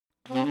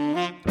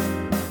And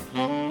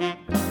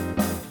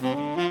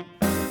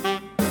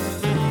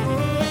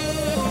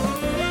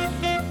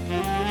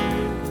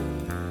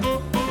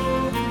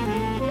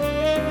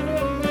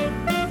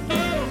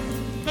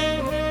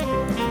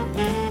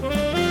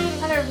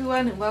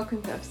welcome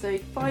to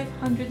episode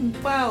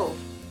 512 of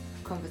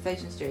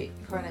Conversation Street,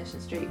 Coronation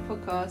Street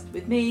podcast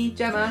with me,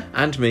 Gemma.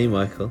 And me,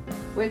 Michael.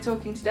 We're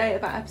talking today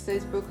about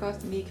episodes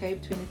broadcast in the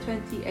UK between the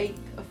 28th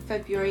of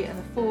February and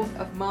the 4th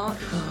of March.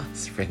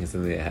 Spring is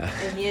in the air.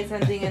 In years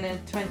ending in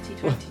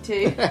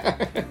 2022.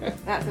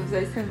 That's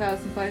episodes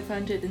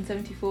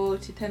 10,574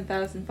 to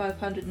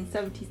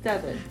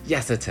 10,577.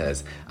 Yes, it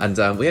is. And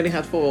we only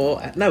had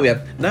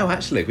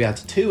we had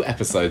 2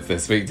 episodes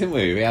this week, didn't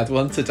we? We had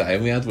one today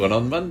and we had one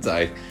on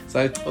Monday.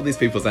 So all these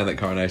people saying that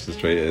Coronation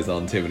Street is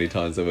on too many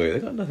times a week,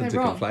 they've got nothing to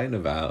complain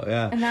about.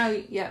 Yeah. And now,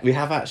 we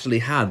have actually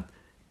had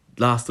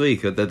last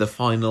week the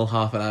final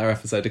half an hour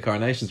episode of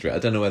Coronation Street. I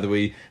don't know whether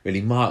we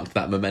really marked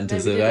that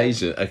momentous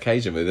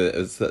occasion with it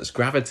as such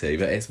gravity,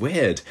 but it's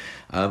weird.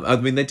 I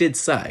mean, they did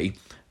say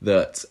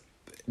that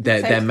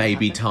there may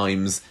be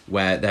times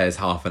where there's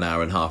half an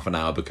hour and half an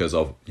hour because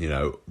of,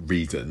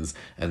 reasons,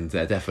 and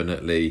they're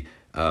definitely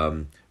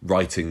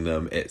writing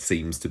them, it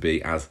seems to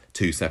be, as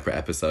 2 separate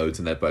episodes,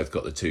 and they've both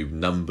got the 2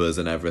 numbers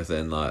and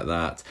everything like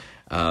that.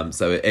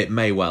 So it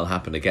may well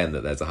happen again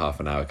that there's a half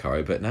an hour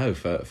Corrie, but no,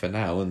 for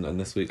now, and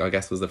this week I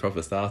guess was the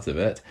proper start of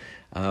it,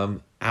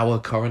 our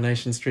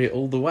Coronation Street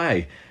all the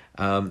way.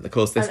 Of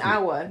course, this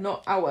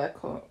not our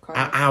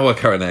Coronation. Our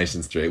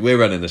Coronation Street. We're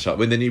running the shop.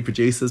 We're the new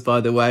producers,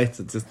 by the way.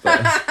 So just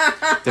didn't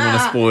want to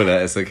spoil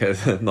it.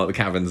 It's not the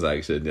cabin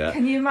section yet.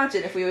 Can you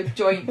imagine if we were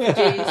joint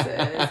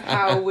producers?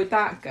 How would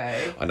that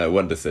go? I know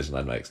one decision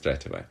I'd make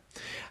straight away.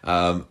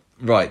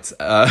 Right.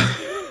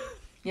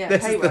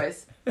 Pay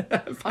rise.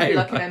 I'd be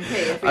like an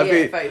MP every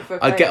year. Vote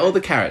for I'd get all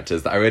the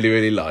characters that I really,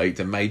 really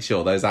liked and made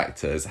sure those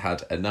actors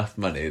had enough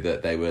money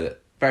that they were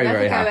very,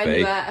 very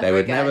happy. They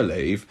would never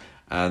leave.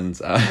 And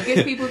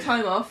give people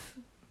time off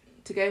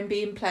to go and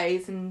be in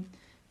plays and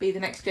be the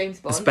next James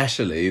Bond.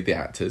 Especially the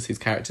actors whose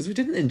characters we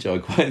didn't enjoy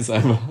quite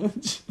so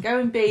much. Go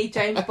and be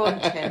James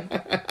Bond, Tim.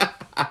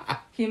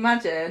 Can you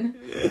imagine?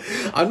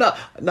 I'm not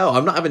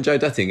having Joe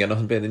Dutton get off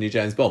and being the new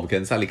James Bond,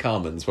 because Sally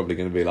Carman's probably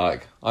going to be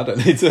like, I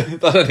don't need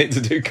to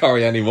do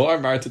Corrie anymore.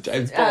 I'm married to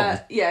James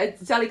Bond.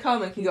 Sally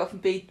Carman can go off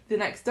and be the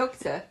next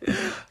Doctor.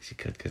 She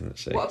could, couldn't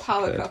she? What a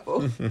power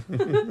couple.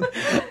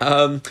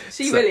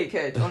 She really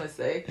could,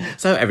 honestly.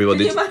 So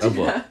everybody,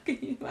 Can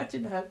you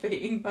imagine her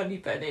being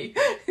Moneypenny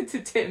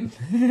to Tim?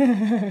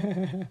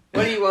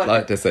 What do you want? I'd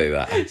like to see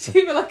that.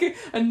 She'd be like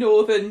a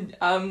northern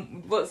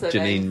what's her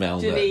Janine name?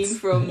 Melnitz. Janine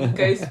from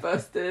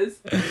Ghostbusters.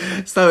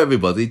 So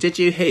everybody, did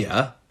you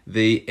hear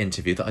the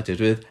interview that I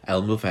did with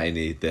Elle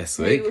Mulvaney this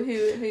week?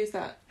 Who's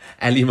that?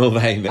 Ellie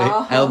Mulvaney.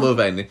 Elle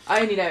Mulvaney. I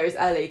only know her as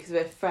Ellie because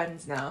we're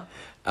friends now.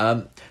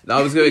 I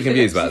was really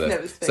confused about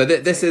this. So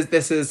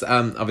this is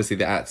obviously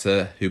the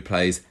actor who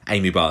plays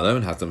Amy Barlow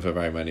and has done for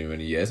very many,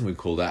 many years, and we've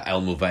called her Elle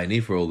Mulvaney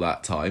for all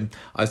that time.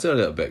 I was still a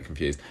little bit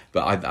confused,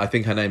 but I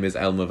think her name is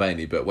Elle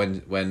Mulvaney. But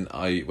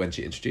when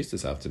she introduced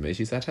herself to me,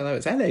 she said, "Hello,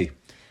 it's Ellie."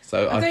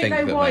 So I think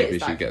that maybe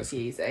she gets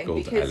confusing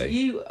called because Ellie.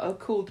 you are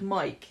called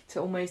Mike to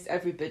almost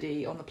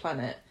everybody on the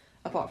planet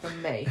apart from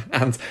me,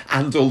 and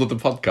all of the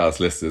podcast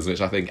listeners,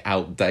 which I think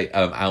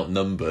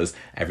outnumbers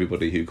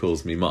everybody who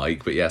calls me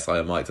Mike. But yes, I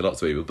am Mike to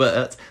lots of people.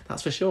 But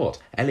that's for short.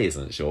 Ellie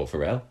isn't short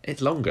for Elle;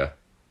 it's longer.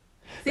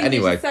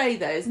 Anyway, to say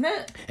though, isn't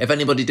it? If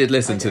anybody did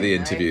listen to the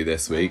interview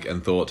this week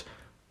and thought,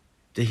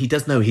 he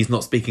does know he's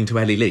not speaking to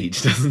Ellie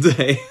Leach, doesn't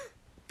he?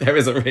 There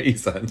is a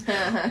reason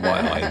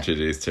why I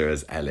introduced her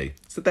as Ellie.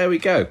 So there we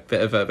go.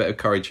 Bit of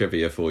Corrie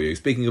trivia for you.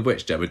 Speaking of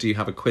which, Gemma, do you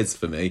have a quiz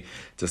for me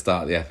to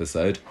start the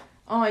episode?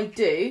 I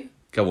do.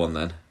 Go on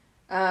then.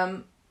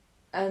 And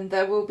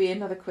there will be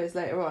another quiz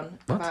later on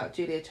about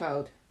Julia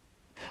Child.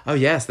 Oh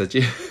yes,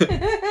 you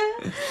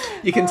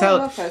can tell. I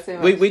love her so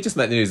much. We just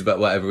make the news about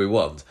whatever we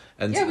want,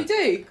 and yeah, we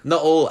do.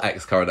 Not all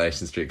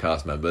ex-Coronation Street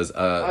cast members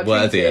are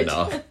worthy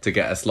enough to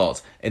get a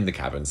slot in the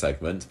cabin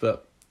segment,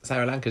 but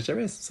Sarah Lancashire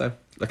is. So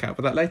look out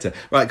for that later.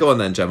 Right, go on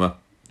then, Gemma.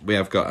 We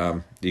have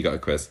got you got a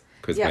quiz.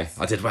 Quiz yes.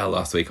 Me. I did well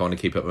last week. I want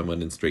to keep up my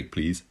winning streak,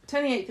 please.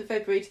 28th of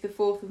February to the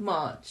 4th of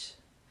March.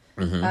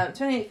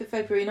 28th of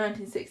February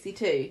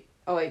 1962.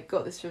 Oh, I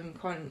got this from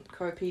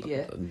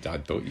Coropedia. I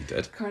thought you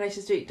did.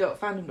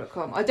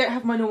 CoronationStreet.fandom.com. I don't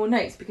have my normal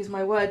notes because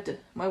my word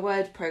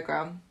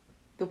program,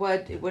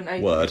 it wouldn't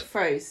open. It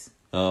froze.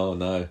 Oh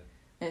no.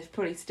 And it's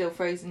probably still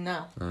frozen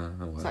now. Oh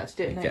well. So I had to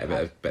do it. Get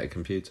a better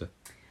computer.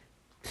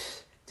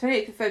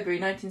 28th of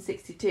February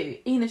 1962.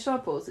 Ina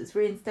Sharples is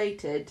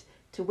reinstated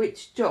to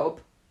which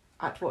job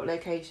at what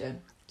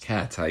location?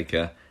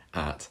 Caretaker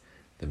at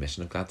the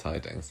Mission of Glad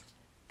Tidings.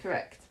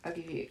 Correct. I'll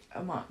give you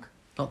a mark.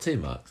 Not 2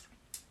 marks?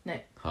 No.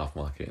 Half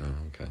mark it. Oh,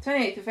 okay.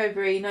 28th of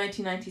February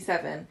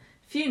 1997.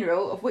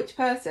 Funeral of which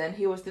person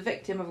who was the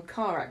victim of a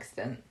car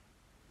accident?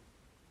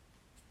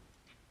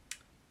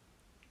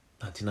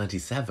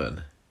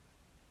 1997?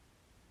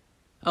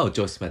 Oh,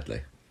 Joyce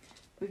Smedley.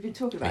 We've been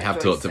talking We about have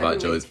Joyce talked about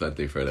every Joyce week.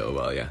 Medley for a little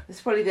while, yeah.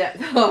 It's probably the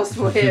last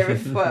we'll hear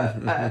of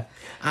her.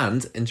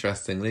 And,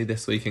 interestingly,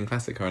 this week in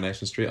Classic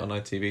Coronation Street on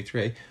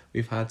ITV3,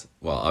 we've had,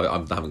 well, I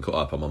haven't caught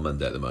up, I'm on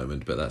Monday at the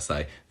moment, but let's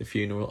say the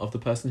funeral of the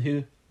person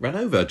who ran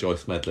over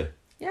Joyce Medley.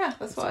 Yeah,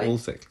 that's It's what all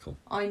cyclical.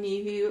 I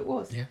knew who it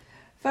was. Yeah.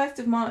 1st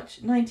of March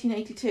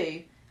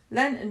 1982,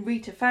 Len and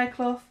Rita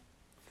Fairclough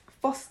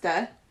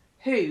foster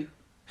who?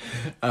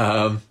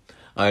 I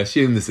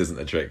assume this isn't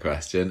a trick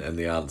question, and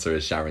the answer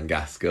is Sharon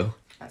Gaskell.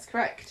 That's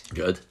correct.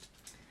 Good.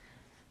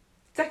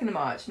 2nd of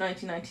March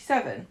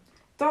 1997,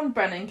 Don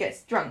Brennan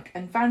gets drunk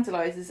and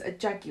vandalises a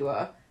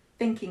Jaguar,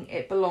 thinking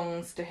it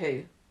belongs to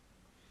who?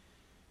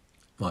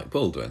 Mike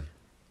Baldwin.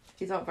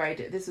 He's not very...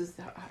 This was...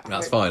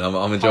 That's fine, I'm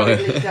enjoying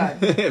horribly it. done,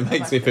 It I makes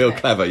must me feel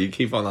admit. clever. You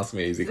keep on asking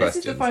me easy This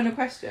questions. is the final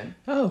question.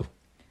 Oh,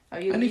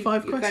 only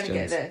 5 You're going to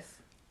get questions. this.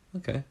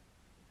 Okay.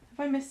 Have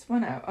I missed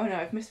one out? Oh no,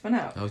 I've missed one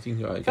out. Oh, you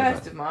can go right,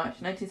 1st of March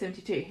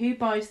 1972. Who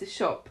buys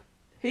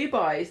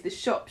the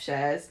shop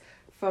shares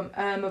from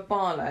Irma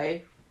Barlow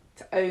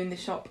to own the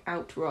shop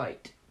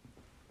outright?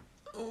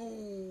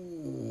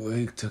 Ooh,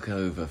 who took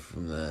over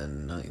from the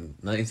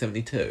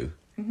 1972?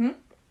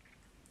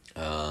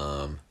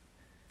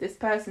 This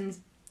person's...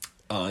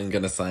 I'm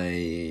going to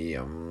say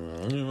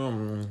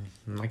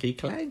Maggie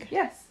Clegg?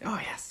 Yes. Oh,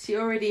 yes. She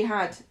already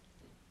had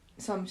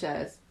some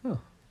shares. Oh.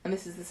 And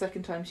this is the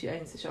second time she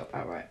owns the shop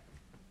outright.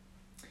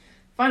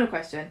 Final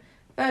question.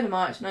 3rd of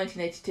March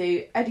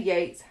 1982. Eddie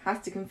Yates has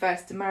to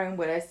confess to Marion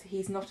Willis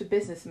he's not a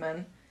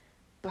businessman,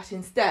 but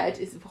instead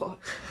is what?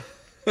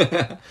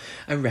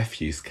 A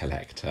refuse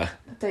collector.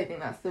 I don't think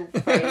that's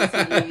the phrase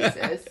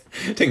he uses.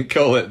 Didn't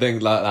call it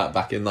things like that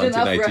back in Didn't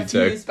have 1982.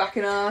 refuse back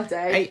in our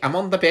day. Hey, I'm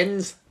on the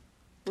bins.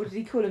 What did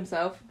he call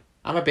himself?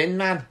 I'm a bin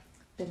man.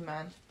 Bin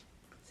man.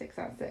 6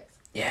 out of 6.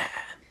 Yeah.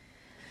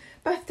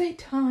 Birthday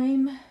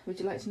time. Would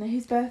you like to know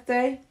whose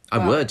birthday? I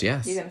would,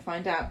 yes. You're going to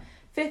find out.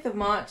 5th of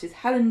March is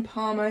Helen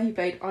Palmer, who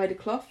played Ida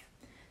Clough.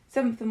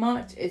 7th of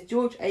March is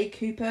George A.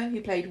 Cooper, who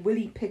played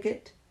Willie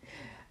Piggott.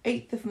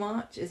 8th of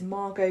March is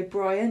Margot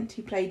Bryant,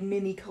 who played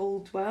Minnie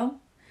Caldwell.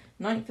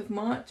 9th of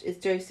March is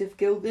Joseph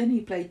Gilgan,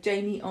 who played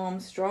Jamie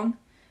Armstrong.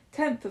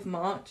 10th of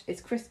March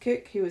is Chris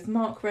Cook, who was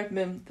Mark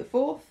Redmond IV.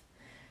 11th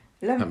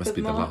That must of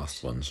be the March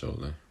last one,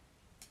 surely.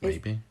 is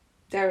Maybe.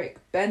 Derek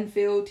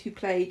Benfield, who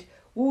played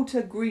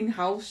Walter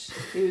Greenhouse,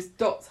 who was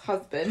Dot's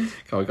husband.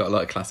 God, we've got a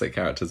lot of classic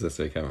characters this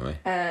week, haven't we?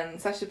 And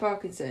Sacha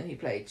Parkinson, who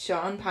played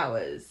Sian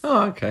Powers.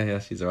 Oh, okay, yeah,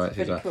 she's alright. She's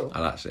Pretty alright. cool.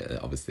 And actually,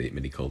 obviously,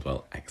 Minnie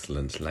Caldwell,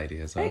 excellent lady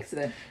as well.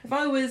 Excellent. If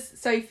I was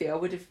Sophie, I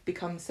would have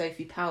become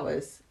Sophie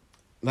Powers.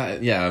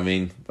 Yeah, I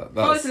mean, If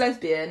I was that's... a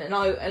lesbian and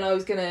I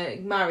was going to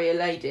marry a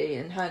lady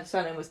and her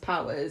surname was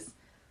Powers,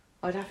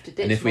 I'd have to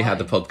ditch And if we had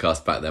the mine.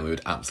 podcast back then, we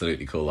would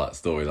absolutely call that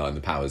storyline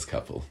the Powers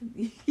couple.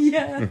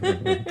 Yeah.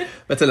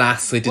 But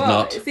alas, we did well,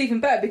 not. it's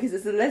even better because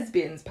it's a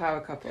lesbians power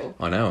couple.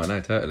 I know,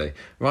 totally.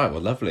 Right,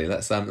 well, lovely.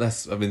 Let's. I mean,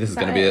 this is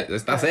going to be. it?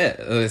 That's it.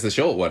 It's a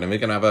short one, and we're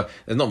going to have a.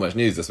 There's not much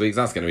news this week,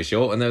 so that's going to be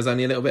short, and there was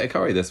only a little bit of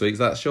curry this week,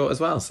 so that's short as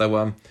well. So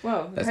Well,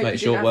 let's I hope make you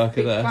short didn't work have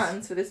big of this.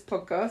 plans for this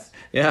podcast.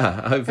 Yeah,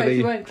 Hope hopefully.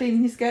 you weren't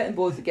cleaning your skirting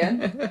boards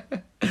again.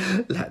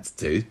 Let's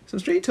do some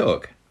street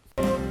talk.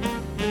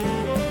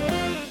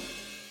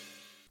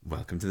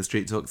 Welcome to the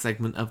Street Talk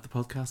segment of the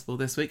podcast for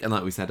this week. And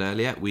like we said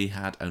earlier, we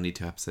had only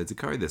 2 episodes of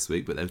Curry this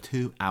week, but they were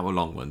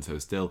 2-hour-long ones, so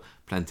still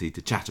plenty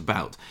to chat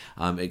about.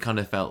 It kind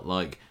of felt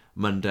like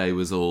Monday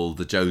was all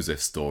the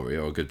Joseph story,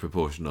 or a good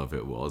proportion of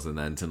it was, and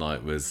then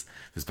tonight was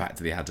back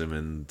to the Adam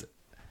and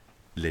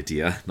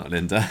Lydia, not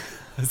Linda.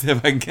 Let's see if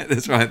I can get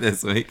this right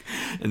this week.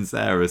 And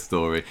Sarah's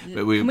story.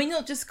 But Can we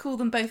not just call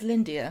them both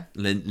Lindia?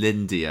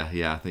 Lindia,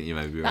 yeah, I think you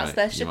may be right.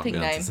 That's their You might be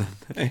shipping onto name.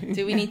 something.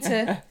 Do we need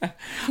to I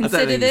consider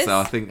don't think this? so.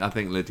 I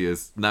think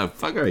Lydia's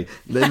fuckery.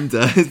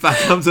 Linda is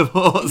back up to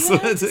Portsmouth. You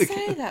don't have to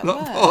say that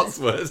Not word.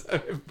 Portsmouth.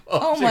 in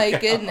Oh my Portugal.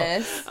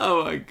 goodness.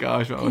 Oh my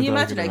gosh! What Can am I you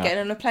imagine talking her about? getting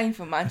on a plane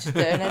from Manchester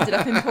and ended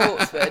up in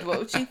Portsmouth? What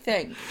would she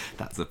think?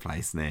 That's a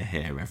place near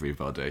here,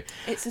 everybody.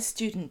 It's a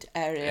student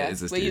area It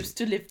is a where you used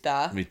to live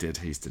there. We did.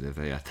 He used to live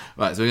there. Yeah.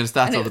 Right. So we're going to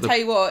start And off it with will the. tell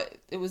you what,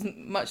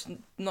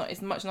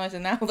 it's much nicer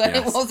now than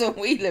Yes. it was when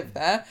we lived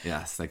there.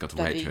 Yes, they got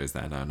Bloody- Waitrose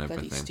there now and Bloody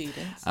everything.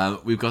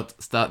 students. We've got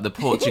the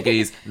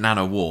Portuguese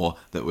Nana War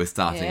that we're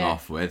starting Yeah.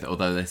 off with,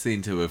 although they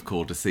seem to have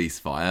called a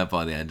ceasefire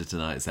by the end of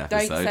tonight's Don't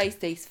episode. say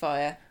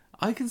ceasefire.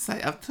 I can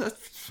say I've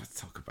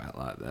talk about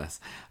like this.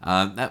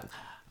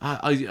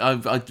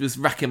 I was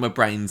racking my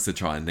brains to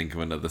try and think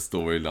of another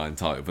storyline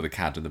title for the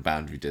CAD and the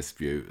boundary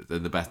dispute.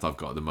 And the best I've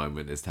got at the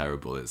moment is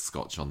terrible. It's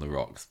Scotch on the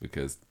Rocks,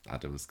 because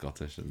Adam's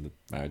Scottish and the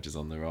marriage is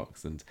on the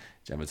rocks. And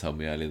Gemma told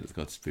me earlier that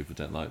Scottish people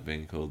don't like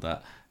being called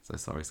that. So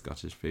sorry,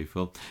 Scottish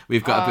people.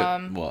 We've got a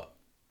bit. What?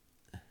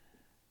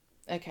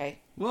 Okay.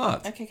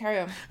 What? Okay, carry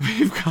on.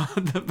 We've got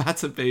the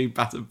Batter-Bee,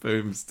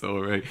 Batter-Boom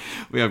story.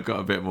 We have got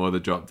a bit more of the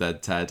Drop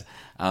Dead Ted.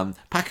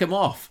 Pack 'em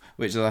Off,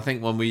 which is, I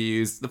think, one we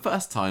used the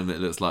first time it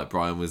looks like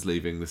Brian was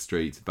leaving the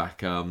street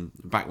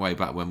way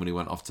back when he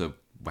went off to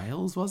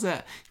Wales, was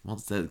it? He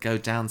wants to go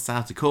down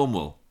south to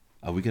Cornwall.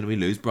 Are we going to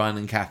lose Brian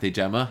and Kathy,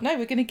 Gemma? No,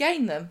 we're going to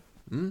gain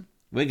them.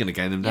 We're going to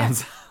gain them down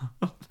south.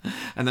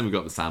 And then we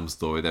got the Sam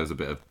story. There was a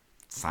bit of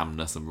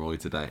Samness and Roy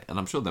today. And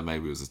I'm sure there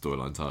maybe was a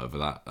storyline title for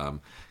that a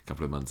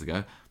couple of months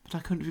ago. But I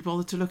couldn't be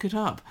bothered to look it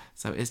up.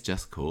 So it's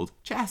just called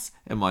Chess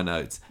in my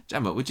notes.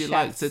 Gemma, would you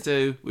like to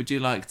do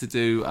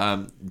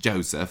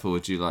Joseph, or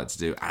would you like to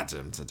do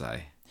Adam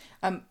today?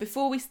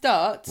 Before we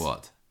start...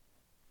 What?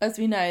 As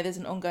we know, there's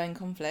an ongoing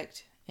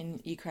conflict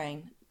in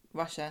Ukraine.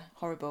 Russia,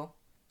 horrible,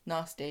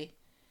 nasty.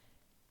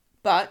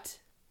 But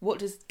what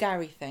does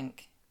Gary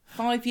think?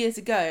 5 years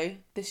ago,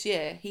 this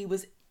year, he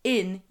was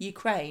in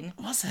Ukraine.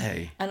 Was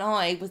he? And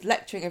I was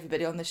lecturing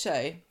everybody on the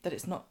show that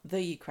it's not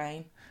the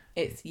Ukraine,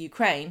 it's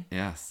Ukraine.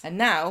 Yes. And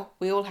now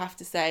we all have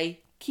to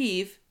say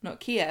Kyiv, not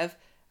Kiev,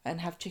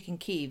 and have chicken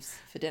Kyivs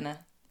for dinner.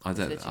 I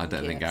don't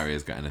think Gary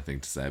has got anything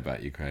to say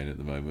about Ukraine at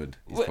the moment.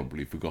 He's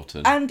probably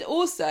forgotten. And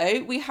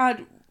also, we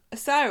had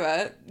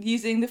Sarah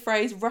using the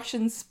phrase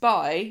Russian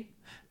spy.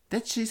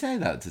 Did she say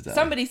that today?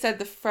 Somebody said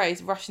the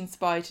phrase Russian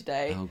spy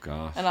today. Oh,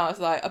 gosh. And I was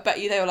like, I bet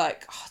you they were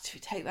like, oh, do we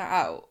take that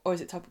out? Or is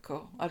it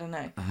topical? I don't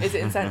know. Is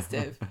it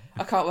insensitive?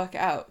 I can't work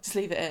it out. Just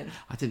leave it in.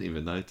 I didn't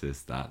even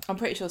notice that. I'm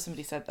pretty sure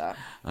somebody said that.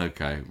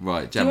 Okay,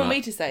 right. Gemma. Do you want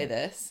me to say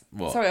this?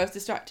 What? Sorry, I was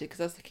distracted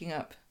because I was looking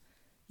up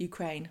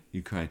Ukraine.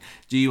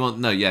 Do you want...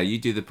 No, yeah, you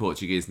do the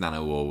Portuguese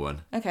Nano War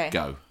one. Okay.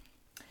 Go.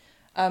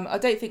 I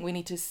don't think we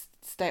need to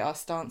state our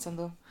stance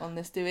on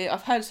this, do we?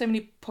 I've heard so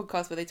many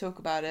podcasts where they talk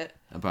about it.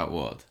 About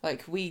what?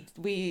 Like we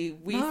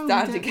No,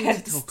 stand we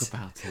against. Need to talk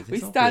about it. We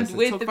It's stand obvious.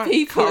 with Talk the about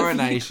people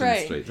Coronation of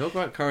Ukraine. Street. Talk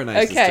about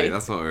Coronation Street.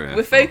 That's what we're here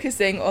We're for.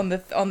 focusing on the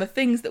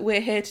things that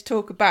we're here to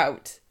talk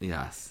about.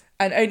 Yes.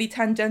 And only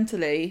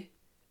tangentially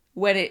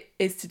when it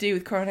is to do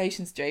with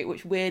Coronation Street,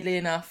 which weirdly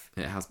enough,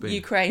 It has been.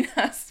 Ukraine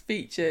has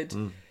featured.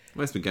 Well,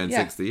 it's been going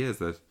Yeah. 60 years.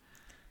 They're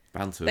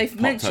bound to They've have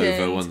popped over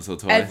mentioned once or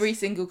twice. every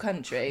single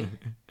country.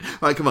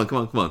 Right, come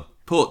on.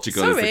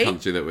 Portugal is Sorry. the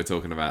country that we're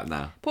talking about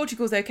now.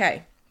 Portugal's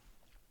okay.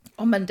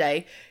 On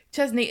Monday,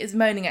 Chesney is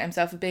moaning at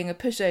himself for being a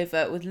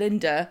pushover with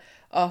Linda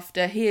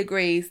after he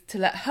agrees to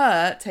let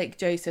her take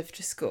Joseph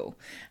to school.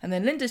 And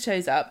then Linda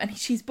shows up and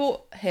she's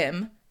bought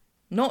him,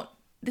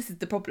 this is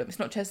the problem, it's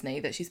not Chesney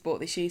that she's bought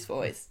these shoes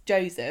for, it's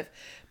Joseph,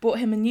 bought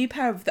him a new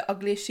pair of the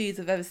ugliest shoes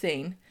I've ever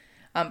seen.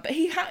 But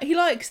he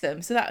likes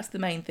them, so that's the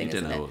main thing, You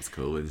don't isn't know it? what's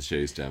cool with the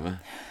shoes,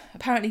 Gemma.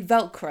 Apparently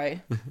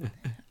Velcro,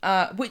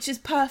 which is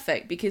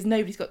perfect because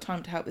nobody's got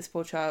time to help this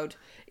poor child,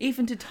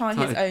 even to tie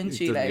his own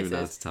He doesn't even know how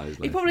shoelaces. to tie his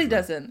He laces, probably no.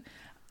 doesn't.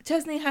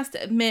 Chesney has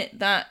to admit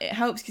that it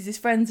helps because his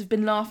friends have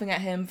been laughing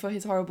at him for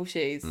his horrible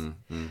shoes.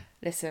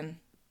 Listen,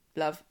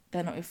 love,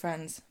 they're not your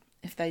friends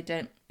if they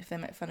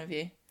make fun of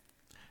you.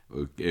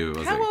 It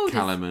was How old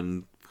Callum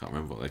and... I can't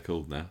remember what they're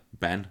called now.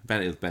 Ben?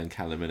 It was Ben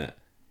Callum, innit?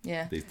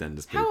 Yeah. These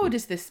Denders people. How old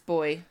is this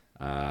boy?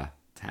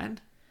 10?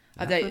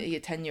 I don't. Your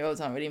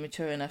 10-year-olds aren't really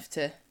mature enough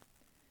to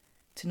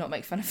not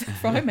make fun of their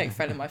friends. I make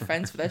fun of my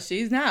friends for their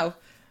shoes now,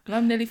 and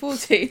I'm nearly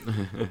 40.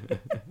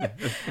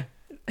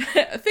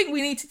 I think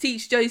we need to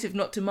teach Joseph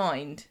not to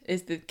mind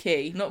is the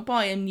key. Not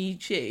buy him new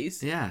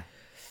shoes. Yeah.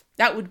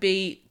 That would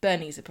be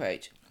Bernie's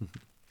approach.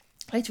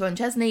 Later on,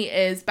 Chesney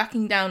is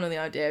backing down on the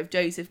idea of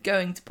Joseph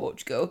going to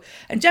Portugal,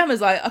 and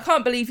Gemma's like, I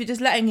can't believe you're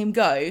just letting him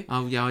go.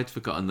 Oh, yeah, I'd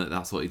forgotten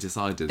that's what he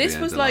decided. This at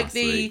the was end of like last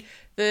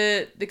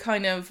the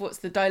kind of, what's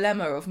the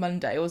dilemma of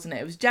Monday, wasn't it?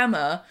 It was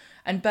Gemma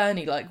and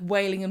Bernie like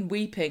wailing and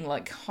weeping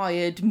like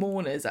hired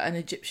mourners at an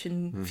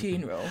Egyptian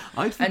funeral.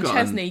 I'd and forgotten.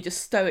 Chesney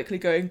just stoically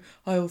going,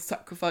 I'll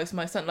sacrifice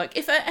my son. Like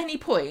if at any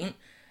point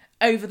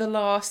over the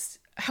last,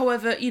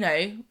 however,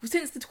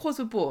 since the Twas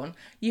were born,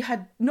 you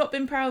had not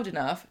been proud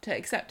enough to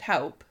accept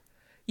help,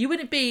 you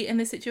wouldn't be in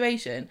this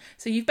situation.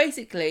 So you've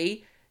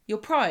basically, your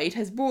pride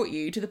has brought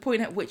you to the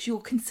point at which you're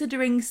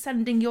considering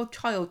sending your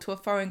child to a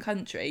foreign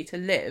country to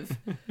live.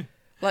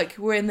 Like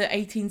we're in the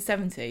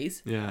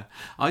 1870s. Yeah.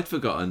 I'd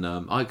forgotten,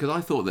 because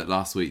I thought that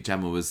last week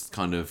Gemma was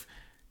kind of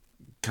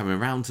coming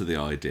around to the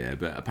idea,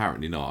 but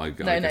apparently not. I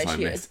guess I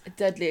She missed. is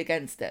deadly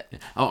against it.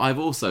 Oh, I've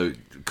also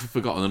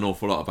forgotten an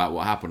awful lot about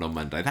what happened on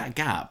Monday. That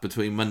gap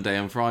between Monday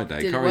and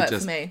Friday, Didn't Corey work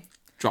just for me.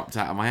 dropped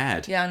out of my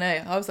head. Yeah, I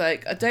know. I was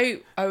like,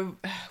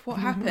 what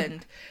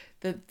happened?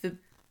 The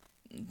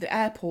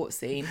airport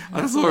scene.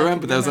 That's all I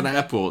remember. There was an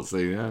airport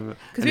scene. Yeah.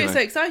 Because we were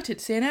so excited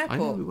to see an airport. I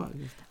know we were.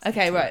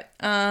 Okay, right.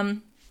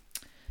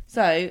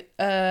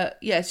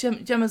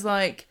 Gemma's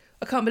like,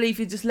 I can't believe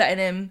you're just letting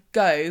him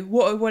go.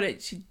 Why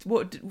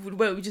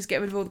don't we just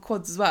get rid of all the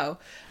quads as well?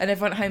 And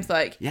everyone at home's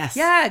like, Yes.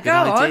 yeah, good go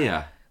idea.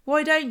 on.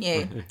 Why don't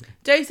you?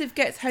 Joseph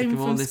gets Stick home them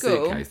all from in the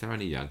school. suitcase. They're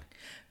only young.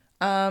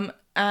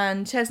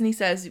 And Chesney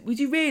says, would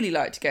you really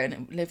like to go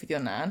and live with your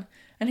nan?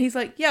 And he's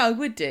like, yeah, I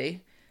would do.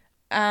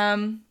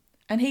 And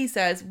he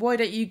says, why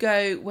don't you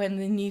go when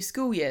the new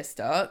school year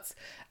starts?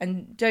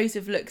 And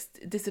Joseph looks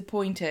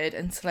disappointed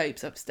and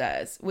slopes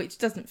upstairs, which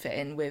doesn't fit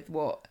in with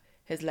what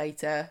his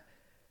later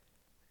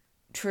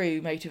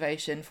true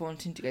motivation for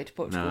wanting to go to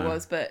Portugal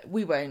was, but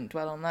we won't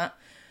dwell on that.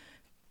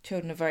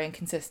 Children are very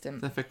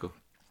inconsistent. They're fickle.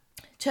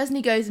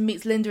 Chesney goes and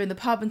meets Linda in the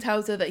pub and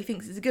tells her that he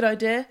thinks it's a good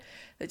idea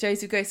that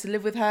Joseph goes to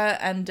live with her,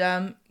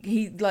 and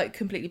he like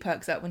completely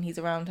perks up when he's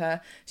around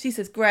her. She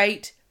says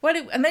great,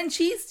 And then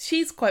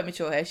she's quite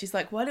mature here. She's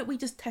like, why don't we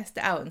just test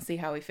it out and see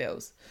how he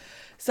feels?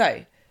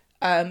 So,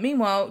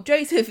 meanwhile,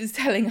 Joseph is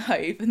telling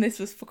Hope, and this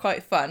was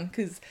quite fun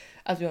because,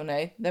 as we all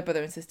know, they're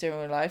brother and sister in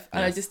real life,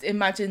 and I just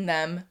imagine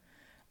them.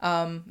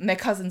 And they're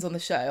cousins on the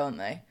show, aren't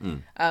they?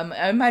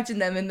 I imagine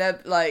them and they're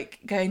like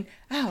going,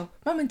 "Oh,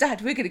 Mum and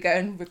Dad, we're gonna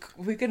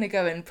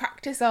go and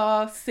practice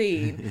our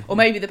scene." Or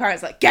maybe the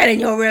parents like, "Get in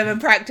your room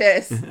and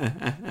practice."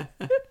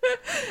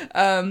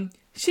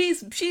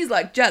 She's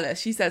like jealous.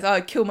 She says,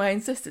 "I'd kill my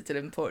own sister to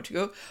live in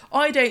Portugal."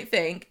 I don't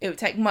think it would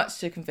take much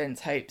to convince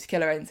Hope to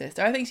kill her own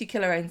sister. I think she'd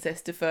kill her own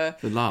sister for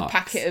a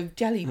packet of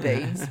jelly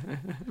beans,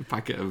 a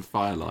packet of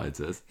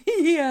firelighters.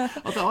 Yeah.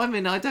 Although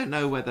I don't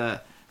know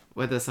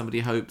whether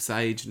somebody Hope's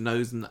age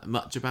knows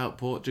much about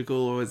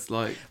Portugal, or is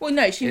like... Well,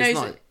 no, she knows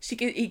that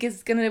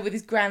he's going to live with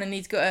his gran, and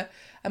he's got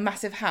a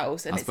massive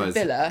house, and it's a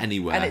villa,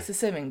 anywhere. And it's a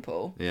swimming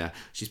pool. Yeah.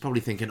 She's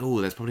probably thinking,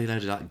 oh, there's probably a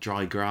load of like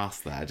dry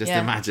grass there. Just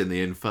imagine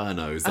the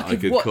infernos that I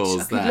could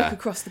cause there. I could look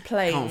across the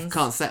plains.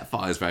 Can't set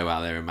fires very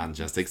well there in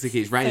Manchester because it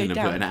keeps raining and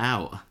putting it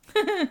out.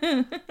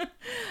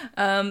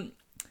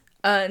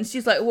 And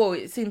she's like, whoa,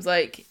 it seems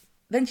like...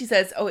 Then she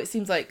says, "Oh, it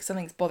seems like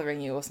something's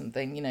bothering you or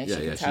something." You know, she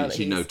can tell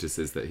she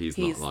notices that he's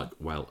not like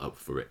well up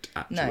for it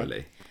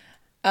actually.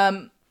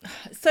 No.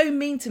 So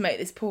mean to make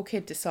this poor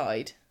kid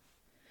decide.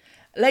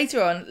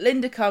 Later on,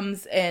 Linda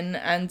comes in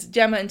and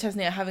Gemma and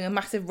Chesney are having a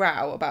massive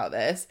row about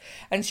this,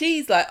 and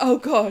she's like, "Oh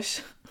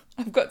gosh,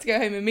 I've got to go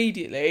home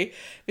immediately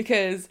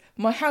because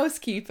my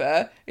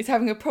housekeeper is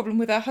having a problem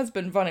with her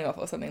husband running off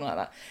or something like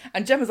that."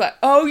 And Gemma's like,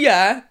 "Oh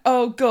yeah,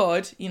 oh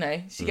god," you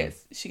know, she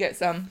gets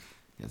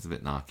Gets a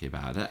bit narky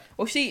about it.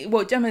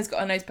 Well, Gemma's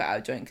got her nose put out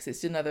of joint because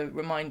it's another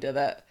reminder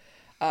that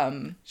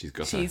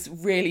she's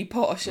really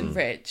posh and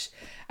rich.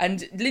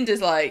 And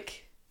Linda's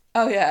like,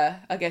 "Oh yeah,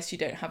 I guess you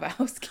don't have a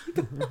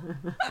housekeeper."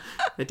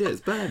 They do, it's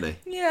Bernie.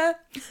 Yeah.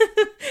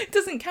 It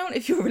doesn't count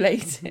if you're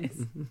related.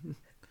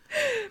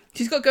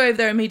 She's got to go over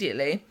there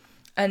immediately.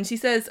 And she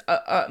says,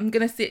 "I'm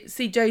going to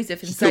see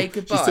Joseph and say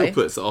goodbye." She still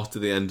puts it off to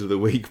the end of the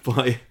week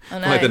by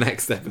the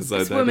next episode.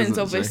 This woman's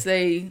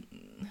obviously...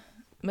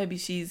 Maybe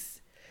she's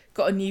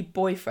got a new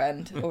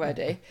boyfriend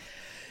already.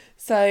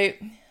 So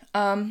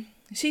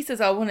she says,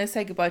 "I want to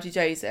say goodbye to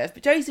Joseph,"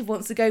 but Joseph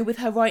wants to go with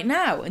her right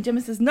now, and Gemma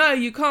says, "No,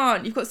 you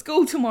can't, you've got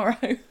school tomorrow."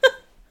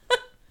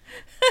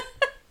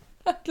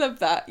 I love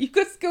that. You've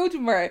got school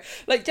tomorrow.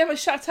 Like, Gemma,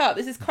 shut up,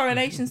 this is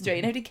Coronation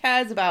Street, nobody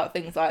cares about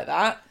things like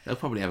that. They'll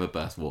probably have a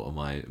burst water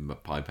my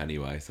pipe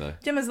anyway, so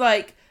Gemma's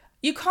like,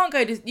 you can't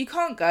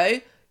go,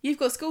 you've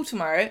got school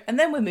tomorrow, and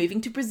then we're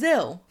moving to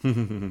Brazil.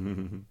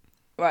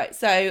 Right,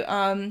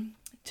 so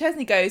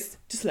Chesney goes,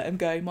 "Just let him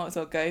go, might as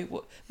well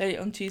go."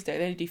 On Tuesday,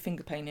 they only do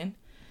finger painting.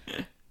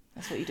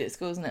 That's what you do at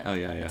school, isn't it? Oh,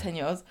 yeah.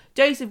 10-year-olds.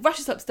 Joseph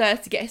rushes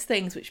upstairs to get his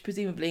things, which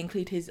presumably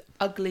include his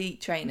ugly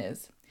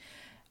trainers.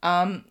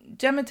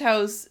 Chesney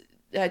tells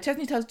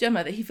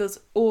Gemma that he feels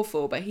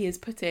awful, but he is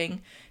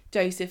putting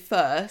Joseph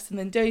first. And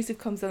then Joseph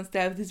comes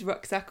downstairs with his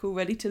rucksack all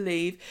ready to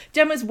leave.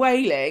 Gemma's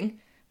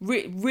wailing,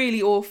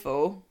 really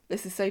awful.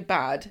 This is so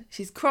bad.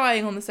 She's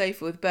crying on the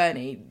sofa with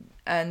Bernie,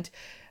 and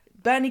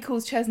Bernie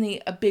calls Chesney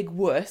a big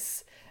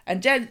wuss,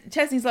 and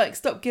Chesney's like,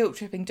 "Stop guilt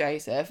tripping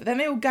Joseph." Then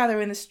they all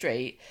gather in the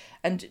street,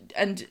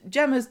 and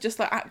Gemma's just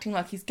like acting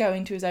like he's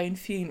going to his own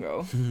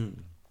funeral.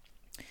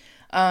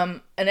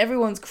 And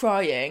everyone's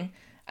crying,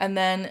 and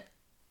then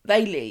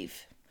they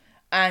leave.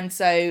 And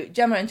so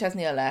Gemma and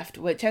Chesney are left,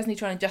 with Chesney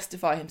trying to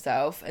justify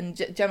himself, and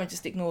Gemma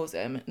just ignores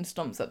him and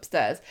stomps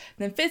upstairs.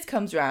 And then Fizz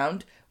comes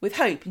round with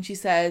Hope, and she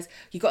says,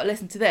 "You got to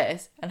listen to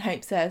this." And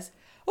Hope says,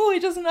 "Oh, he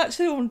doesn't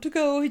actually want to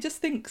go. He just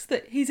thinks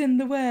that he's in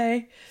the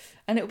way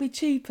and it'll be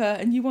cheaper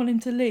and you want him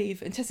to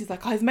leave." And Chesney's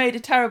like, "I've made a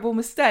terrible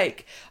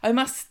mistake. I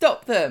must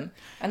stop them."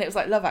 And it was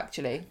like Love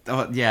Actually.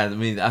 Oh, yeah, I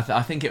mean,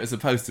 I think it was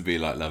supposed to be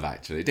like Love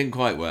Actually. It didn't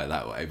quite work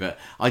that way, but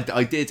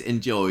I did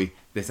enjoy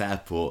this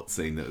airport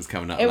scene that was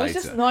coming up later. It was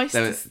just nice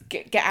to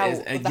get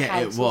out of the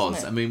house, it was.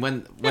 Wasn't it?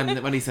 I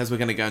mean, when he says we're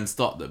going to go and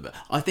stop them, but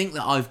I think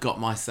that I've got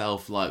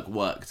myself like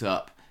worked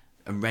up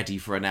and ready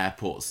for an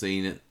airport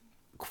scene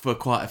for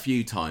quite a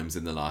few times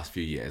in the last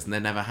few years, and they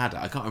never had it.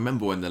 I can't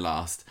remember when the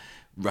last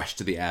rush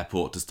to the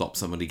airport to stop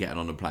somebody getting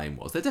on a plane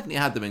was. They definitely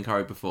had them in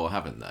Corrie before,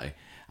 haven't they?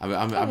 I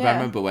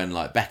remember when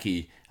like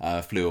Becky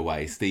flew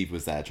away, Steve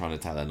was there trying to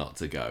tell her not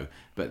to go,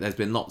 but there's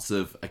been lots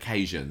of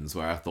occasions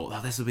where I thought,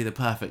 oh, this would be the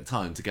perfect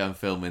time to go and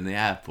film in the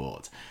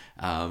airport.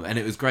 And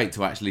it was great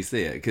to actually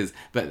see it,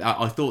 but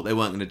I thought they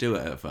weren't going to do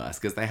it at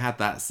first, because they had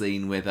that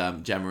scene with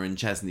Gemma and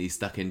Chesney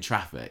stuck in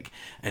traffic,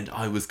 and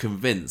I was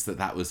convinced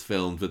that was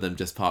filmed with them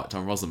just parked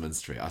on Rosamond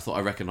Street. I thought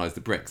I recognised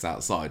the bricks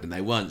outside, and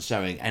they weren't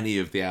showing any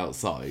of the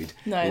outside.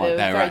 No, like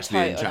they were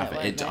actually in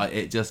traffic.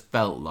 It just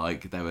felt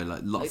like there were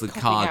like lots of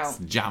cars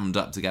jammed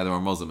up together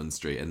on Rosamond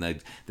Street, and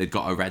they'd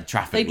got a red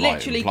traffic light.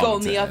 They'd literally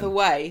gone the other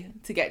way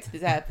to get to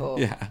this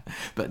airport. Yeah,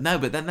 but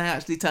then they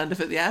actually turned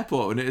up at the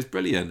airport, and it was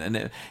brilliant,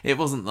 and it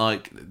wasn't like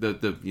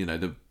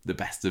the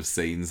best of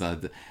scenes,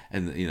 and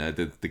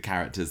the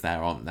characters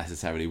there aren't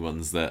necessarily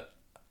ones that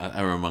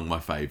are among my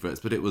favourites,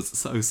 but it was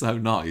so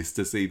nice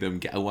to see them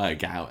get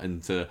out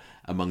into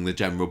among the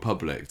general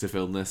public to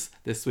film this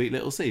sweet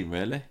little scene,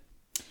 really.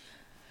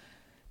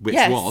 Which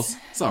was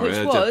sorry,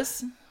 I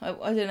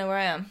don't know where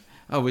I am.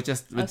 Oh, we're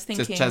just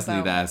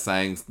Chesney there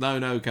saying,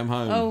 no, come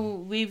home. Oh,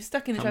 we've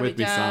stuck in the traffic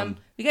jam.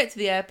 We get to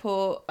the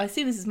airport. I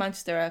assume this is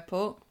Manchester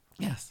Airport.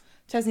 Yes.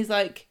 Chesney's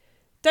like,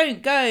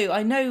 don't go.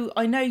 I know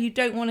you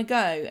don't want to go.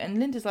 And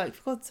Linda's like,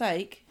 for God's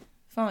sake,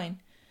 fine.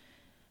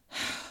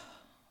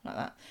 Like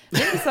that.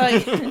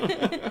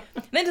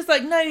 Linda's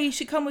like, no, he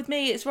should come with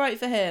me. It's right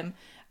for him.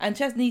 And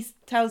Chesney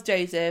tells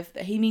Joseph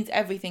that he means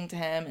everything to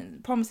him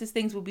and promises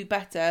things will be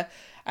better.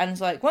 And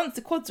it's like, once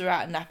the quads are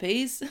out of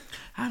nappies...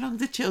 How long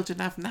do children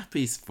have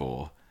nappies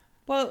for?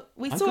 Well,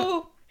 we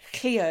saw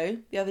Cleo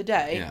the other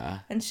day. Yeah.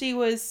 And she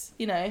was,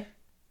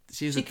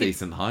 She was a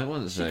decent height,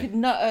 wasn't she? She could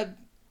nut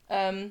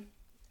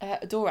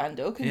a door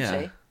handle,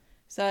 couldn't she?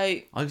 So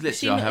I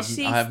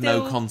have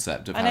no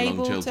concept of how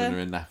long children are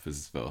in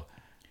nappies for.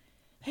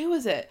 Who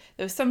was it?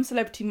 There was some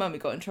celebrity mum who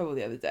got in trouble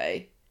the other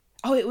day.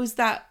 Oh, it was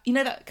that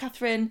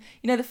Catherine,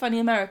 the funny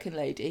American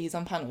lady who's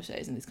on panel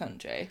shows in this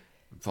country.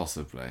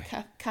 Possibly.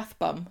 Kath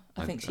Bum,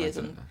 I think she is.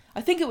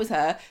 I think it was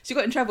her. She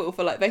got in trouble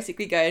for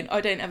basically going, I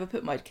don't ever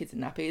put my kids in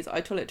nappies.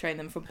 I toilet train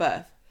them from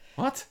birth.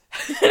 What?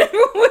 And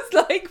everyone was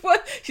like,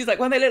 what? She's like,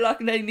 when they look like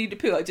they need to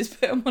poo, I just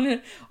put them on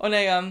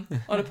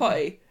a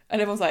potty.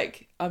 And everyone's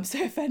like, I'm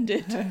so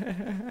offended.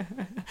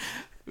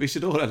 We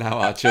should all allow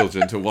our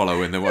children to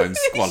wallow in their own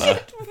squalor.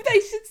 They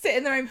should sit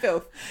in their own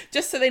filth,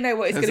 just so they know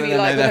what it's going to be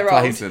like when they're they're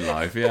old. place in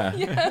life,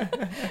 yeah.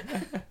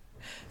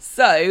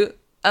 So,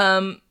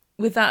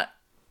 with that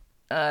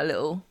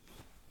little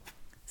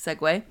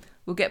segue,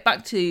 we'll get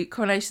back to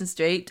Coronation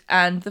Street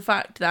and the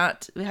fact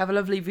that we have a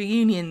lovely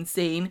reunion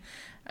scene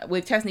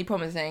with Chesney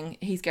promising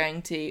he's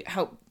going to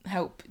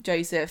help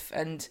Joseph,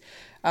 and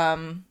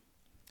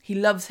he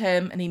loves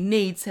him and he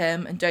needs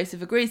him, and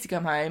Joseph agrees to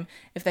come home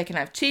if they can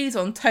have cheese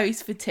on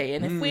toast for tea.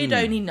 And if we'd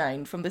only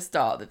known from the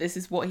start that this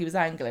is what he was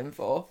angling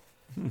for,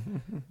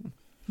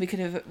 we could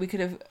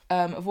have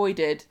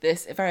avoided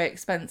this very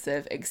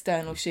expensive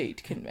external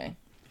shoot, couldn't we?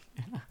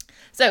 Yeah.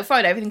 So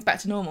Friday, everything's back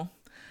to normal.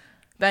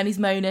 Bernie's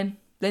moaning.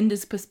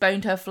 Linda's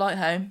postponed her flight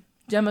home.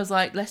 Gemma's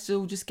like, let's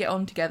all just get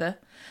on together.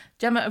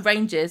 Gemma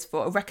arranges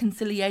for a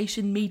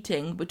reconciliation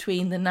meeting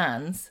between the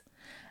Nans.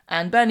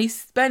 And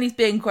Bernie's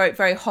being, quote,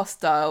 very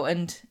hostile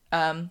and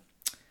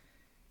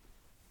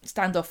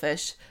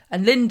standoffish.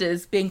 And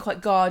Linda's being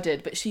quite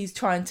guarded, but she's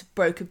trying to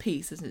broker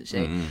peace, isn't she?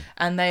 Mm.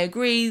 And they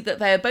agree that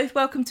they are both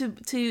welcome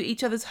to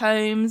each other's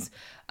homes.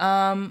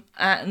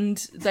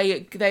 And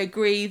they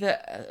agree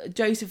that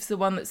Joseph's the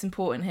one that's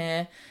important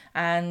here.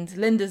 And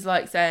Linda's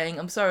like saying,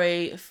 I'm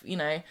sorry, if,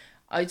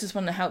 I just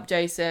want to help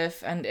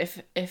Joseph. And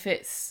if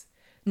it's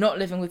not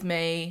living with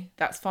me,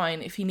 that's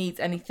fine. If he needs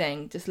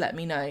anything, just let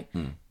me know.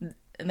 Mm.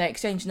 And they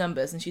exchange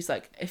numbers, and she's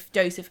like, if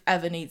Joseph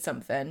ever needs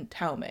something,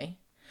 tell me.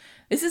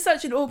 This is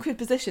such an awkward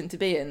position to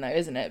be in, though,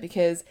 isn't it?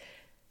 Because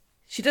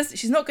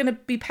she's not going to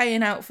be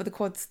paying out for the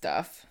quad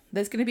stuff.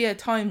 There's going to be a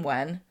time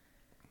when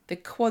the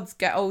quads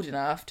get old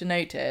enough to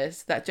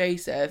notice that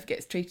Joseph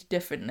gets treated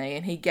differently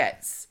and he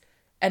gets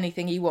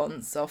anything he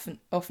wants off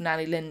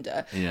Nanny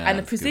Linda. Yeah,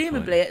 and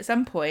presumably at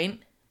some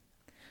point,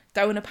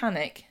 don't want to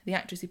panic, the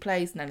actress who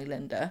plays Nanny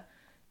Linda,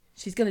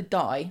 she's going to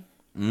die.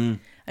 Mm.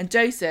 And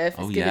Joseph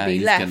is going to be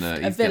left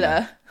a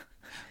villa.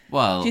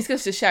 Well, she's going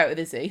to shout with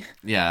Izzy.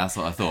 Yeah, that's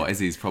what I thought.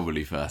 Izzy's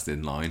probably first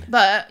in line.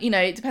 But,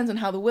 it depends on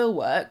how the will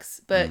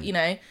works. But,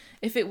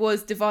 if it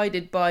was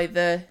divided by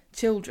the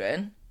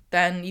children,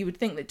 then you would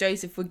think that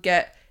Joseph would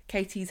get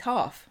Katie's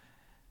half.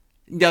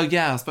 No,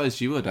 yeah, I suppose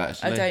she would,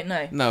 actually. I don't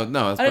know.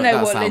 No, I don't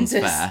know what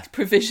Linda's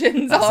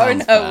provisions are in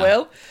her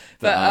will.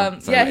 But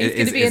he's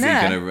going to be an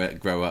heir. Is he going to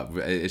grow up?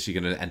 Is she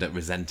going to end up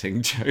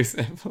resenting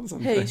Joseph or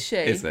something? Who's she?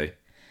 Izzy.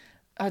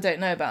 I don't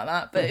know about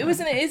that, but it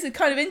is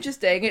kind of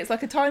interesting. It's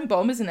like a time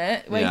bomb, isn't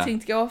it? Waiting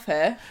to go off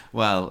here.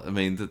 Well, I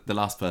mean, the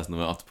last person that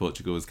went off to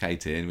Portugal was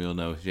Katie, and we all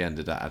know she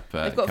ended up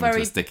They've got coming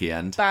to a sticky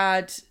end.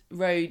 Bad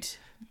road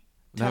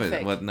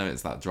traffic. No,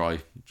 it's that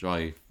dry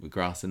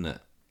grass, isn't it?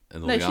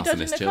 And all no, the she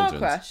died in a car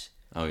crash.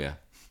 Oh yeah.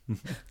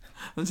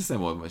 I'm just saying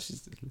what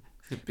she's.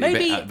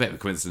 Maybe a bit of a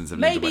coincidence.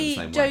 Maybe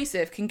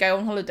Joseph can go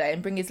on holiday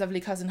and bring his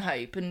lovely cousin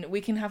Hope, and we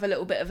can have a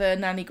little bit of a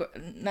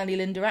Nanny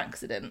Linda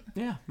accident.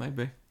 Yeah,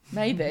 maybe.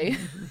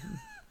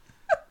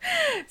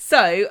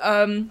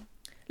 So,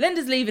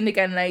 Linda's leaving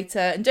again later,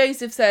 and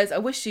Joseph says, I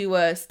wish you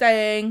were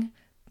staying,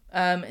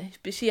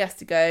 but she has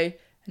to go,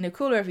 and he'll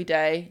call her every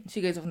day, and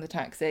she goes off in the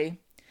taxi.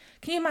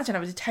 Can you imagine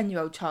having a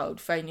 10-year-old child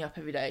phoning you up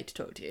every day to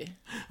talk to you?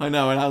 I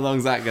know, and how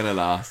long's that going to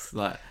last?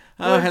 Like,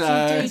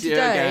 hello, it's you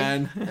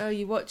again. Oh,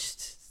 you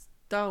watched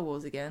Star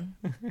Wars again?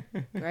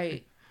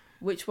 Great.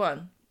 Which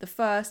one? The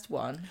first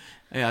one.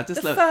 Yeah, I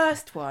just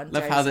first one.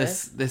 Love how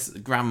this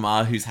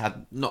grandma who's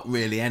had not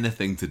really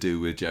anything to do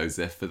with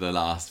Joseph for the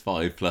last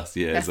 5+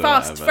 years. They're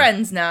fast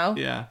friends now.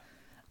 Yeah.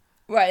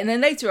 Right, and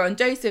then later on,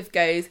 Joseph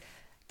goes,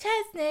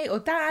 Chesney or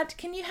Dad,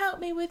 can you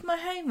help me with my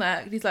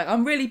homework? And he's like,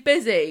 I'm really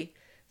busy.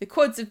 The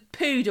quads have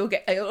pooed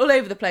all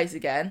over the place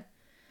again.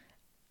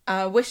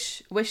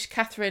 Wish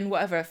Catherine,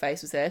 whatever her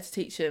face, was there to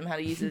teach him how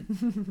to use a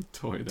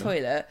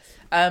Toilet.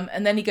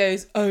 And then he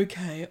goes,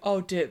 okay,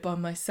 I'll do it by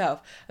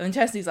myself. And then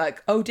Chesney's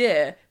like, oh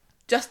dear,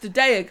 just a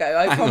day ago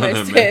I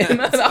promised him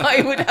that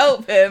I would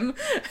help him.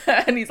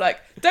 And he's like,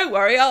 don't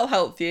worry, I'll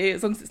help you,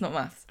 as long as it's not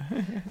maths.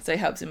 So he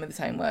helps him with his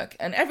homework.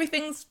 And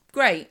everything's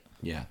great.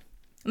 Yeah.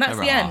 And that's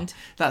the end.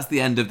 That's the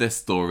end of this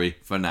story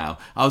for now.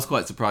 I was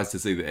quite surprised to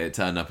see that it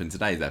turned up in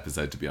today's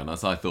episode, to be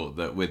honest. I thought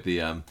that with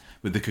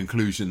the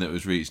conclusion that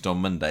was reached on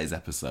Monday's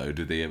episode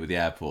with the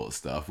airport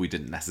stuff, we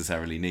didn't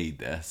necessarily need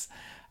this.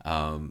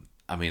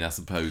 I mean, I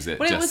suppose it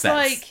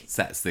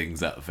sets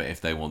things up for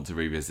if they want to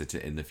revisit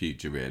it in the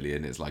future, really,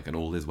 and it's like an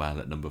all is well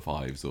at number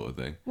 5 sort of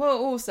thing. Well,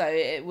 also,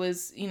 it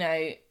was,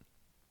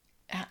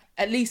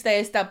 at least they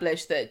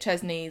established that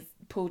Chesney's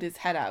pulled his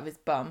head out of his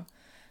bum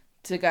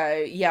to go,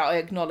 yeah, I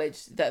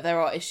acknowledge that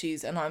there are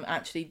issues and I'm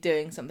actually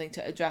doing something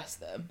to address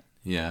them.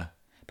 Yeah.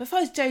 But if I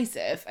was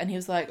Joseph and he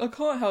was like, I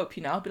can't help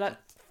you now, I'd be like,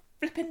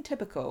 flipping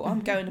typical, I'm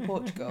going to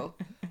Portugal.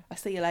 I'll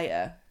see you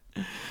later.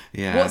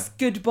 Yeah. What's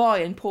goodbye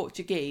in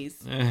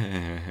Portuguese?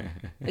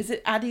 Is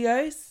it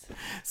adios?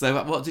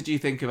 So what did you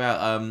think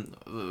about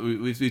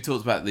we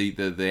talked about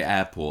the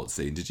airport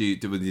scene. Did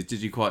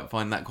you quite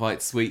find that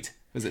quite sweet?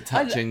 Was it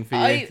touching for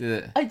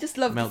you? I just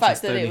loved the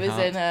fact that it was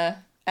in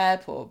a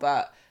airport,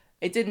 but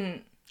it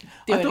didn't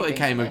do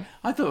anything.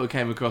 I thought it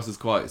came across as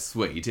quite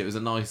sweet. It was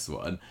a nice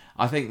one.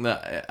 I think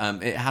that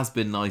it has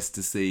been nice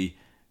to see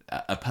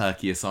a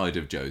perkier side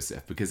of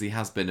Joseph, because he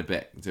has been a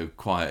bit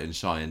quiet and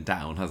shy and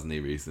down, hasn't he,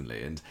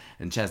 recently?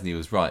 And Chesney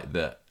was right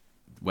that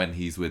when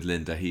he's with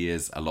Linda, he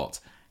is a lot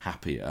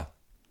happier.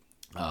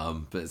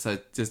 But so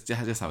just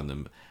having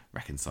them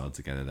reconciled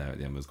together there at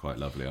the end was quite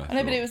lovely. I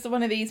know, but it was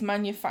one of these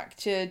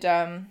manufactured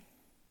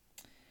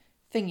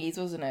thingies,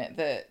 wasn't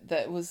it?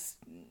 That was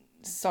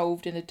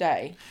solved in a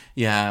day.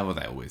 Yeah, well,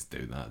 they always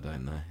do that,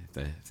 don't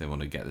they? If they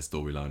want to get the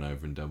storyline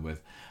over and done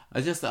with. I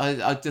just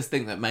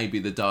think that maybe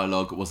the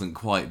dialogue wasn't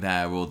quite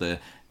there, or the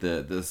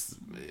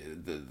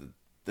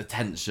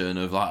tension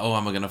of like, oh,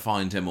 am I going to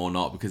find him or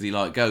not? Because he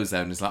like goes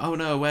there and it's like, oh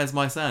no, where's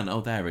my son?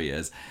 Oh, there he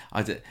is.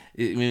 I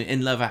mean,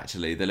 in Love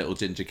Actually, the little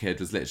ginger kid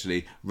was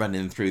literally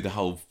running through the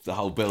whole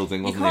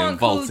building, wasn't he? And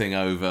vaulting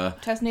over.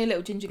 Chesney a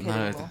little ginger kid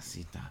anymore.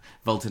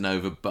 Vaulting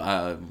over,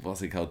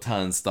 what's it called,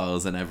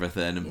 turnstiles and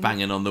everything, and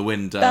banging on the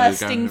window,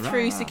 bursting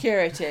through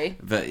security.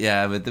 But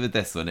yeah, with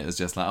this one, it was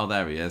just like, oh,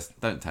 there he is.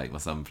 Don't take my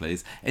son,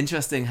 please.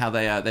 Interesting how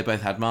they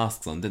both had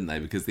masks on, didn't they?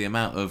 Because the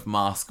amount of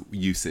mask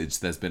usage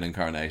there's been in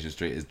Coronation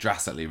Street is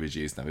drastically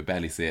reduced now. We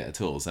barely see it at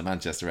all. So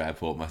Manchester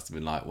Airport must have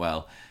been like,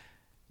 well,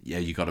 yeah,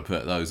 you got to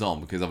put those on,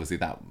 because obviously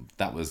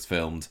that was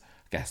filmed,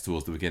 I guess,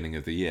 towards the beginning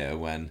of the year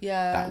when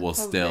that was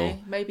probably still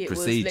maybe it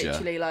procedure. Was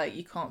literally like,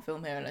 you can't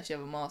film here unless you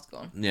have a mask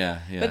on. Yeah.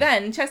 But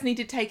then Chesney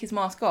did take his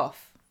mask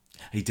off.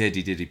 He did.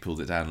 He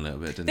pulled it down a little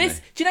bit, didn't he?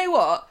 Do you know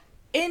what?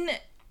 In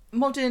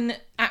modern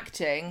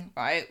acting,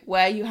 right,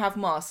 where you have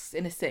masks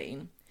in a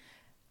scene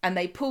and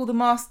they pull the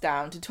mask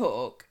down to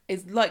talk,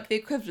 is like the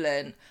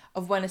equivalent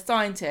of when a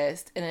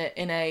scientist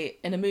in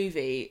a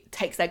movie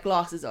takes their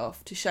glasses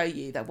off to show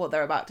you that what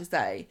they're about to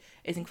say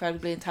is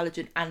incredibly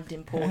intelligent and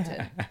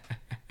important.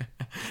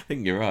 I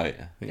think you're right.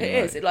 It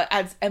is. It like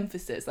adds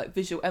emphasis, like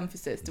visual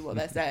emphasis to what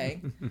they're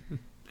saying.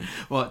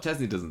 Well,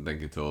 Chesney doesn't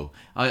think at all.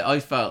 I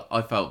felt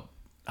I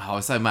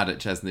was so mad at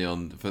Chesney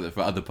for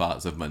other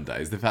parts of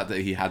Mondays. The fact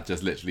that he had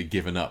just literally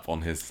given up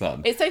on his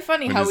son. It's so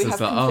funny how we have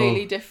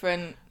completely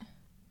different.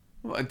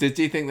 Did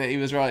you think that he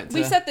was right?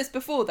 We've said this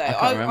before, though.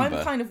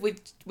 I'm kind of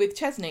with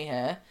Chesney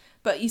here,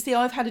 but you see,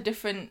 I've had a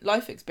different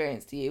life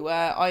experience to you,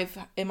 where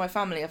in my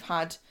family I've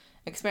had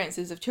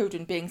experiences of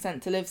children being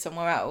sent to live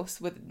somewhere else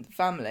with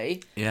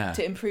family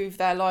to improve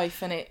their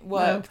life, and it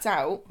worked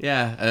out.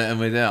 Yeah, and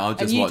with that, I'm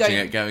just watching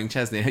it going,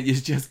 Chesney,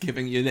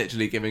 you're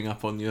literally giving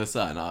up on your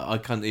son. I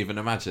can't even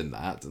imagine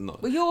that.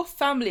 Well, your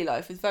family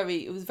life was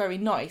very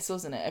nice,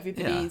 wasn't it?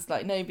 Everybody's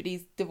like,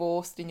 nobody's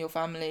divorced in your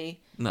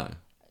family. No.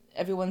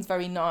 Everyone's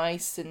very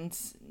nice and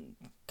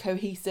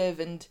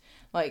cohesive, and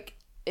like,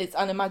 it's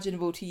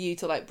unimaginable to you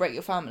to like break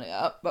your family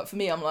up. But for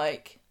me, I'm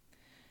like,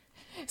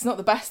 it's not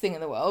the best thing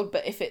in the world,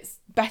 but if it's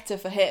better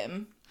for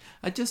him,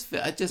 it just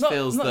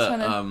feels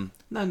that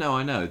no,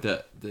 I know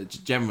that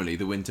generally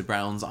the Winter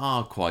Browns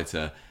are quite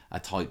a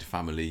tight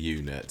family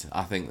unit.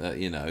 I think that,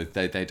 you know,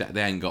 they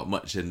ain't got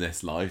much in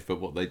this life, but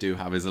what they do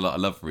have is a lot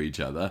of love for each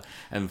other.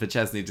 And for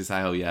Chesney to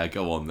say, oh yeah,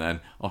 go on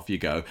then, off you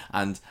go,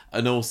 and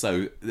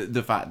also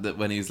the fact that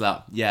when he's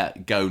like, yeah,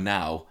 go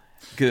now.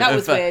 That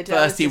was weird.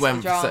 First he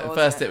went.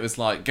 First it was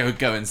like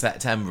go in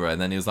September,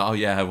 and then he was like, oh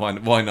yeah,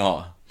 why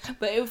not?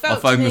 But it felt, I'll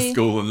phone the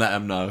school and let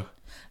them know.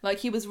 Like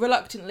he was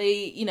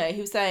reluctantly, you know,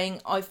 he was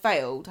saying, I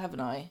failed, haven't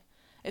I?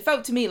 It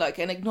felt to me like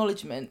an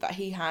acknowledgement that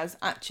he has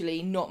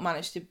actually not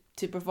managed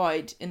to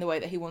provide in the way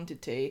that he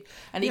wanted to.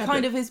 And he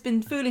has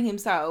been fooling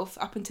himself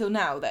up until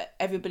now that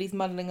everybody's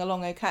muddling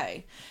along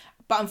okay.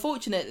 But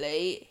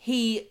unfortunately,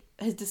 he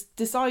has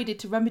decided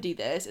to remedy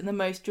this in the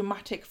most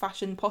dramatic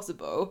fashion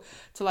possible,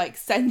 to like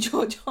send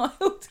your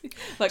child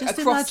like Just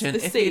across imagine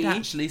the if sea. he'd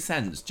actually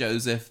sent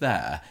Joseph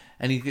there,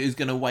 and he was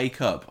going to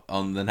wake up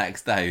on the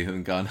next day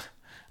and gone,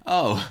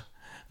 oh,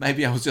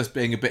 maybe I was just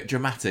being a bit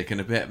dramatic and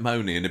a bit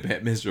moany and a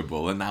bit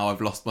miserable, and now I've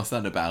lost my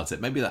son about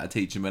it. Maybe that'd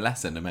teach him a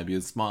lesson, and maybe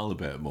he'd smile a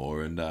bit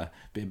more and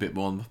be a bit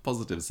more on the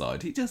positive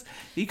side. He can't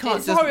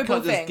It's just, a horrible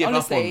can't just thing. give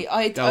Honestly, up on,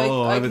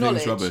 I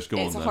everything's acknowledge rubbish. Go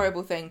it's on, a then.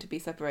 horrible thing to be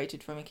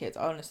separated from your kids.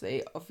 I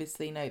honestly,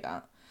 obviously know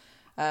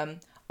that.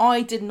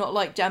 I did not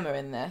like Gemma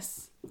in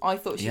this. I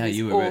thought she was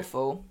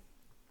awful.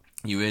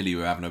 You really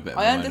were having a bit of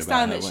a I moan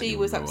understand about that her, she weren't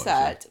was you, when we were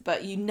upset,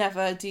 but you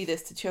never do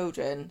this to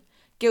children.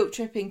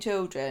 Guilt-tripping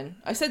children.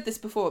 I said this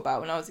before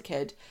about when I was a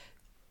kid.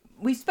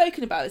 We've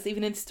spoken about this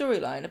even in the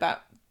storyline,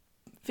 about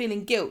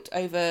feeling guilt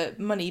over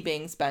money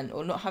being spent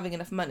or not having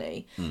enough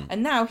money.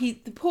 And now the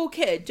poor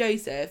kid,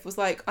 Joseph, was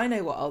like, I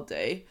know what I'll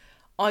do.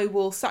 I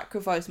will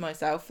sacrifice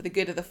myself for the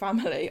good of the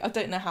family. I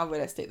don't know how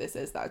realistic this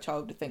is that a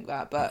child would think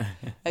that, but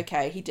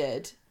okay, he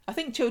did. I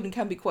think children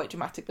can be quite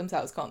dramatic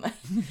themselves, can't they?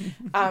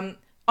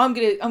 I'm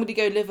gonna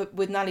go live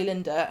with Nanny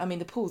Linda. I mean,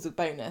 the pool's a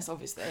bonus,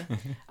 obviously.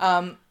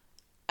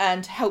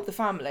 And help the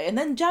family. And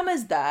then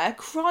Gemma's there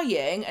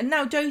crying, and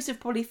now Joseph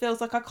probably feels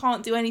like I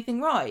can't do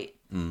anything right.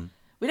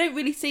 We don't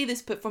really see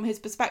this from his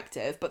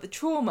perspective, but the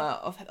trauma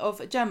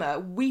of Gemma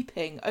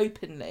weeping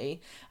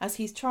openly as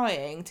he's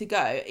trying to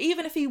go,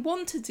 even if he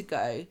wanted to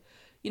go,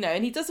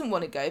 and he doesn't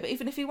want to go, but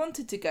even if he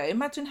wanted to go,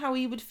 imagine how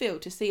he would feel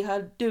to see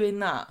her doing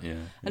that.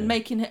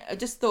 Making it. I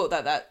just thought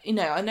that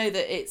I know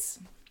that it's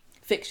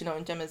fictional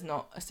and Gemma's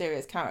not a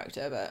serious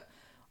character, but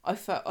I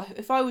felt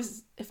if I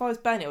was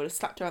Bernie, I would have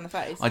slapped her on the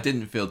face. I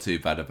didn't feel too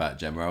bad about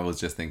Gemma. I was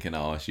just thinking,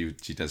 oh, she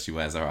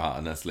wears her heart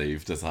on her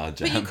sleeve, does our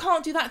Gem. But you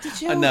can't do that to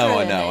children.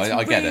 I know. It's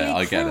I get really it.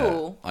 I get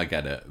cruel. it. I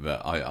get it.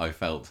 But I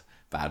felt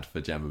bad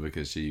for Gemma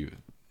because she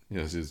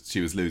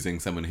was losing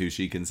someone who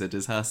she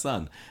considers her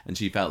son, and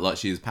she felt like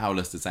she was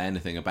powerless to say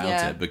anything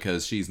about it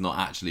because she's not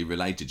actually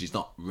related. She's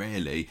not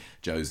really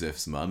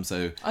Joseph's mum,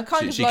 so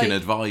she can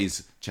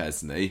advise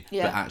Chesney,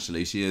 but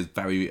actually she is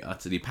very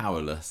utterly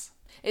powerless.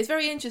 It's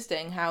very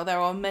interesting how there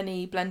are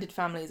many blended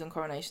families on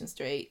Coronation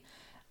Street,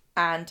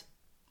 and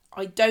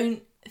I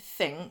don't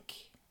think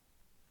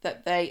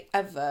that they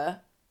ever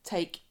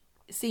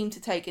seem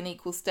to take an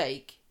equal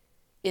stake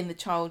in the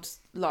child's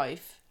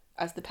life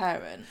as the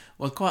parent.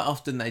 Well, quite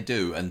often they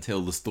do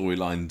until the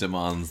storyline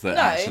demands that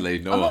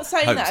I'm not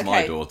saying Hope's that. Okay,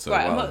 my daughter.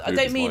 right, well, I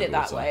don't mean it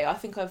that way. I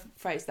think I've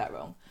phrased that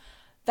wrong.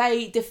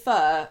 They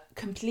defer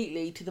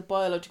completely to the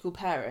biological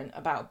parent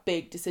about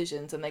big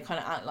decisions, and they kind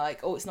of act like,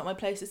 oh, it's not my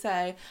place to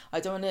say. I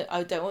don't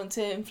want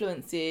to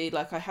influence you.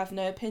 Like, I have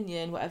no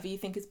opinion. Whatever you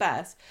think is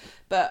best.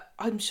 But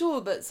I'm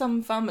sure that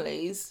some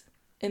families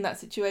in that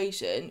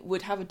situation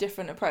would have a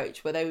different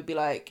approach, where they would be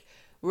like,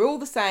 we're all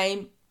the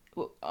same.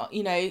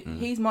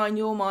 He's mine,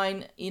 you're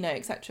mine.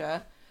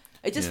 Etc.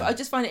 I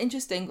just find it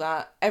interesting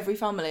that every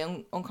family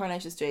on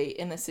Coronation Street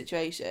in this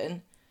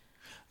situation.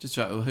 Just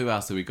try, who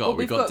else have we got? Well,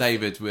 we've got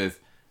David with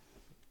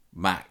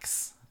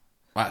Max.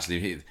 Well,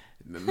 actually,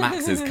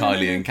 Max is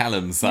Kylie and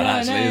Callum's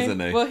son, isn't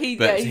he? Well,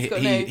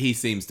 he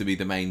seems to be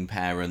the main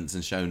parent,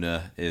 and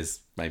Shona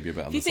is maybe a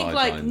bit on the sidelines.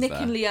 You think like Nick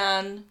and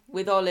Leanne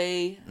with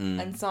Ollie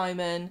and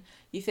Simon.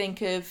 You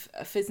think of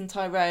Fizz and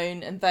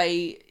Tyrone, and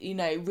they,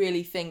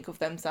 really think of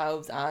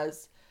themselves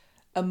as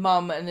a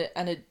mum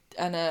and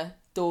a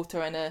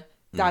daughter and a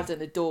dad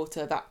and a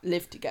daughter that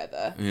live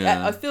together.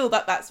 Yeah. I feel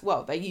that's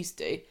they used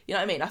to. You know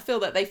what I mean? I feel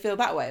that they feel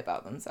that way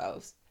about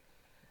themselves.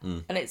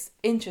 And it's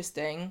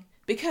interesting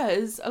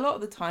because a lot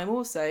of the time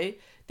also,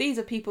 these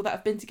are people that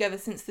have been together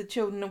since the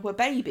children were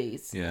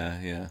babies.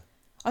 Yeah.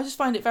 I just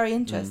find it very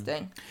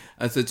interesting.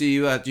 So do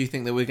you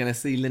think that we're going to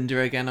see Linda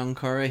again on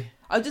Corrie?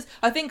 I just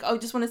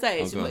want to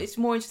say it's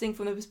more interesting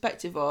from the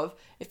perspective of,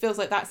 it feels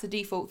like that's the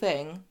default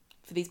thing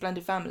for these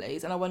blended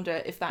families, and I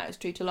wonder if that is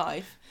true to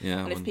life. Yeah,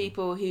 and if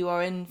people who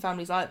are in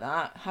families like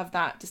that have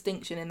that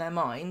distinction in their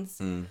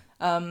minds,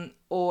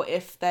 or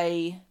if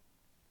they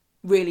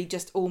really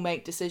just all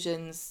make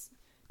decisions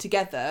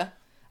together,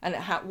 and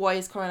why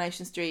is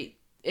Coronation Street,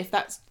 if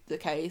that's the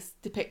case,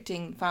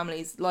 depicting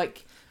families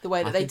like the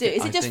way that they do?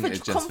 Is it just for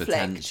conflict? Just for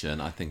tension.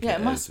 I think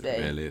it must be.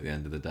 Really, at the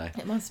end of the day,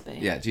 it must be.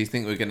 Yeah. Do you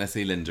think we're going to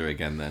see Linda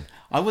again then?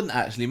 I wouldn't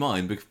actually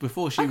mind, because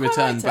before she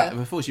returned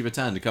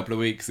a couple of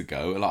weeks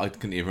ago, like, I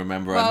couldn't even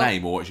remember her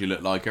name or what she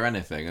looked like or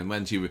anything. And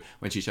when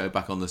she showed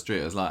back on the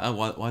street, I was like, oh,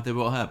 why they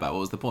brought her back?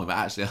 What was the point? But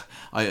actually,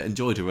 I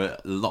enjoyed her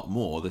a lot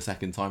more the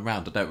second time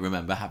round. I don't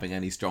remember having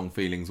any strong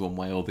feelings one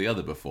way or the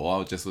other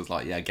before. I just was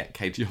like, yeah, get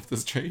Katie off the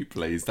street,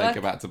 please. Take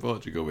her back to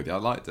Portugal with you. I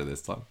liked her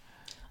this time.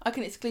 I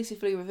can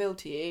exclusively reveal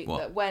to you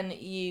that when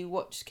you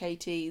watched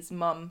Katie's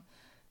mum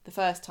the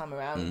first time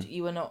around,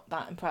 you were not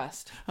that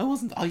impressed. I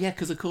wasn't. Oh yeah,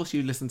 because of course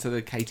you listened to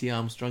the Katie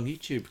Armstrong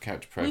YouTube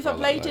couch profile.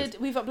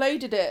 We've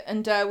uploaded it,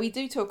 and we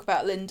do talk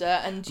about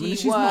Linda. And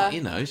she's not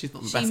the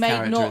best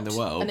character in the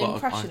world. An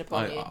impression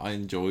upon you. I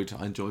enjoyed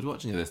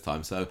watching her this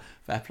time. So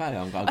fair play.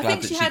 I'm glad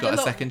that she got a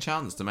second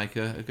chance to make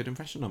a good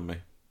impression on me.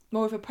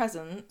 More of a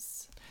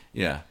presence.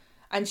 Yeah.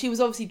 And she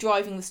was obviously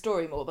driving the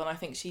story more than I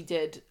think she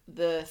did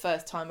the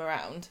first time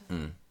around.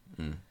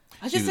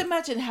 I just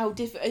imagine how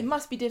it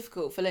must be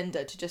difficult for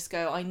Linda to just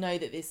go, I know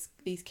that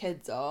these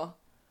kids are...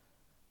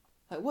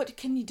 Like, what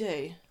can you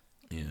do?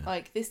 Yeah.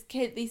 Like, these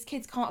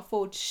kids can't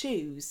afford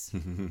shoes.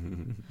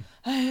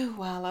 Oh,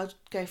 well, I'll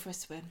go for a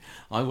swim.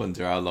 I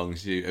wonder how long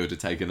it would have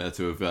taken her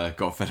to have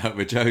got fed up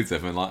with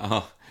Joseph and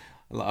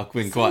I've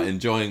been quite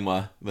enjoying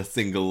my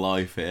single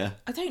life here.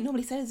 I don't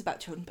normally say this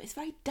about children, but it's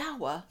very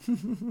dour.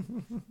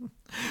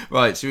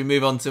 Right, should we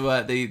move on to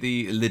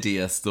the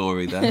Lydia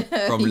story then?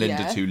 From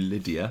Linda Yeah. to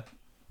Lydia.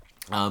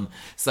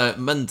 So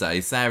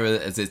Monday, Sarah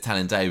is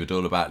telling David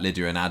all about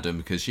Lydia and Adam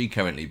because she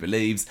currently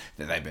believes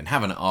that they've been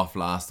having it off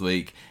last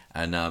week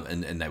and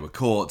they were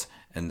caught,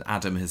 and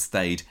Adam has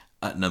stayed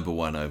at number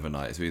 1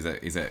 overnight. So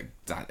he's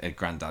at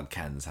Grandad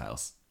Ken's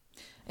house.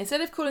 Instead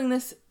of calling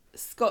this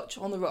Scotch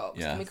on the rocks,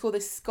 Yeah. can we call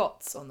this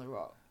Scots on the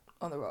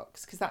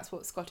rocks? Because that's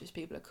what Scottish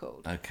people are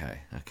called. Okay,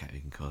 we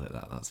can call it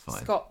that. That's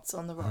fine. Scots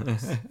on the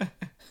rocks.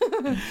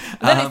 And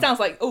then it sounds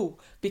like, oh,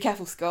 be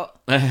careful, Scott.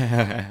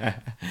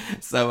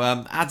 So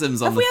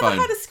Adam's on Have the we phone.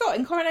 ever had a Scott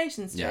in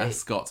Coronation Street? Yeah,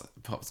 Scott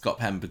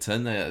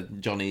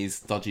Pemberton,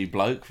 Johnny's dodgy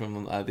bloke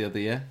from the other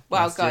year.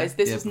 Wow, last year, guys,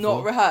 this year was before.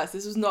 not rehearsed.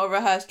 This was not a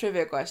rehearsed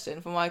trivia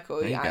question for Michael.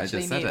 There He you go, I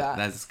actually just knew said it. that.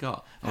 There's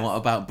Scott. And what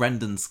about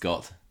Brendan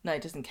Scott? No,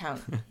 it doesn't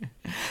count.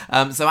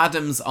 So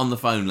Adam's on the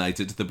phone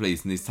later to the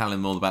police, and he's telling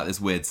them all about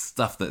this weird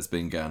stuff that's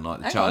been going on. Like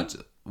the Hang charge.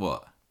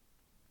 What?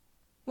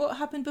 What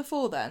happened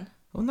before then?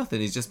 Well,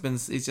 nothing. He's just been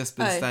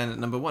staying at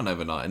number 1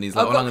 overnight, and he's I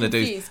like, "Well, got I'm going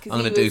confused 'cause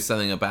to he do was-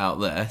 something about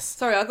this."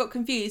 Sorry, I got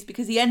confused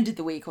because he ended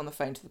the week on the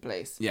phone to the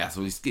police. Yeah,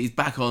 so he's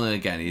back on it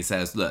again. He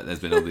says, "Look, there's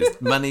been all this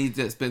money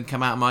that's been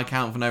come out of my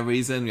account for no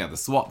reason. We had the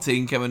SWAT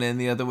team coming in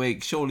the other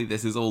week. Surely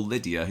this is all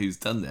Lydia who's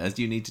done this.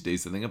 You need to do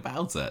something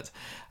about it."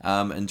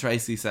 And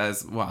Tracy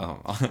says,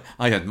 "Well,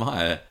 I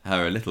admire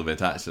her a little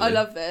bit actually. I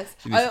love this.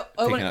 She's I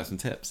picking up some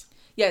tips."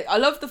 Yeah, I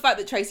love the fact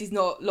that Tracy's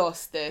not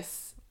lost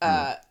this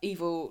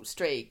evil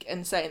streak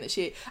and saying that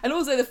she... And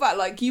also the fact,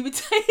 like, you would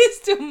say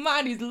it's to a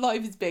man whose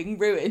life is being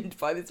ruined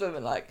by this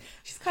woman. Like,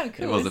 she's kind of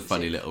cool, It was a isn't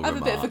funny she? little I have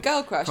remark. a bit of a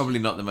girl crush. Probably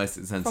not the most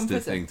sensitive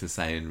prison. thing to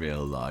say in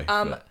real life.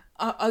 But...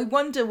 I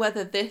wonder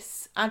whether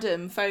this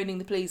Adam phoning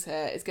the police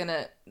here is going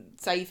to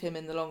save him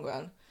in the long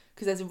run.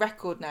 Because there's a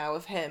record now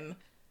of him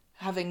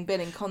having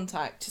been in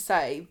contact to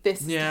say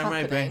this is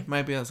happening.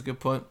 Maybe that's a good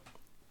point.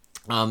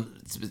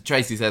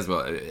 Tracy says,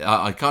 "Well,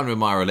 I kind of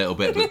admire her a little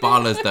bit, but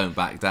Barlas don't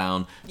back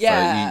down.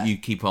 Yeah. So you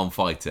keep on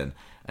fighting."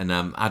 And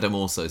Adam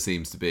also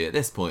seems to be at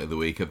this point of the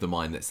week of the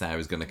mind that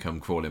Sarah's going to come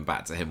crawling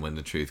back to him when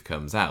the truth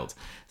comes out.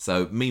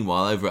 So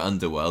meanwhile, over at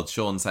Underworld,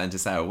 Sean's saying to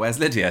Sarah, "Where's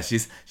Lydia?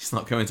 She's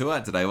not coming to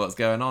work today. What's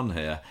going on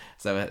here?"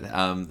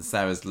 So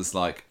Sarah's just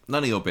like,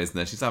 "None of your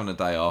business. She's having a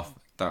day off.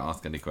 Don't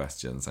ask any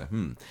questions." So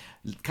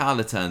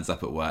Carla turns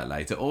up at work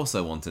later,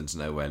 also wanting to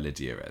know where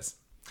Lydia is.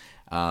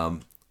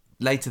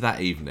 Later that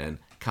evening,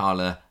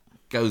 Carla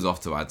goes off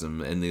to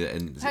Adam in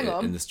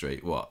the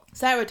street. What?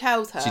 Sarah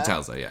tells her. She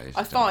tells her, yeah.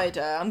 I fired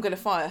her. I'm going to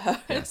fire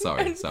her. Yeah,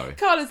 sorry. And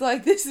Carla's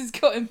like, this has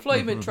got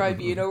employment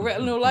tribunal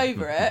written all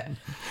over it.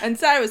 And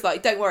Sarah's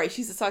like, don't worry,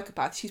 she's a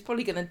psychopath. She's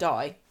probably going to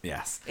die.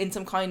 Yes. In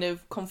some kind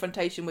of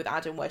confrontation with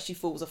Adam where she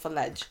falls off a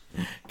ledge.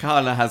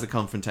 Carla has a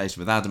confrontation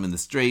with Adam in the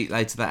street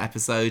later that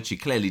episode. She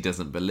clearly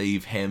doesn't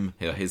believe him,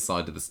 his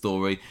side of the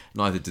story.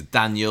 Neither did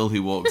Daniel,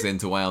 who walks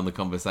into weigh on the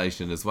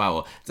conversation as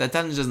well. So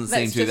Daniel doesn't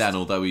seem to then,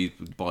 although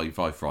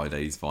by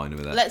Friday he's fine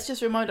with it. Let's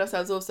just remind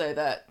ourselves also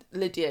that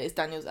Lydia is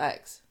Daniel's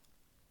ex.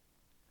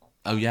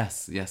 Oh,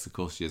 yes, of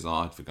course she is. Oh,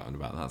 I'd forgotten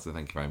about that, so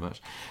thank you very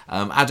much.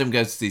 Adam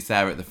goes to see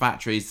Sarah at the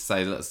factory to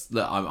say, look,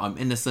 I'm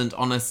innocent,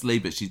 honestly,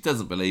 but she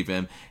doesn't believe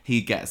him.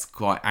 He gets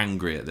quite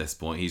angry at this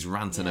point. He's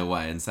ranting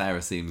away, and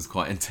Sarah seems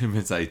quite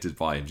intimidated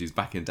by him. She's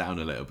backing down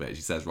a little bit.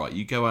 She says, right,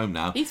 you go home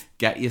now,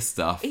 get your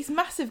stuff. He's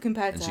massive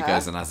compared to her. And she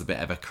goes and has a bit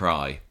of a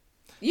cry.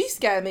 You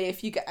scare me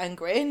if you get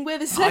angry, and we're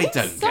the same size.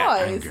 I don't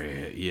get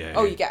angry at you.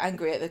 Oh, you get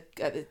angry at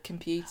the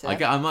computer.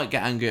 I might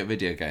get angry at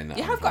video game.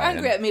 You have got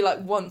angry at me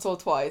like once or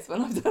twice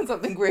when I've done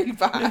something really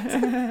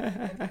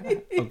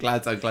bad. I'm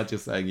glad you're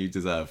saying you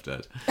deserved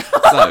it.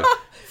 So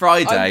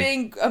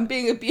Friday, I'm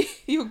being abused.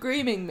 You're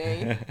grooming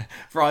me.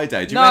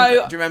 Friday. Do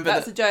you remember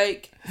that's a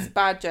joke. It's a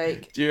bad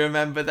joke. Do you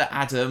remember that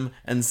Adam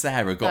and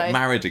Sarah got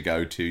married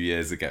 2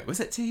 years ago? Was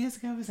it 2 years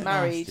ago? Was it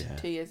married last year?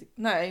 2 years ago?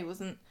 No, it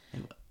wasn't.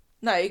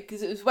 No,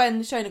 because it was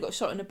when Shona got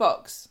shot in a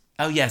box.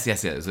 Oh, yes.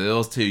 So it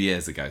was 2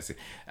 years ago. So,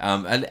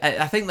 and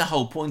I think the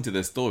whole point of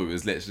this story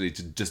was literally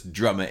to just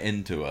drum it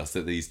into us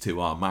that these two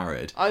are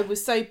married. I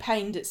was so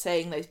pained at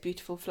seeing those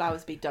beautiful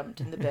flowers be dumped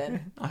in the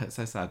bin. Oh, it's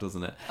so sad,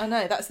 wasn't it? I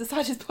know, that's the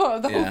saddest part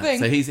of the whole thing.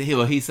 So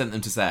he sent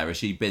them to Sarah,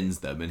 she bins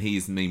them, and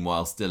he's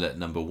meanwhile still at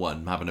number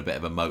 1, having a bit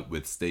of a mope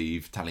with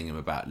Steve, telling him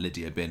about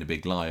Lydia being a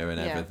big liar and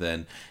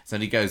everything. So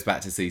then he goes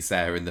back to see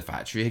Sarah in the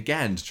factory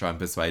again to try and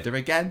persuade her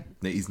again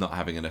that he's not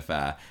having an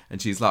affair.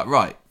 And she's like,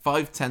 right,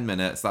 5-10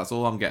 minutes, that's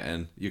all I'm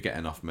getting. You're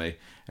getting off me.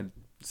 And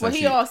so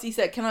he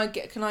said,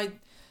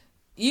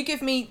 you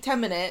give me 10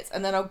 minutes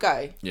and then I'll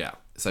go. Yeah.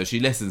 So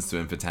she listens to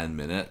him for 10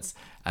 minutes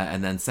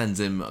and then sends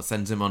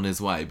him on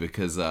his way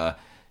because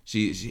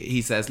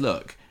he says,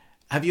 look,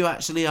 have you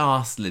actually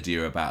asked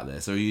Lydia about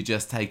this, or are you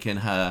just taking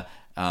her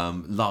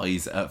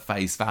lies at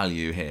face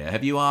value here?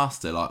 Have you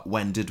asked her, like,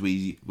 when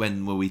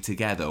were we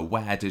together?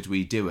 Where did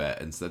we do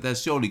it? And so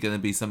there's surely going to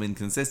be some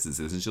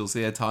inconsistencies, and she'll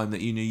see a time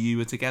that you knew you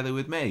were together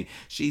with me.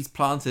 She's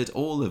planted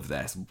all of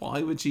this.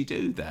 Why would she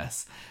do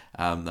this?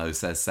 Though,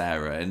 says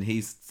Sarah, and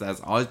he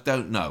says, I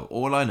don't know.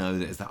 All I know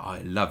is that I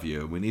love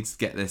you, and we need to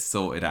get this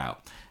sorted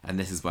out. And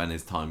this is when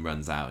his time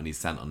runs out and he's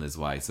sent on his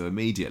way. So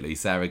immediately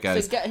Sarah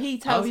goes... So he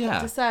tells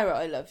to Sarah,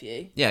 I love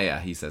you. Yeah,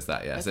 he says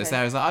that, yeah. Okay. So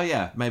Sarah's like, oh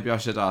yeah, maybe I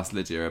should ask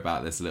Lydia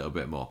about this a little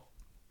bit more.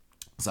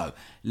 So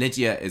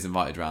Lydia is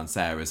invited around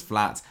Sarah's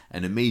flat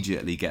and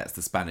immediately gets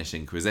the Spanish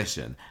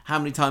Inquisition. How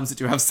many times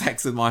did you have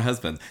sex with my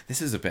husband?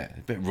 This is a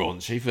bit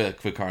raunchy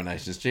for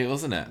Coronation Street,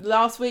 wasn't it?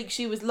 Last week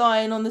she was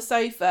lying on the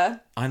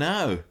sofa. I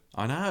know.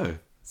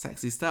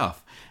 Sexy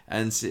stuff.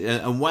 And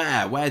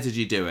where did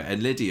you do it?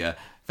 And Lydia...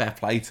 fair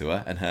play to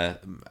her and her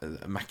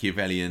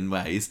Machiavellian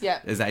ways,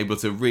 is able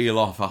to reel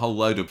off a whole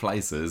load of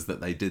places that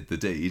they did the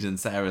deed. And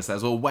Sarah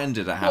says, well, when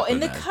did it happen? What,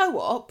 in the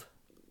co-op?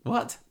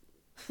 What?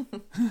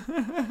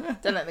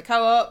 Done it in the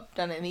co-op,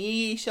 done it in the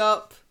EE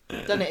shop,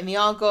 done it in the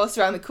Argos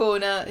around the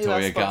corner. Who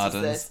else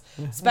sponsors this?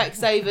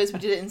 Specsavers, we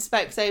did it in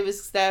Specsavers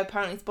because they're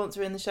apparently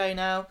sponsoring the show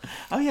now.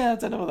 Oh yeah, I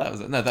don't know what that was.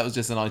 No, that was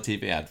just an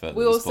ITV advert.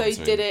 We also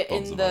did it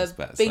in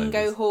the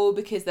bingo hall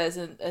because there's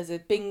a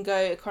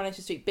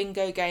Coronation Street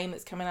bingo game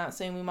that's coming out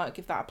soon. We might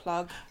give that a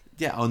plug.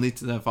 Yeah, I'll need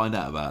to find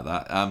out about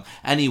that.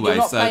 Anyway, you're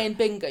not playing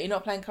bingo. You're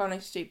not playing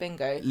Coronation Street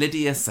bingo.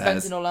 Lydia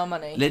says, spending all our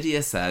money.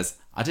 Lydia says,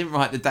 I didn't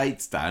write the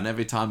dates down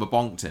every time I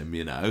bonked him.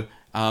 You know,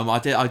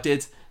 I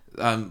did.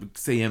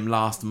 See him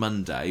last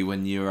Monday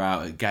when you were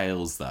out at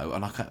Gales, though,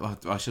 and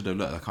I should have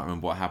looked. I can't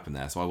remember what happened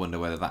there, so I wonder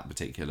whether that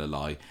particular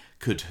lie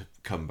could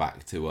come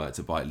back to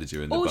bite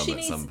Lydia in the bum at some point.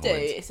 All she needs to do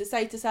is to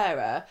say to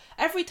Sarah,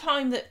 every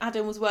time that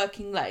Adam was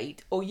working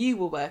late, or you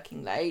were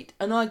working late,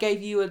 and I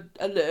gave you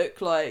a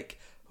look like,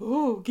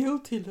 oh,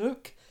 guilty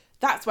look,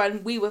 that's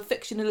when we were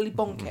fictionally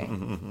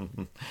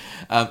bonking.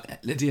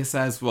 Lydia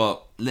says,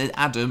 well,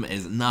 Adam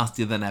is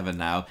nastier than ever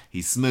now.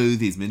 He's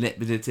smooth, he's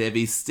manipulative,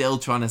 he's still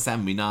trying to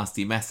send me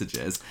nasty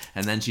messages.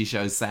 And then she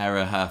shows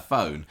Sarah her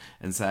phone.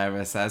 And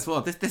Sarah says,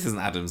 well, this isn't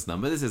Adam's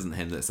number. This isn't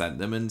him that sent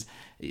them. And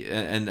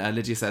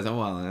Lydia says, oh,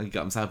 well, he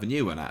got himself a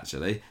new one,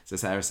 actually. So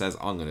Sarah says,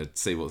 I'm going to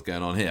see what's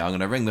going on here. I'm going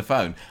to ring the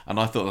phone. And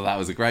I thought that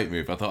was a great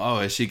move. I thought,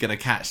 oh, is she going to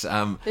catch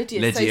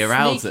Lydia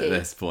out at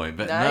this point?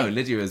 But no,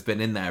 Lydia has been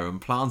in there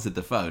and planted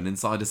the phone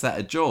inside a set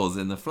of drawers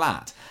in the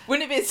flat.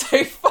 Wouldn't it be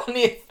so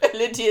funny if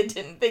Lydia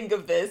didn't think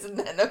of this and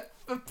then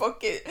her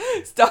pocket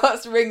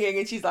starts ringing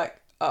and she's like,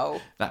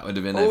 oh, that would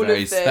have been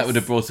that would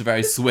have brought a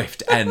very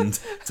swift end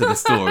to the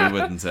story,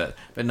 wouldn't it?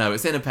 But no,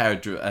 it's in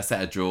a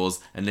set of drawers,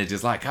 and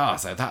Lydia's like,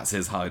 so that's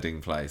his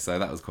hiding place. So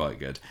that was quite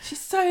good.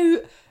 She's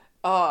so,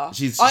 I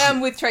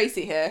am with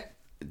Tracy here.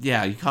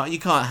 Yeah, you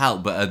can't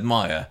help but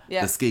admire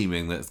the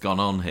scheming that's gone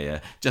on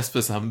here, just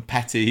for some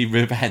petty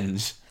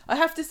revenge. I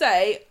have to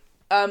say,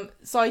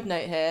 side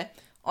note here,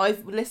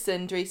 I've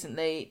listened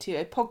recently to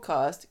a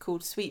podcast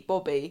called Sweet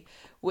Bobby,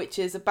 which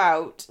is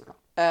about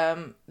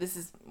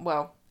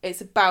it's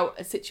about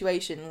a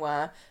situation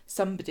where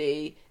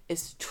somebody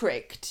is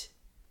tricked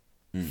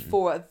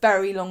for a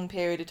very long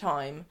period of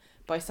time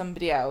by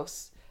somebody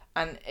else,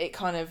 and it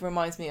kind of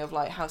reminds me of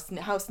like how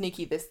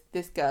sneaky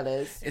this girl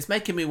is. It's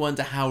making me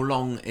wonder how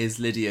long is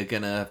Lydia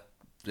gonna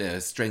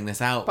string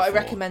this out but for.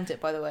 I recommend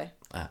it, by the way.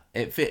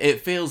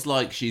 It feels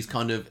like she's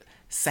kind of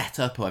set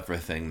up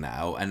everything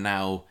now, and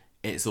now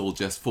it's all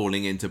just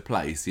falling into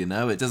place, you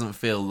know? It doesn't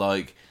feel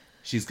like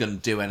she's going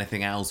to do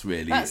anything else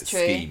really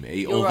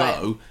schemy.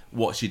 Although,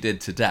 what she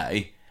did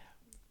today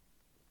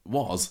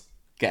was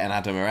getting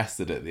Adam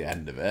arrested at the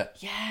end of it.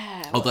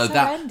 Yeah. Although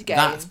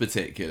that's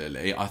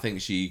particularly, I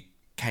think she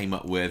came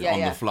up with on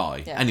the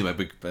fly. Yeah. Anyway,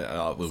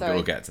 but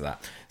we'll get to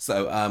that.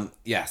 So,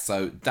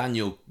 so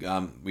Daniel,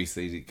 we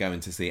see going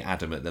to see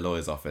Adam at the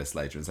lawyer's office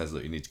later and says,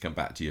 look, you need to come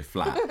back to your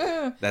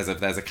flat. There's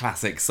a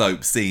classic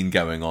soap scene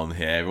going on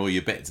here. All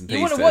your bits and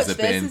pieces are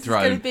being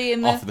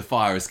thrown off the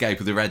fire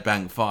escape of the Red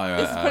Bank fire.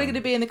 This is probably going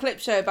to be in the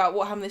clip show about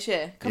what happened this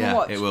year. Come and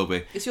watch. It will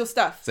be. It's your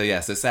stuff. So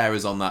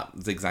Sarah's on that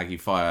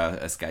zigzaggy fire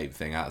escape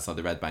thing outside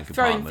the Red Bank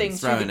apartment.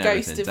 Throwing through the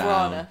ghost of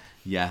Rana.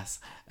 Yes.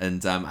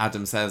 And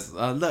Adam says,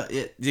 look,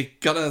 you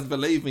gotta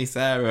believe me,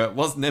 Sarah. It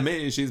wasn't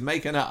me. She's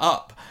making it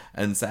up.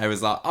 And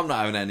Sarah's like, I'm not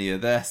having any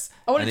of this.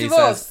 I want a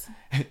divorce.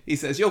 He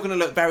says, you're going to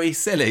look very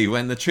silly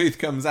when the truth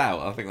comes out.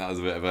 I think that was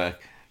a bit of a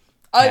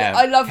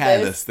I love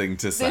careless thing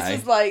to say. This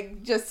is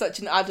like just such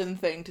an Adam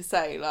thing to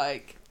say.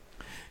 Like,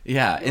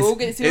 yeah,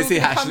 is he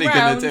actually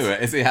going to do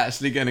it? Is he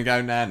actually going to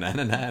go, no,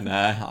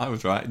 I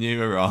was right and you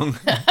were wrong?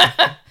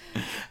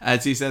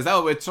 And she says,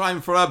 we're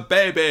trying for a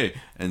baby.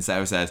 And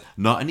Sarah says,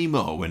 not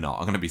anymore, we're not.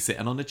 I'm going to be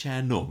sitting on a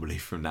chair normally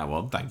from now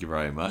on. Thank you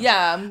very much.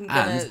 Yeah, I'm going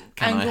to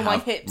angle my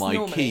hips my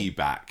normally. key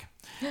back.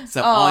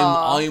 So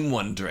I'm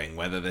wondering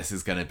whether this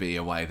is going to be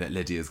a way that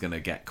Lydia's going to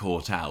get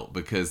caught out,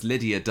 because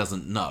Lydia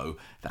doesn't know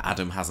that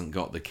Adam hasn't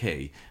got the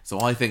key.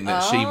 So I think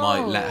that she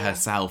might let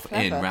herself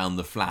in round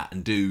the flat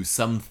and do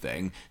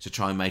something to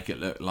try and make it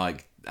look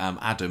like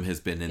Adam has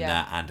been in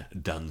there and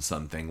done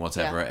something,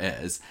 whatever it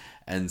is.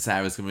 And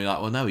Sarah's going to be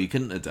like, well, no, he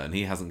couldn't have done.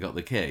 He hasn't got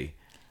the key.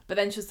 But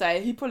then she'll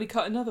say, he probably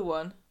cut another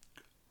one.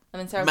 And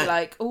then Sarah'll be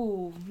like,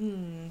 oh,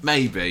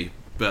 Maybe,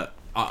 but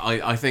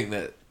I think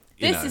that...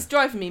 This is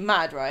driving me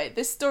mad, right?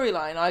 This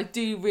storyline, I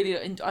do really...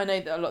 I know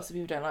that lots of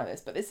people don't like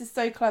this, but this is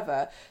so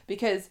clever,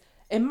 because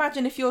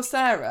imagine if you're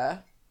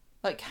Sarah,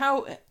 like,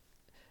 how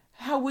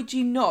would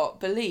you not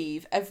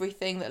believe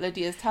everything that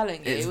Lydia's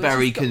telling you? It's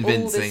very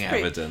convincing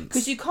evidence.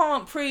 Because you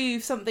can't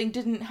prove something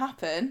didn't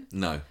happen.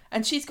 No.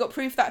 And she's got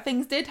proof that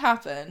things did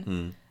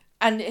happen.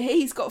 And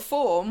he's got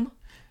form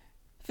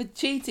for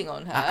cheating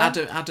on her.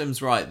 Adam's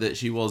right that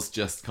she was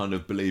just kind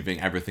of believing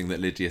everything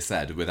that Lydia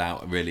said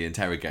without really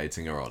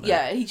interrogating her on it.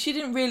 Yeah, she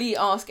didn't really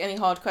ask any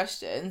hard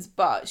questions,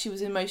 but she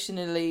was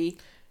emotionally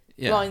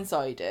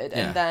blindsided.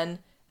 And then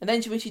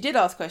when she did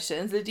ask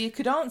questions, Lydia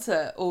could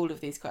answer all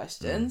of these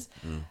questions.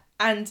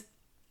 And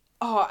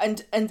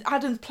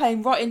Adam's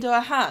playing right into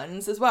her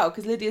hands as well,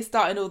 because Lydia's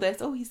starting all this.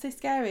 Oh, he's so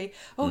scary.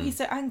 Oh, he's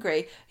so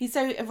angry. He's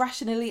so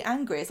irrationally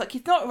angry. It's like,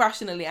 he's not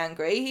irrationally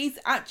angry. He's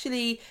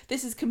actually,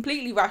 this is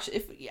completely rational.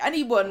 If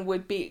anyone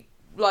would be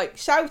like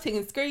shouting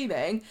and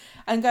screaming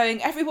and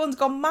going, everyone's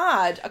gone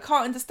mad. I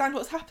can't understand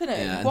what's happening.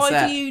 Yeah,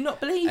 Why do you not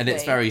believe me? And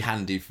it's very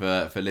handy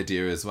for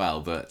Lydia as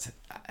well that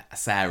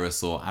Sarah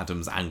saw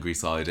Adam's angry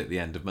side at the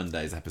end of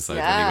Monday's episode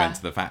when he went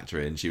to the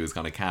factory, and she was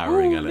kind of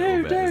cowering a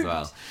little bit as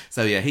well.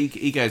 So yeah,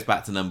 he goes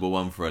back to number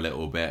one for a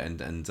little bit,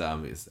 and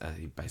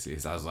he basically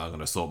says, I'm going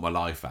to sort my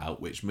life out,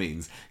 which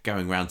means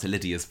going round to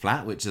Lydia's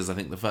flat, which is, I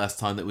think, the first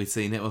time that we've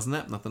seen it, wasn't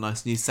it? Not the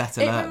nice new set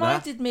alert there. It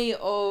reminded me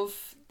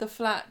of the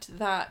flat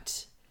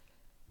that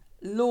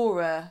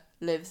Laura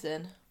lives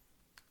in.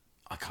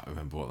 I can't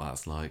remember what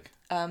that's like.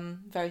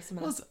 Very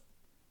similar.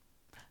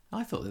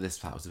 I thought that this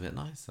flat was a bit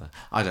nicer.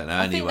 I don't know.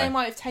 I think they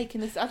might have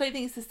taken this. I don't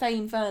think it's the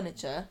same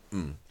furniture.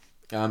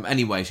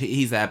 Anyway,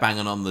 he's there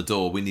banging on the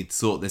door. We need to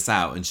sort this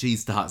out, and she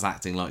starts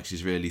acting like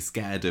she's really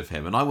scared of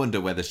him. And I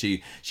wonder whether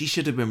she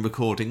should have been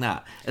recording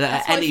that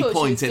at any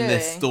point in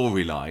this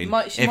storyline.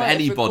 If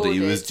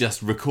anybody was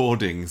just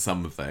recording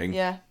something,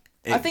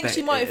 I think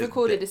she might have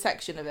recorded a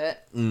section of it.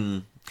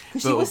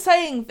 Because she was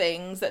saying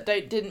things that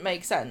didn't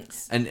make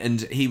sense.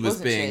 And he was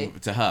being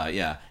to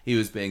her, he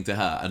was being to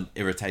her and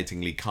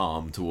irritatingly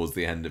calm towards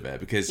the end of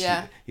it, because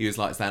he was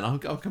like saying, I'm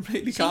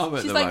completely calm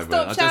at the moment.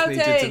 I just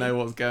needed to know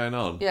what's going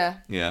on.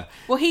 Yeah.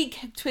 Well, he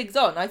twigs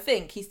on. I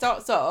think he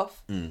starts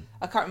off,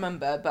 I can't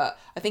remember, but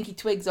I think he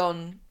twigs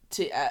on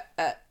to,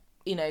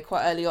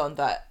 quite early on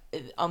that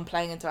I'm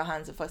playing into her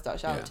hands if I start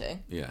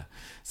shouting. Yeah.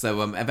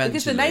 So eventually,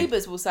 because the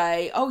neighbours will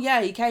say, "Oh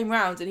yeah, he came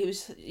round and he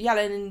was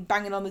yelling and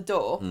banging on the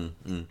door."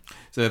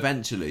 So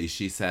eventually,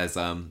 she says,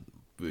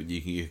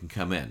 "You can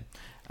come in."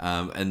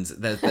 And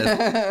there's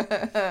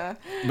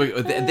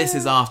this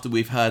is after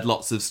we've heard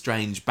lots of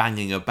strange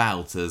banging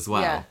about as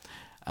well.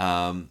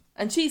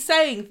 And she's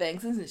saying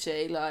things, isn't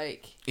she?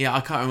 Like, I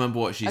can't remember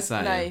what she's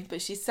saying. No,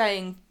 but she's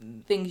saying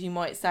things you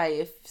might say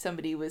if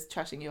somebody was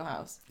trashing your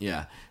house.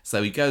 Yeah.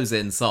 So he goes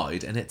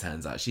inside, and it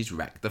turns out she's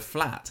wrecked the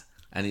flat.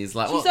 And he's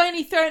like, she's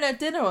only thrown her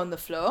dinner on the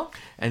floor.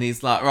 And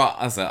he's like, right,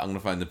 that's it, I'm going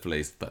to phone the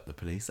police. But the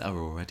police are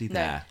already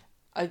there.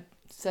 I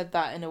said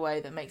that in a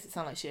way that makes it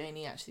sound like she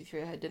only actually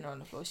threw her dinner on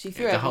the floor. She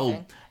threw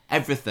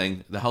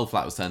everything. The whole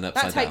flat was turned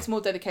upside down. That takes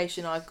more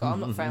dedication I've got. I'm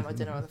not throwing my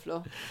dinner on the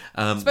floor.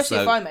 Especially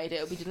if I made it,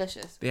 it'll be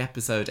delicious. The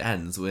episode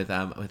ends with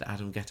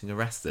Adam getting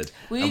arrested.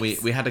 And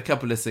we had a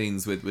couple of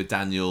scenes with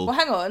Daniel. Well,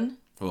 hang on.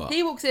 What?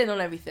 He walks in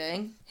on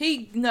everything.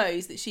 He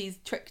knows that she's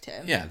tricked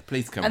him. Yeah, the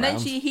police come and round.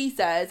 then he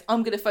says,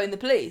 I'm going to phone the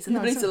police. And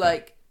the police are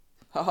like,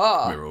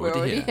 haha, we're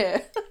already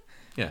here.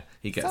 Yeah,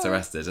 he gets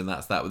arrested, and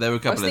that's that. There were a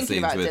couple of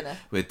scenes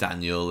with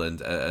Daniel, and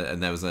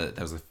there was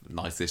a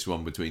nice-ish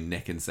one between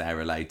Nick and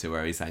Sarah later,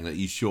 where he's saying that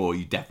you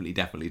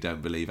definitely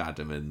don't believe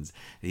Adam, and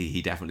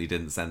he definitely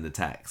didn't send the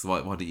text.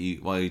 Why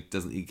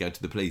doesn't he go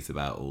to the police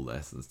about all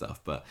this and stuff?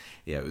 But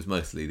yeah, it was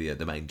mostly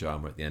the main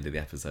drama at the end of the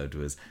episode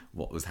was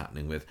what was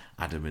happening with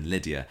Adam and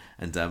Lydia,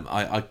 and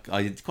I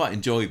quite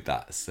enjoyed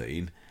that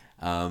scene.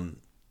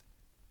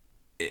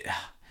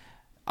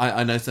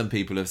 I know some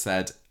people have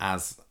said,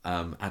 as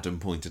Adam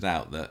pointed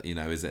out, that,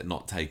 is it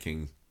not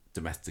taking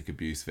domestic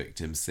abuse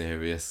victims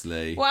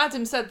seriously? Well,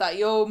 Adam said that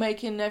you're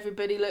making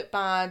everybody look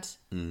bad.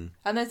 And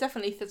there's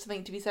definitely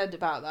something to be said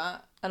about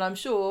that. And I'm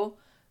sure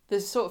the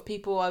sort of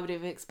people I would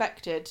have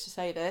expected to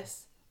say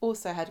this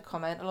also had a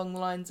comment along the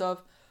lines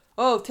of,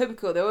 oh,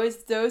 typical, they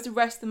always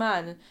arrest the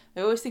man.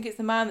 They always think it's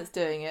the man that's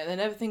doing it. They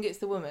never think it's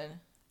the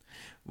woman.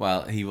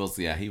 Well, he was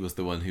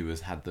the one who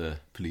had the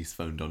police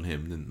phoned on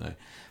him, didn't they?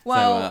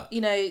 Well,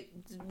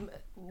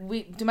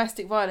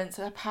 domestic violence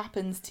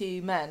happens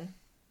to men.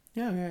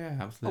 Yeah,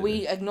 absolutely.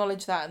 We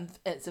acknowledge that and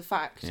it's a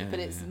fact, Yeah, but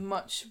it's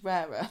much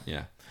rarer.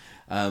 Yeah.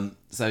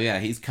 So yeah,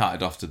 he's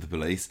carted off to the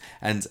police,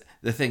 and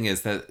the thing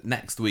is that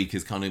next week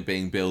is kind of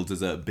being billed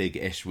as a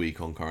big-ish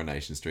week on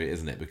Coronation Street,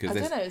 isn't it? Because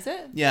I don't know, is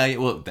it? Yeah,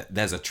 well,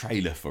 there's a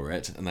trailer for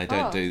it, and they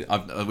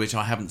don't which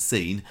I haven't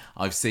seen.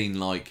 I've seen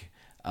like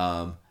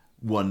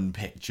one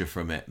picture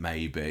from it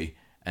maybe,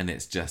 and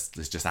it's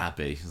just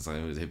Abby. So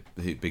it was a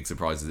big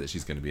surprise that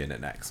she's going to be in it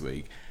next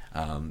week.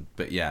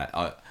 But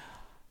yeah,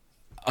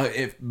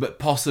 but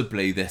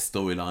possibly this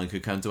storyline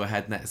could come to a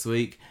head next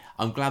week.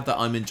 I'm glad that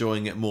I'm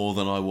enjoying it more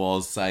than I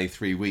was, say,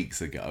 3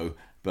 weeks ago,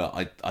 but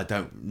I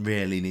don't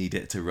really need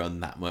it to run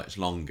that much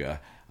longer.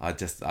 I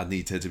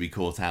need her to be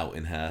caught out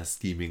in her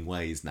scheming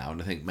ways now,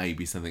 and I think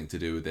maybe something to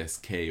do with this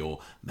key, or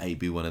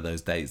maybe one of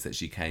those dates that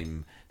she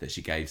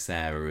gave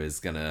Sarah is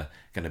gonna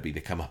be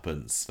the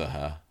comeuppance for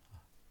her.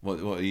 What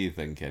are you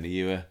thinking?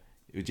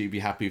 Would you be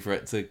happy for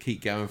it to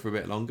keep going for a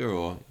bit longer,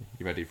 or are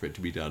you ready for it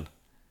to be done?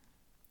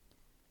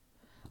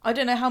 I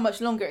don't know how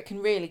much longer it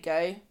can really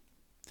go.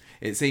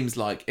 It seems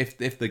like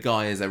if the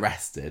guy is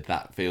arrested,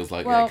 that feels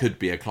like it could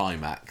be a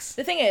climax.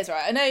 The thing is,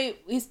 right, I know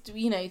he's,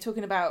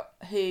 talking about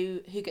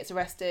who gets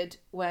arrested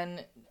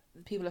when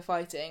people are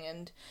fighting,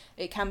 and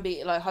it can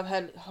be, like, I've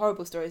heard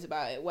horrible stories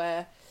about it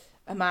where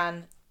a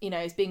man,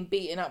 is being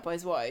beaten up by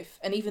his wife,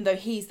 and even though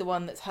he's the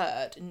one that's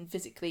hurt and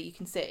physically you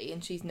can see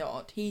and she's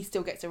not, he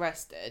still gets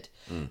arrested.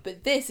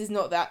 But this is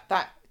not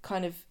that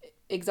kind of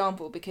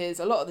example, because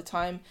a lot of the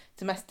time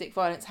domestic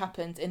violence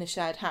happens in a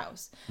shared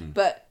house,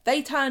 but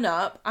they turn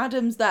up,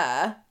 Adam's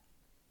there,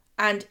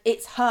 and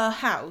it's her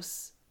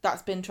house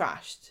that's been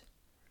trashed.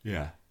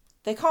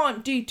 They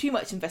can't do too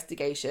much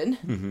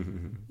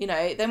investigation.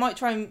 They might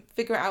try and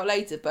figure it out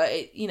later, but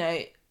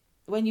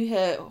when you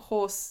hear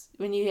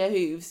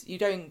hooves, you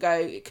don't go,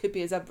 it could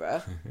be a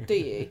zebra, do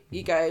you?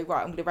 You go, right,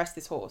 I'm going to arrest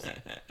this horse.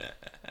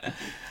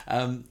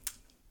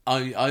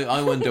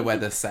 I wonder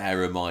whether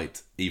Sarah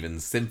might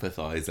even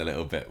sympathise a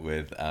little bit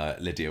with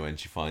Lydia when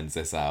she finds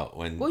this out.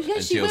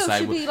 She'll say,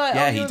 she'll be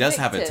like, he does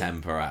have a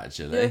temper,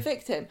 actually. You're a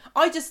victim.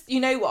 I just,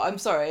 I'm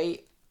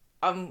sorry.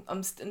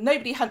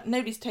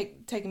 Nobody's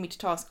taken me to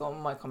task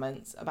on my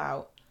comments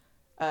about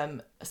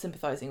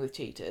sympathising with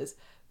cheaters,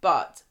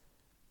 but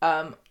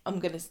I'm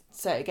going to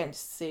say it again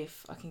just to see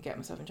if I can get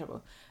myself in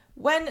trouble.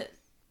 When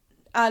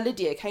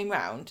Lydia came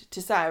round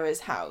to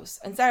Sarah's house,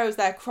 and Sarah was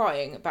there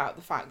crying about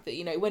the fact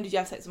that, when did you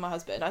have sex with my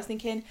husband? I was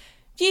thinking,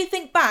 do you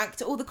think back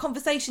to all the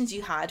conversations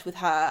you had with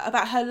her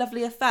about her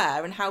lovely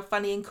affair and how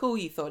funny and cool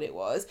you thought it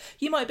was?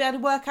 You might be able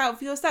to work out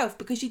for yourself,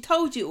 because she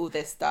told you all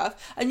this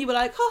stuff and you were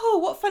like, oh,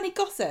 what funny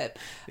gossip.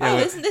 Yeah,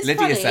 isn't this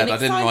Lydia funny said, and I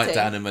didn't write exciting?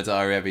 down in my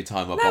diary every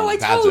time I No, I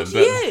bonked told Adam,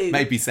 you. but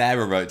maybe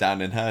Sarah wrote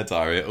down in her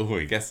diary,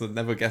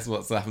 never guess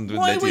what's happened with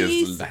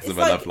Lydia's less of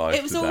a love life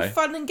It was today. all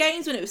fun and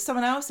games when it was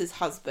someone else's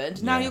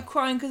husband. Now you're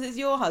crying because it's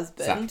your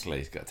husband. Exactly.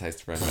 You've got a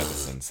taste of her own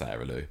medicine,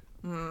 Sarah Lou.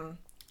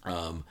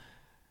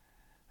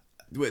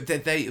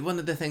 One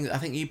of the things I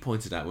think you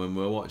pointed out when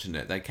we were watching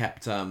it,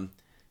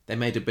 they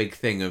made a big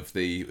thing of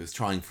it was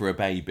trying for a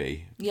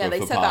baby. Yeah, they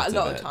said that a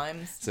lot of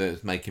times. So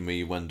it's making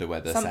me wonder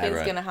whether Something's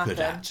Sarah gonna happen. could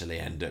actually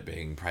end up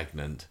being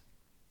pregnant.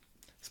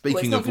 It's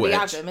Speaking not of going to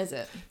which, be Adam, is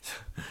it?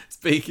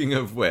 speaking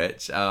of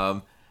which,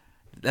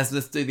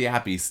 let's do the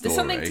Abby story. There's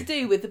something to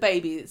do with the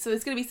baby, so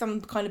it's going to be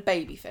some kind of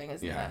baby thing,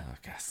 isn't it? Yeah, I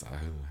guess so.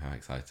 How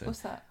exciting! What's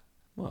that?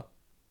 What?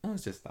 Oh,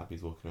 it's just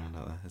Abby's walking around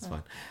out there. It's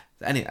fine.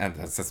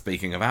 So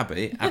speaking of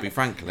Abby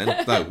Franklin,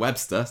 no,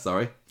 Webster,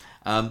 sorry.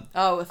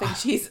 I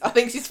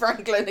think she's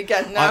Franklin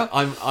again now.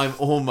 I'm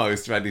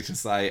almost ready to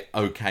say,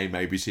 okay,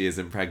 maybe she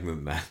isn't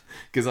pregnant then.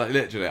 Because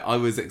I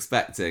was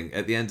expecting,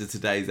 at the end of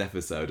today's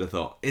episode, I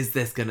thought, is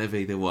this going to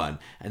be the one?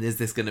 And is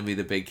this going to be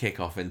the big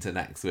kick-off into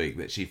next week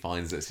that she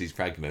finds that she's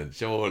pregnant?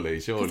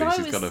 Surely she's going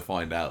to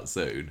find out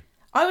soon.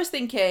 I was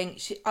thinking,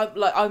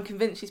 I'm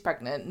convinced she's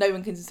pregnant. No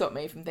one can stop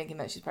me from thinking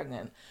that she's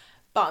pregnant.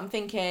 But I'm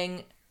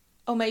thinking,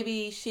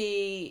 maybe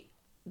she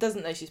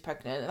doesn't know she's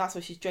pregnant and that's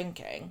why she's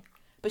drinking.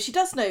 But she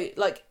does know,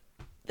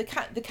 the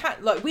cat,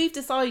 we've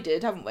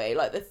decided, haven't we?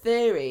 Like, the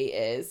theory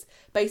is,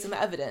 based on the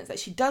evidence, that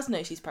she does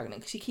know she's pregnant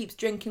because she keeps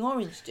drinking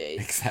orange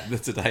juice. Except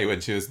that today when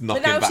she was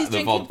knocking back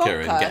the vodka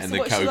and getting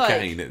the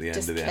cocaine at the end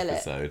of the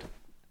episode.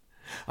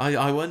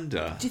 I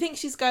wonder. Do you think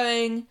she's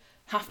going,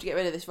 have to get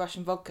rid of this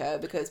Russian vodka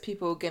because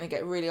people are going to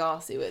get really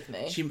arsey with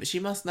me? She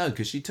must know,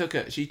 because she took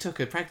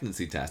a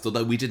pregnancy test,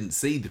 although we didn't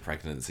see the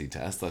pregnancy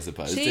test, I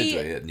suppose, did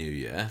we, at New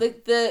Year?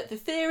 The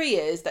theory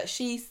is that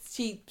she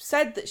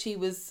said that she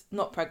was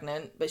not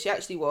pregnant, but she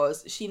actually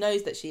was. She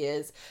knows that she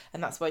is,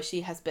 and that's why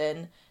she has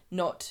been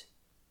not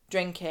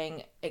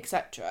drinking,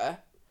 etc.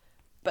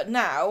 But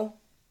now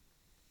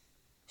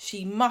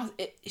she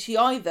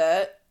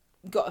either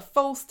got a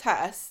false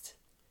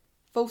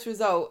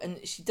result, and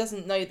she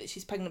doesn't know that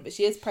she's pregnant, but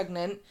she is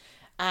pregnant,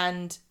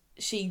 and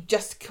she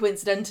just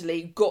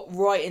coincidentally got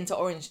right into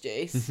orange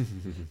juice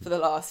for the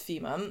last few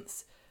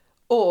months,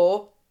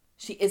 or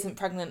she isn't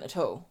pregnant at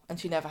all, and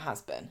she never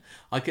has been.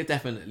 I could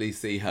definitely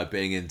see her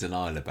being in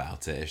denial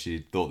about it if she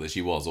thought that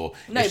she was, or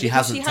No, if she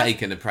because hasn't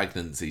taken a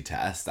pregnancy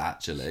test,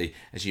 actually,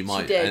 and she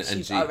might... She did.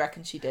 And I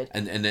reckon she did.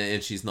 And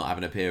if she's not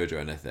having a period or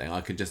anything,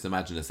 I can just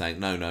imagine her saying,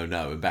 no,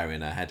 and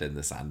burying her head in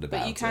the sand about it.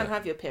 But you can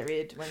have your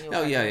period when you're...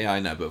 Oh, yeah, I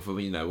know, but for,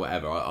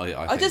 whatever,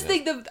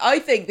 I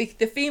think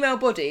the female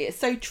body is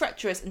so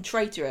treacherous and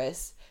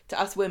traitorous to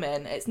us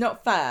women. It's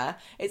not fair.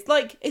 It's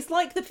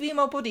like the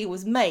female body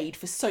was made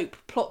for soap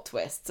plot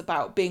twists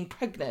about being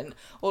pregnant,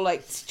 or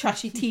like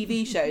trashy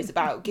TV shows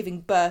about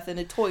giving birth in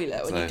a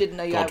toilet when you didn't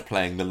know you were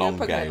playing the long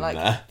game like,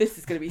 there. This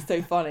is going to be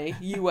so funny.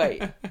 You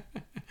wait.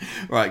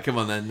 Right, come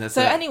on then.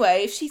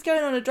 Anyway, if she's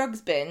going on a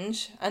drugs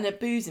binge and a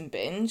boozing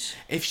binge...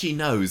 If she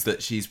knows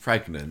that she's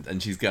pregnant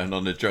and she's going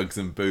on a drugs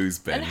and booze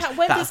binge,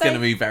 when that's going to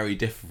be very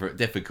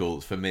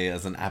difficult for me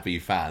as an Abby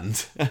fan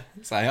to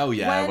say, oh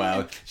yeah,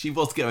 well, she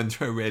was going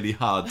through a really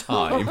hard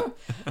time.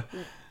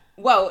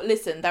 Well,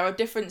 listen, there are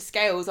different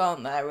scales,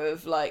 aren't there,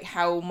 of like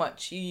how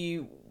much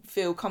you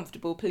feel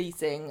comfortable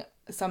policing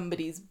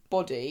somebody's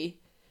body.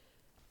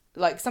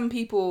 Like, some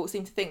people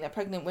seem to think that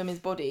pregnant women's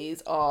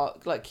bodies are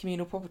like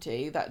communal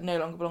property that no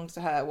longer belongs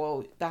to her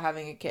while they're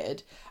having a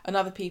kid, and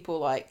other people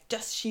like,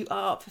 just shoot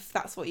up if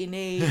that's what you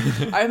need.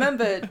 I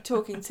remember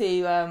talking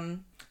to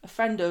a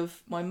friend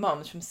of my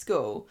mum's from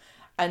school,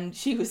 and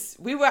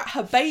we were at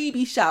her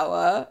baby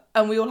shower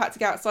and we all had to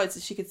go outside so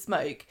she could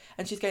smoke,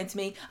 and she's going to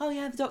me, oh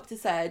yeah, the doctor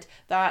said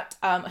that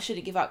I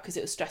shouldn't give up because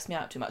it would stress me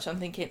out too much. I'm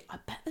thinking, I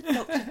bet the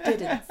doctor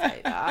didn't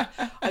say that.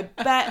 I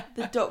bet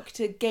the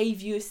doctor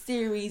gave you a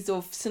series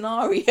of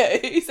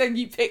scenarios and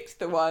you picked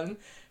the one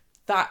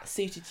that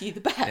suited you the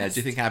best. Yeah, do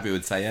you think Abby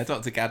would say, yeah,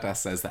 Dr. Gaddis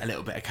says that a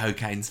little bit of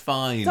cocaine's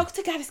fine.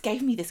 Dr. Gaddis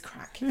gave me this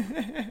crack.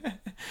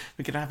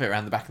 We can have it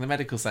around the back of the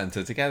medical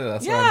centre together.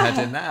 That's where I'm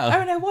heading now. Her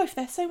and her wife,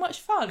 they're so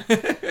much fun.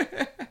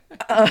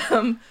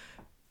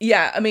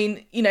 Yeah, I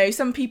mean,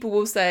 some people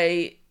will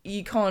say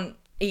you can't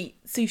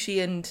eat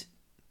sushi and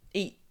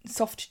eat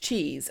soft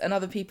cheese, and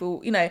other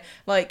people,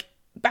 like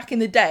back in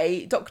the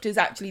day, doctors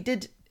actually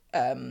did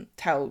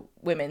tell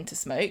women to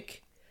smoke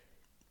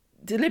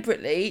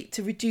deliberately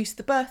to reduce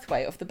the birth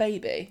weight of the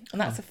baby, and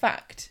that's a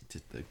fact.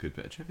 Just a good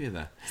bit of trivia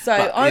there. So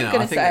I'm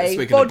going to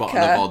say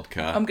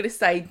vodka. I'm going to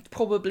say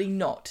probably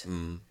not.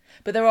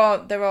 But there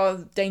are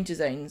danger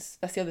zones.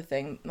 That's the other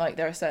thing. Like,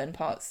 there are certain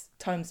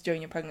times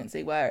during your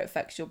pregnancy where it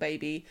affects your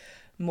baby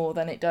more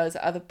than it does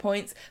at other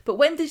points. But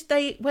when did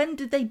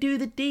they do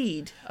the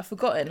deed? I've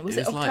forgotten. Was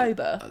it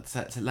October?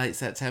 Late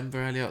September,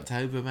 early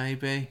October,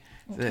 maybe.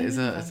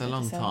 It's a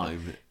long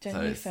time.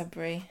 January,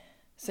 February.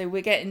 So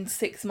we're getting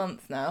 6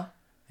 months now.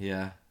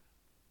 Yeah.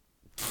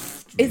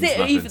 Is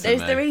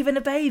there even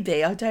a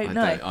baby? I don't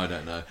know. I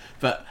don't know.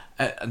 But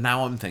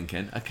now I'm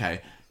thinking,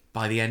 okay,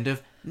 by the end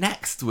of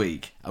next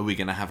week, are we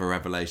going to have a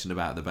revelation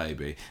about the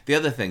baby? The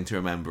other thing to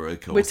remember,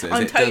 of course, is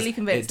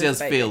it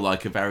does feel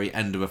like a very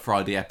end of a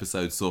Friday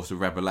episode sort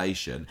of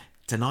revelation.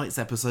 Tonight's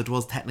episode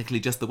was technically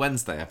just the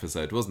Wednesday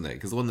episode, wasn't it?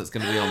 Because the one that's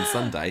going to be on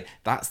Sunday,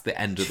 that's the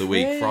end of the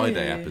week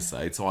Friday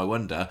episode. So I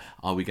wonder,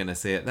 are we going to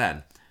see it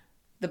then?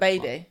 The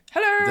baby.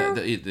 Hello.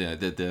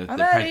 The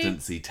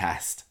pregnancy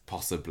test,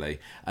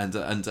 possibly. And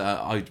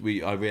I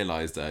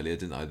realised earlier,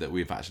 didn't I, that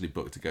we've actually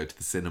booked to go to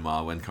the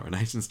cinema when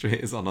Coronation Street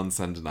is on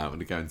Sunday night,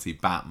 to go and see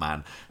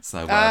Batman.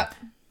 So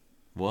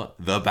what?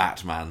 The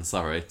Batman.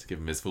 Sorry, to give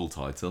him his full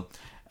title.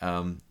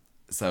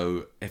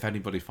 So if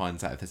anybody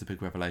finds out if there's a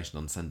big revelation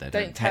on Sunday,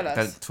 don't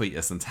tweet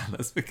us and tell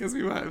us, because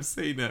we won't have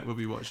seen it. We'll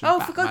be watching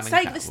Batman. For God's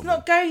sake, let's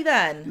not go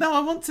then. No, I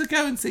want to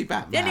go and see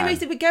Batman. The only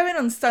reason we're going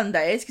on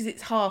Sunday is because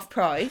it's half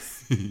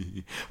price.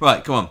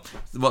 Right, come on.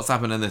 What's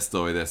happened in this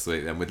story this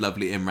week then with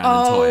lovely Imran and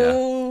Toya?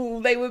 Oh,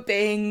 they were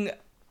being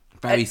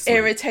very sweet.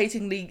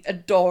 Irritatingly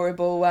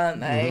adorable,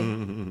 weren't they?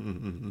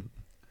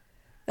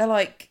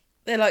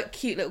 They're like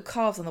cute little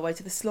calves on the way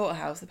to the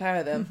slaughterhouse, the pair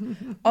of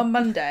them. On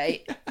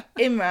Monday,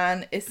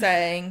 Imran is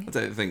saying... I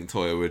don't think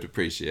Toya would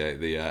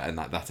appreciate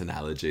that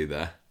analogy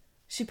there.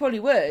 She probably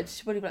would.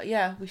 She'd probably be like,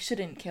 yeah, we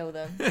shouldn't kill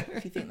them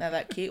if you think they're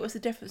that cute. What's the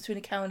difference between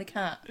a cow and a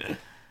cat?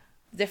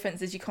 The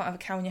difference is you can't have a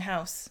cow in your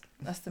house.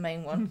 That's the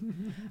main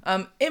one.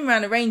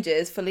 Imran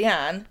arranges for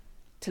Leanne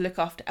to look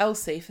after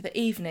Elsie for the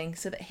evening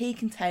so that he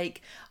can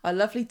take our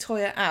lovely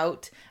Toya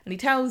out. And he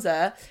tells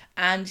her,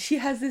 and she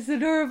has this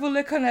adorable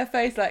look on her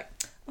face like...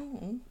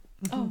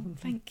 Oh,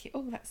 thank you.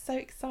 Oh, that's so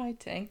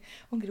exciting.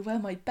 I'm going to wear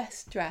my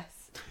best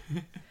dress.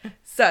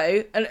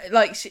 So, and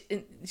like,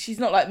 she's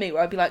not like me,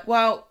 where I'd be like,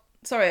 well,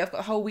 sorry, I've got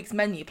a whole week's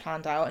menu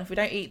planned out, and if we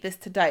don't eat this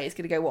today, it's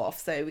going to go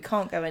off, so we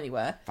can't go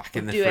anywhere. Back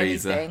in the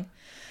freezer anything.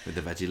 With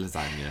the veggie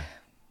lasagna.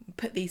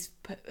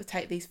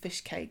 Take these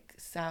fish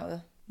cakes out of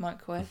the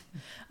microwave.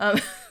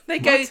 They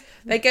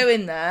go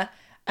in there,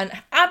 and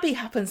Abby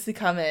happens to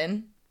come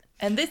in.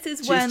 And this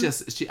is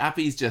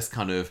Abby's just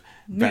kind of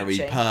very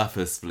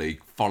purposefully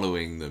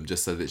following them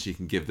just so that she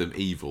can give them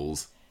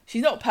evils.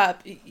 She's not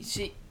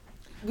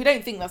we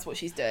don't think that's what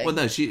she's doing. Well,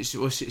 no,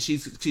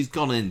 she's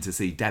gone in to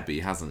see Debbie,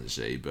 hasn't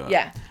she? But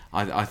Yeah.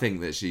 I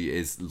think that she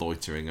is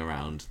loitering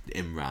around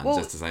Imran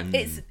just to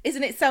say.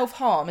 Isn't it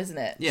self-harm, isn't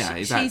it? Yeah,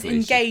 exactly. She's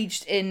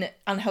engaged in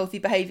unhealthy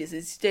behaviours.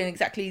 She's doing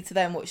exactly to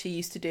them what she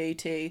used to do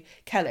to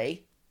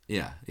Kelly.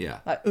 Yeah.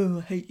 Like, oh,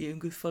 I hate you, I'm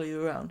going to follow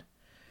you around.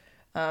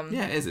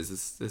 Yeah, it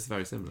is. It's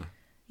very similar.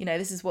 You know,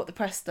 this is what the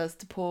press does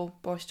to poor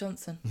Boris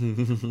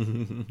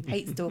Johnson.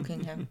 Hate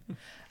stalking him.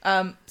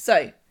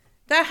 So,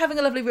 they're having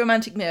a lovely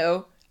romantic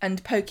meal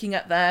and poking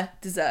at their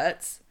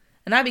desserts.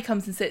 And Abby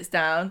comes and sits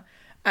down.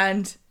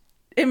 And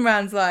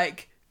Imran's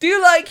like, do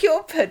you like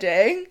your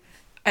pudding?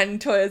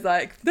 And Toya's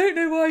like, don't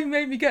know why you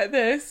made me get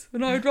this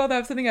when I would rather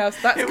have something else.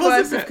 That's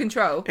coercive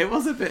control. It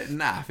was a bit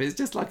naff. It's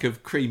just like a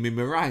creamy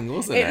meringue,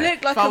 wasn't it? It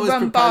looked like a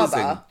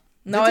rhubarber.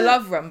 No, I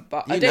love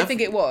rhubarber. I don't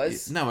think it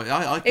was. No, I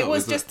thought it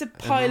was just a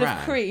pile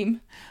of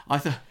cream. I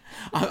thought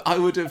I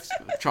would have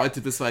tried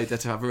to persuade her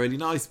to have a really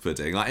nice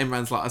pudding. Like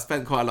Imran's like, I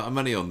spent quite a lot of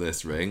money on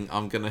this ring.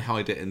 I'm going to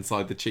hide it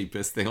inside the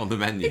cheapest thing on the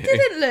menu. It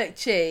didn't look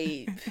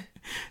cheap.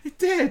 It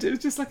did. It was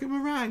just like a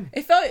meringue.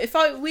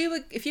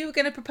 If you were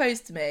going to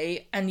propose to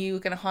me and you were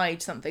going to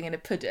hide something in a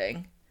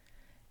pudding,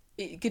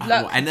 good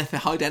luck.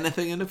 Hide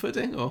anything in a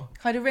pudding, or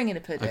hide a ring in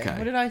a pudding. Okay.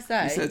 What did I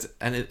say? You said,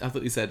 I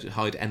thought you said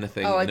hide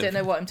anything. Oh, I don't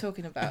know what I'm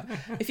talking about.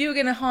 If you were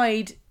going to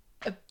hide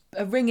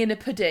a ring in a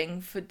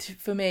pudding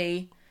for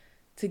me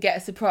to get a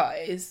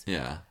surprise,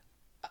 yeah,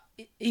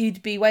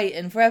 you'd be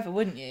waiting forever,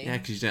 wouldn't you? Yeah,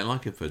 because you don't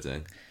like a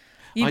pudding.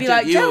 You'd be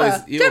like,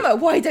 Gemma,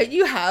 why don't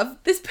you have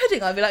this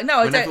pudding? I'd be like, no,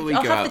 I don't. Whenever we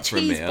I'll go have out the for a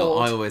cheese meal,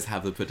 board. I always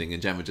have the pudding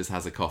and Gemma just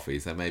has a coffee,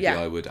 so maybe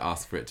I would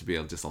ask for it to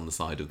be just on the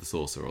side of the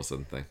saucer or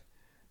something.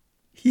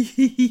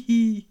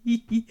 Sweet.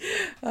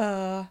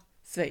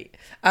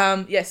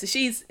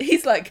 So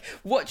he's like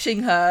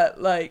watching her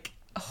like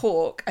a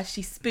hawk as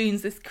she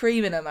spoons this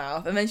cream in her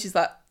mouth, and then she's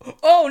like,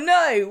 oh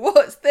no,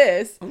 what's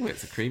this? Oh,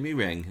 it's a creamy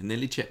ring.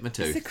 Nearly chipped my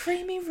tooth. It's a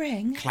creamy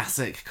ring.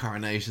 Classic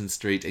Coronation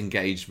Street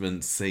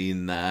engagement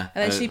scene there.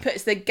 And then she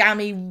puts the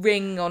gammy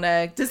ring on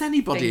her Does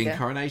anybody finger. in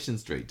Coronation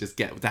Street just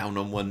get down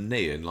on one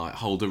knee and like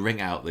hold a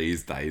ring out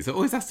these days? It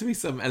always has to be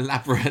some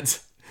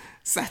elaborate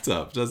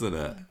setup, doesn't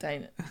it?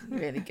 Don't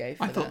really go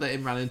for I thought that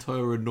Imran and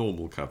Toya were a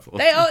normal couple.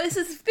 They are. This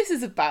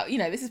is about,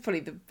 this is probably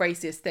the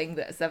raciest thing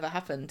that's ever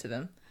happened to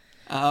them.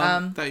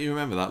 Don't you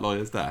remember that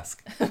lawyer's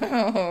desk?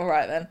 All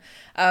right then.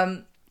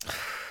 I'm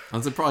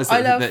surprised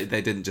that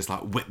they didn't just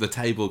like whip the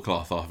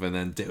tablecloth off and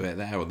then do it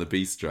there on the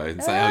bistro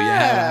and say, "Oh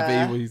yeah,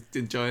 Abby, we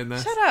enjoying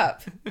this." Shut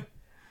up.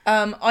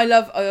 I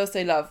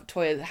also love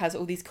Toya has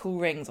all these cool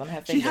rings on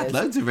her fingers. She had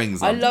loads of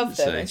rings on, I love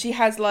them. she? And she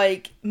has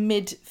like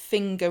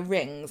mid-finger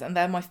rings, and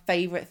they're my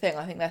favourite thing.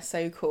 I think they're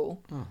so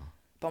cool. Oh.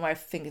 But my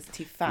fingers are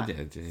too fat,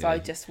 so I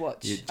just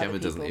watch. Gemma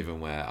doesn't even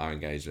wear her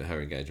engagement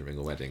ring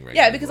or wedding ring.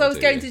 Yeah, because I was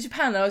going to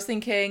Japan and I was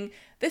thinking,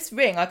 this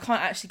ring, I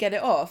can't actually get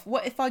it off.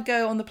 What if I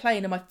go on the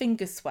plane and my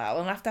fingers swell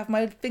and I have to have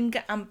my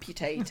finger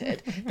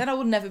amputated? Then I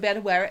will never be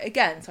able to wear it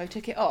again, so I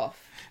took it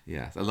off.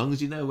 Yeah, as long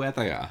as you know where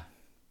they are.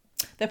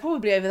 They're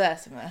probably over there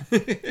somewhere.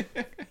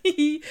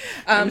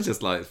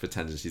 Just like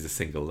pretending she's a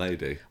single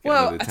lady.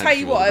 Well, I tell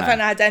you what, I haven't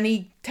had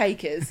any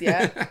takers,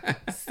 yeah?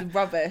 It's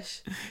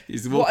rubbish.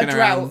 He's walking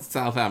around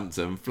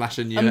Southampton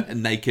flashing your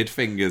naked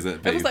fingers at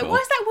people. I was like, why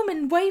is that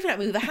woman waving at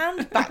me with a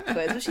hand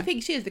backwards? Does she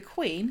think she is the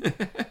queen?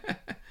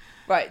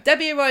 Right,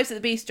 Debbie arrives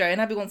at the bistro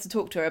and Abby wants to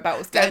talk to her about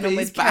what's going on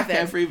with back, Kevin.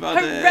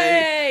 Everybody!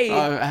 Hooray!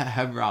 Oh,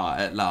 hurrah,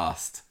 at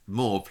last.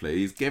 More,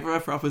 please. Give her a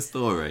proper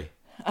story.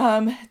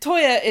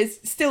 Toya is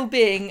still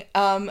being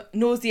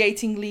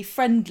nauseatingly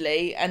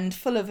friendly and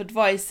full of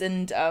advice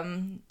and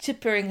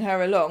chippering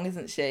her along,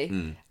 isn't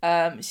she?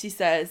 She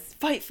says,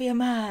 fight for your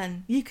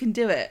man, you can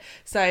do it.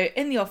 So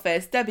in the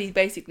office, Debbie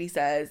basically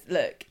says,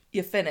 look,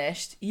 you're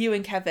finished, you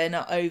and Kevin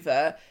are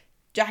over,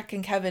 Jack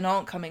and Kevin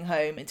aren't coming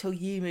home until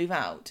you move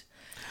out.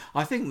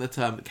 I think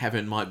that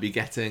Kevin might be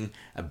getting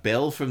a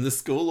bill from the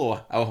school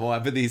or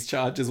however these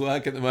charges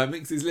work at the moment,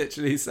 because he's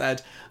literally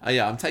said,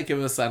 I'm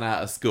taking my son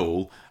out of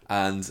school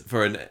and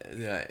for an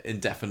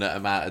indefinite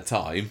amount of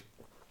time.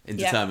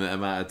 Indeterminate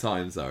amount of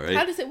time, sorry.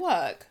 How does it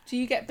work? Do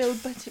you get billed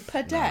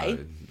per day?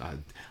 No,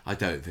 I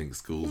don't think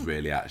schools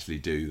really actually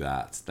do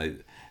that.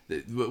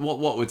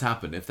 What would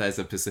happen if there's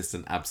a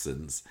persistent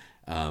absence?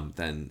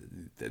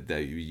 Then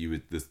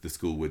the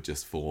school would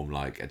just form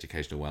like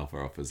educational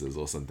welfare officers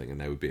or something, and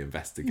they would be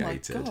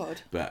investigated. Oh my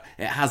God. But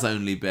it has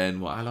only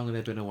been how long have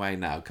they been away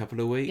now? A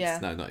couple of weeks? Yeah.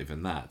 No, not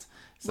even that.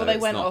 So they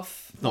went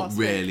off. Not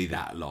really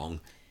that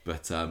long.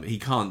 But he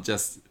can't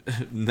just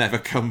never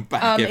come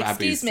back if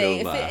Abby's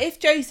still there. If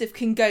Joseph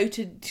can go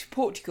to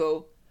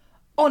Portugal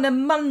on a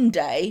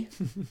Monday,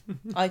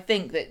 I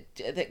think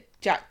that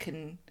Jack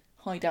can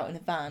hide out in a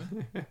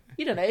van.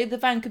 You don't know, the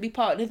van could be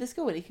part of the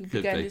school and he could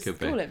be going to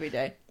school every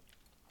day.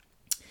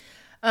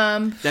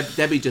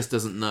 Debbie just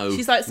doesn't know.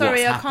 She's like,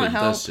 sorry, I can't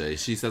help. Does she?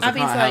 She says,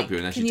 Abby's I can't help you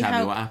unless you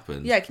tell me what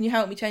happened. Yeah, can you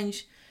help me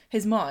change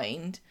his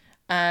mind?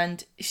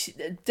 And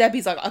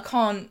Debbie's like, I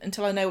can't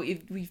until I know what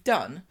we've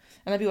done.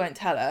 And Abby won't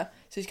tell her.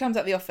 So she comes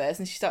out the office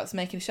and she starts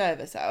making a show of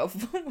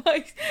herself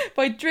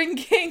by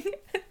drinking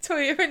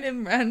Toya and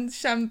Imran's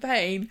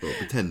champagne. Or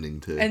pretending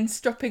to. And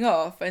stropping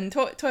off. And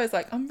Toya's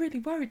like, I'm really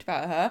worried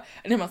about her.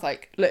 And Imran's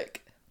like,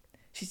 look,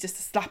 she's just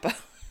a slapper.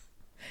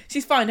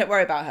 She's fine, don't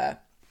worry about her.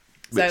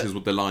 Which is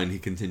what the line he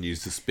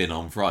continues to spin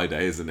on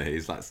Friday, isn't he?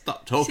 He's like,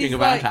 stop talking she's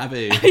about like,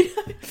 Abby.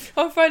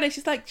 On Friday,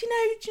 she's like, do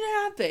you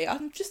know Abby?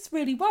 I'm just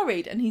really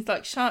worried. And he's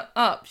like, shut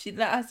up. She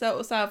let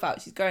herself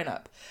out. She's grown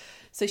up.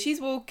 So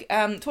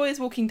Toya's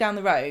walking down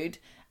the road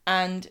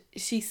and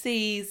she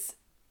sees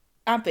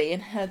Abby in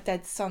her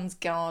dead son's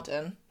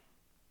garden.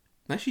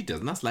 No, she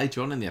doesn't. That's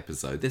later on in the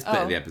episode. This bit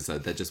of the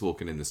episode, they're just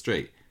walking in the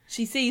street.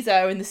 She sees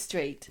her in the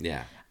street.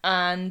 Yeah.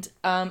 And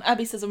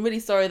Abby says, I'm really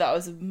sorry that I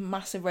was a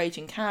massive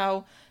raging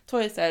cow.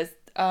 Toya says,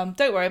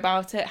 don't worry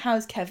about it.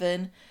 How's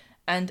Kevin?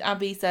 And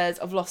Abby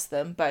says, I've lost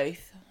them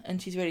both. And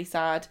she's really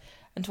sad.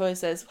 And Toya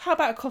says, how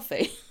about a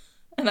coffee?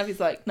 And Abby's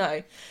like,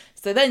 no.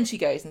 So then she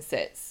goes and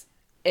sits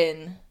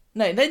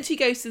then she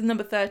goes to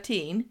number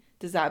 13,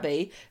 does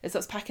Abby, and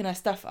starts packing her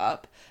stuff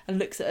up and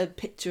looks at a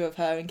picture of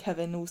her and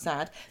Kevin all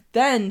sad.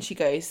 Then she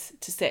goes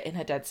to sit in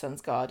her dead son's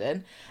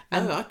garden.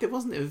 And No, it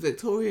wasn't. It was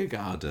Victoria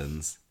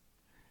Gardens.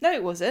 No,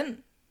 it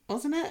wasn't.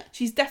 Wasn't it?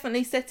 She's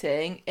definitely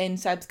sitting in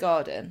Seb's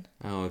garden.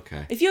 Oh,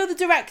 okay. If you're the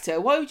director,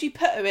 why would you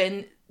put her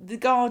in the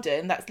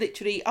garden that's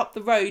literally up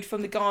the road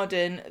from the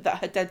garden that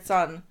her dead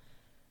son...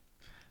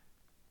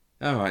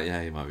 Oh, right,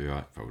 yeah, you might be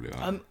right. Probably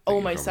right. I'm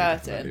almost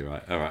certain. You're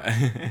right. All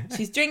right.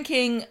 She's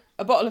drinking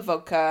a bottle of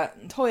vodka.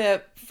 And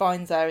Toya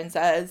finds her and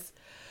says,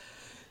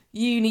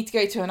 you need to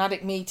go to an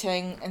addict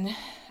meeting.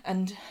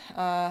 And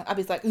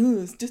Abby's like,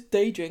 it's just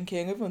day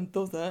drinking. Everyone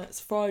does it. It's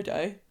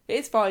Friday. It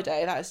is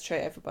Friday. That is true.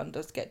 Everyone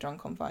does get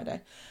drunk on Friday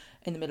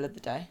in the middle of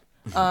the day.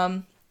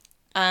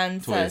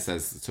 And Toya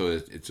says,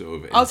 it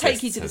sort of I'll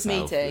take you to this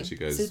herself meeting. that she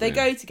goes So they in.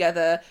 go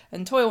together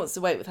and Toya wants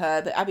to wait with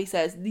her, but Abby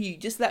says, you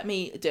just let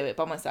me do it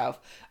by myself.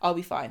 I'll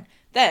be fine.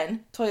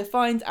 Then Toya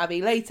finds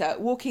Abby later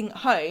walking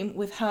home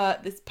with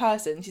this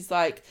person. She's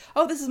like,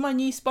 oh, this is my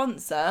new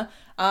sponsor.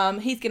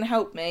 He's going to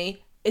help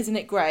me. Isn't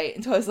it great?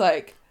 And Toya's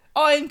like,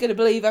 I'm going to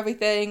believe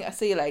everything. I'll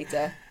see you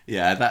later.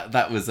 Yeah,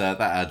 that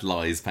had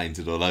lies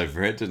painted all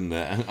over it, didn't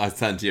it? I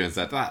turned to you and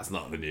said, that's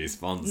not the new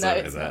sponsor, No,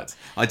 is it?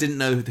 I didn't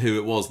know who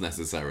it was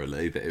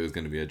necessarily, that it was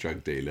going to be a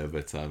drug dealer,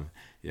 but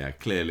yeah,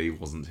 clearly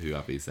wasn't who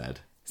Abby said.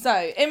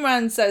 So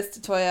Imran says to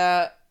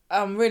Toya,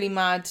 I'm really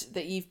mad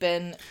that you've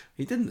been...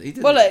 He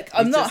didn't. Well, look,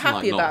 I'm he's not just,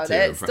 happy not about too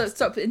it. impressed.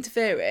 Stop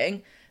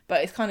interfering.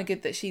 But it's kind of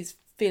good that she's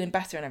feeling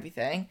better and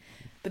everything.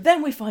 But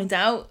then we find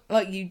out,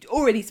 like you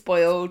already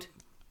spoiled,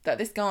 that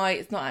this guy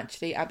is not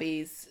actually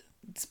Abby's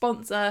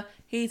sponsor.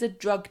 He's a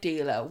drug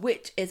dealer,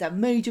 which is a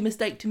major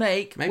mistake to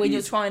make when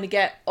you're trying to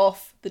get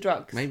off the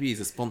drugs. Maybe he's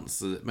a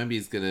sponsor. Maybe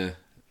she's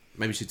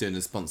doing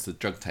a sponsored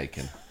drug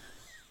taking.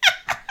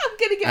 I'm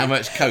gonna get... How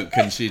much coke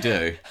can she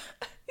do?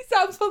 So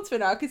I'm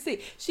sponsoring her. I can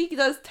see she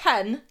does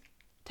 10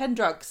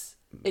 drugs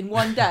in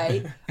one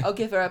day. I'll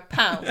give her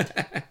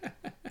 £1.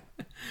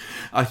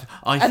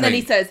 And then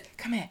he says,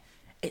 come here,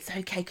 it's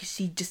okay because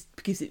she just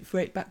gives it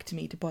right back to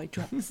me to buy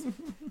drugs.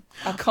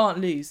 I can't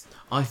lose.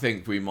 I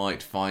think we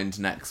might find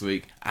next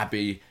week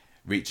Abby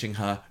reaching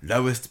her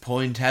lowest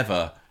point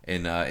ever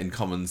in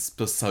common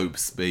soap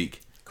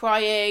speak.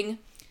 Crying,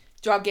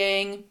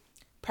 drugging,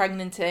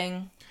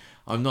 pregnanting.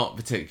 I'm not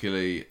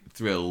particularly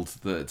thrilled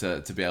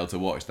that to be able to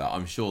watch that.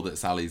 I'm sure that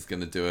Sally's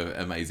going to do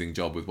an amazing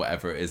job with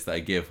whatever it is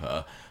they give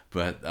her,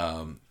 but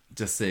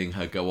just seeing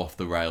her go off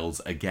the rails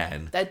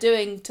again, they're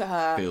doing to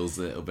her feels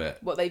a little bit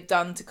what they've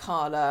done to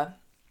Carla,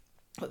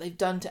 what they've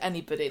done to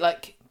anybody.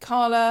 Like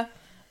Carla,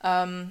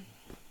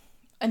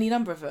 any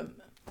number of them.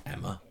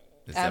 Emma.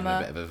 It's having a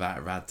bit of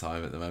a rad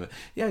time at the moment.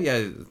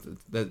 Yeah,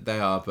 they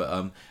are.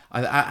 But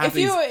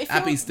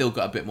Abby's still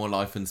got a bit more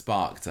life and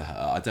spark to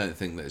her. I don't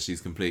think that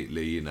she's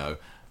completely,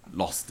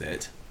 lost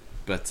it.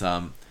 But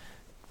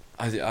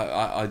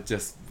I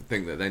just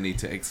think that they need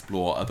to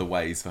explore other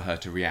ways for her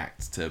to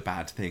react to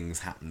bad things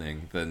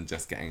happening than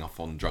just getting off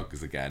on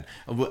drugs again.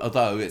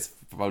 Although it's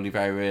probably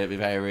very,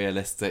 very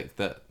realistic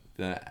that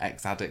the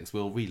ex-addicts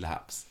will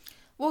relapse.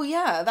 Well,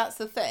 yeah, that's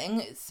the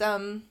thing. It's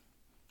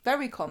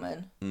very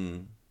common.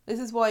 Mm. This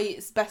is why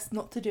it's best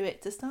not to do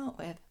it to start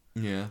with.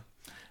 Yeah.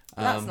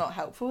 That's not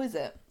helpful, is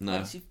it? No.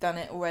 Once you've done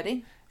it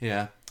already.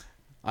 Yeah.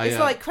 It's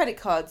like credit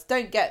cards.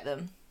 Don't get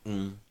them.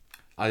 Mm.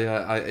 I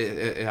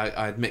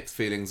had mixed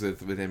feelings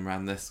with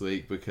Imran this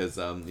week because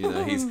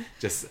he's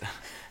just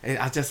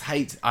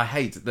I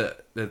hate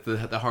that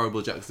the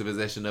horrible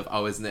juxtaposition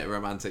of isn't it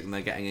romantic and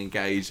they're getting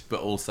engaged, but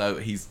also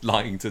he's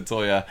lying to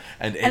Toya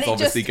and it's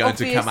obviously going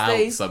to come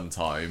out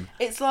sometime.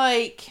 It's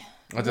like,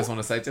 I just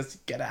want to say,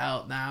 just get it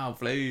out now,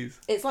 please.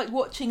 It's like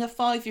watching a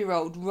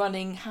 5-year-old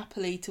running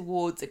happily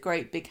towards a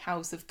great big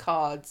house of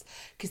cards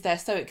because they're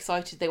so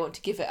excited they want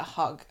to give it a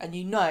hug. And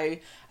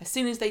as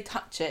soon as they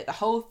touch it, the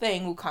whole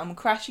thing will come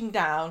crashing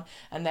down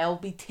and there'll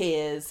be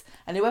tears.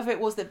 And whoever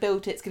it was that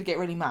built it's going to get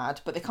really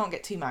mad, but they can't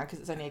get too mad because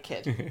it's only a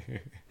kid.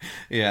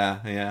 Yeah.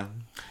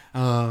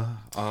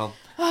 And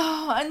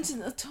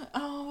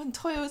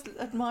Toya was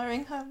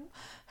admiring her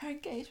Her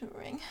engagement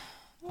ring.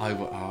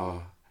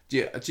 Do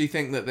you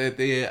think that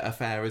the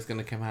affair is going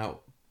to come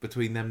out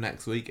between them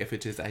next week? If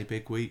it is a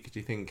big week, do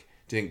you think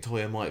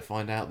Toya might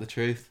find out the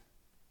truth?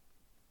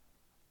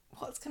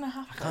 What's going to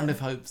happen? I kind of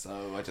hope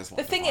so. I just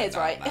want the thing is,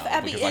 right? If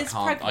Abby is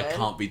pregnant, I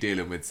can't be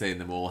dealing with seeing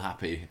them all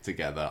happy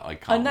together. I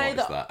can't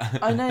watch that.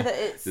 I know that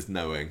it's just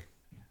knowing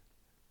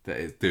that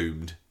it's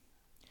doomed.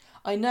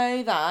 I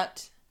know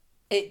that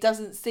it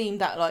doesn't seem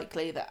that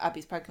likely that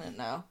Abby's pregnant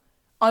now.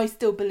 I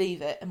still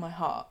believe it in my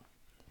heart.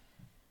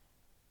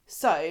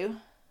 So,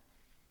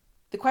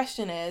 the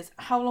question is,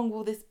 how long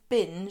will this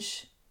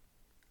binge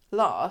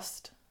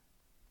last?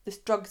 This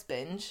drugs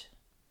binge?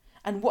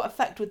 And what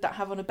effect would that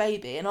have on a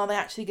baby? And are they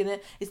actually going to...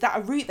 Is that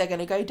a route they're going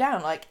to go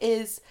down? Like,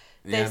 is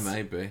this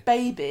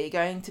baby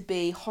going to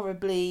be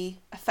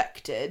horribly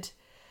affected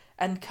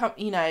and come,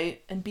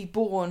 and be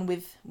born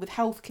with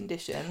health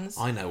conditions?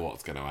 I know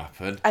what's going to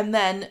happen. And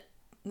then,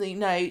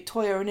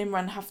 Toya and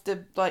Imran have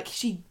to,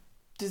 she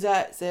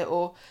deserts it,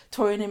 or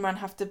Toya and Imran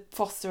have to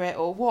foster it,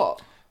 or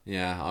what?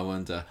 Yeah, I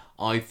wonder.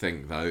 I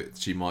think, though,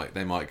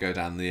 they might go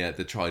down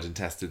the tried and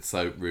tested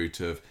soap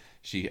route of...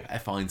 She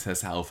finds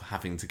herself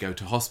having to go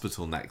to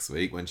hospital next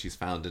week when she's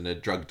found in a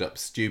drugged up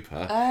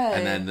stupor. Oh.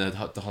 And then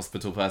the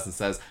hospital person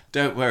says,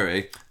 "Don't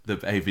worry, the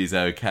baby's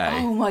okay."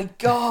 Oh my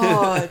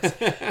God.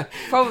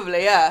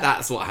 Probably, yeah.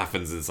 That's what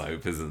happens in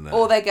soap, isn't it?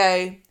 Or they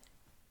go,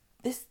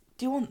 do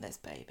you want this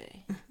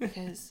baby?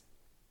 Because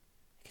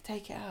you could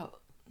take it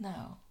out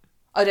now.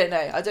 I don't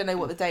know. I don't know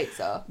what the dates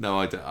are. No,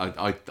 I don't.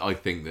 I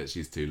think that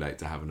she's too late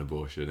to have an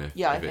abortion. If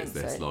it's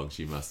this long,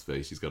 she must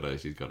be. She's got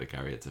to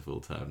carry it to full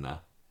term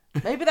now.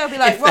 Maybe they'll be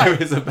like, if right,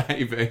 there is a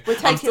baby.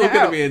 I'm still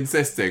going to be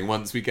insisting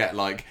once we get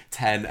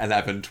 10,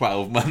 11,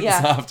 12 months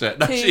after it.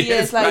 No, 2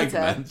 years later.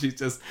 Pregnant.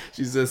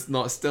 She's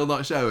just still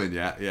not showing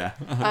yet. Yeah,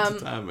 I'm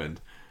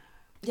determined.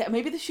 Yeah,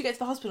 maybe she gets to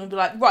the hospital and be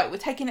like, right, we're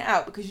taking it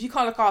out because you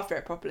can't look after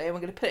it properly and we're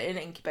going to put it in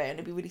an incubator and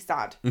it'll be really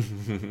sad.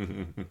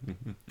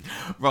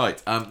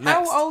 Right. Next,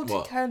 how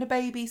old can a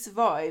baby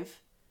survive?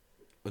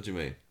 What do you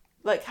mean?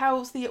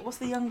 What's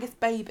the youngest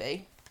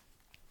baby?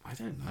 I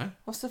don't know.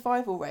 What's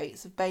survival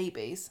rates of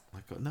babies?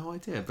 I've got no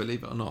idea,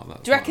 believe it or not.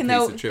 That's Do you reckon a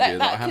piece of trivia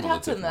that I could have on the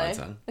tip happen, of my though?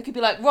 tongue. They could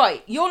be like,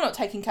 right, you're not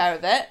taking care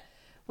of it.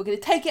 We're going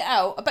to take it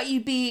out. I bet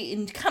you'd be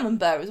in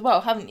camembert as well,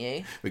 haven't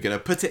you? We're going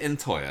to put it in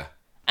Toya.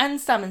 And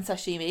salmon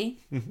sashimi.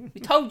 We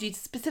told you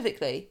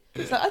specifically.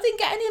 So I didn't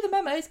get any of the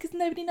memos because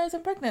nobody knows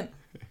I'm pregnant.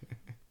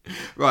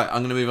 Right,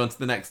 I'm going to move on to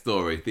the next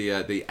story,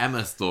 the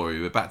Emma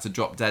story. We're back to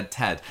Drop Dead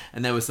Ted,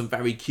 and there were some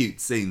very cute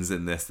scenes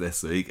in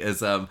this week.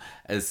 As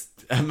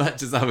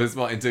much as I was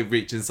wanting to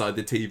reach inside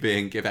the TV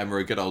and give Emma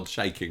a good old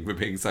shaking for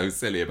being so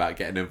silly about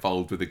getting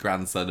involved with the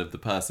grandson of the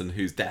person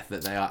whose death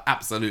that they are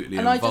absolutely involved in.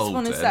 And I just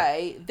want to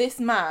say, this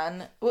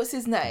man, what's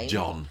his name?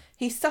 John.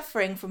 He's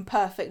suffering from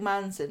perfect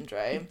man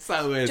syndrome.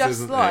 So is, just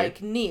isn't like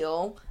he?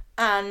 Neil.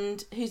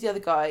 And who's the other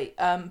guy?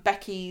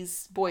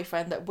 Becky's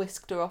boyfriend that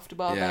whisked her off to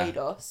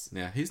Barbados.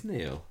 Yeah, who's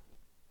Neil?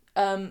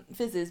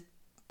 Fiz's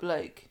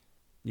bloke.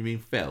 You mean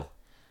Phil?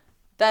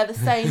 They're the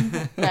same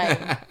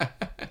name.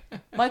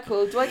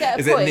 Michael, do I get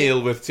a point? Is it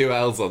Neil with 2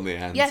 L's on the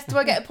end? Yes, do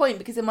I get a point?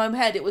 Because in my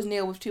head it was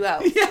Neil with 2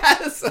 L's.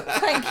 Yes!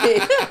 Thank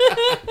you.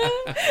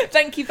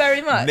 Thank you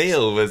very much.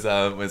 Neil was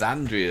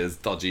Andrea's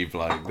dodgy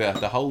bloke,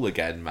 the whole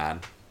again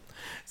man.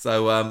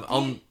 So,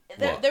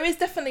 there is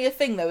definitely a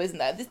thing though, isn't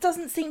there? This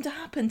doesn't seem to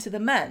happen to the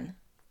men.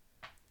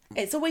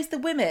 It's always the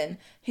women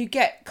who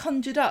get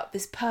conjured up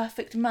this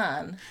perfect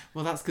man.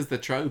 Well, that's because the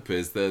trope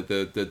is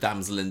the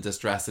damsel in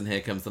distress and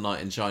here comes the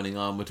knight in shining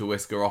armour to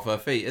whisk her off her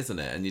feet, isn't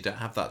it? And you don't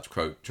have that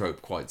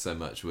trope quite so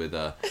much with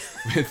the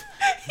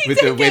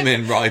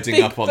women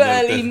riding up on the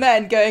burly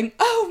men going,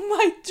 "Oh,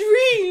 my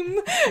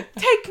dream!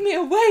 Take me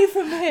away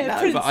from here, no,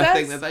 princess." But I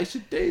think that they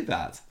should do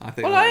that. I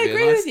think that would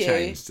be a nice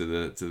change to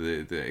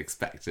the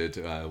expected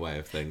way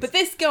of things. But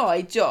this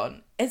guy,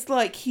 John, it's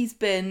like he's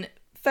been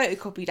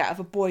photocopied out of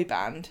a boy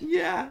band.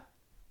 Yeah.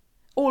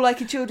 Or like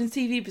a children's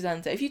TV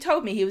presenter. If you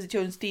told me he was a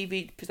children's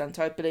TV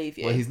presenter, I'd believe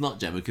you. Well, he's not,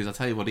 Gemma, because I'll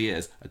tell you what he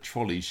is. A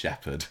trolley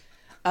shepherd.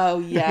 Oh,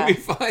 yeah. We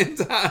find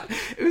out.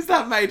 Was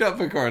that made up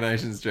for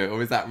Coronation Street, or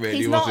is that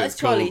really what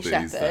it's called these days?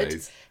 He's not a trolley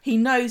shepherd. He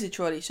knows a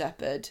trolley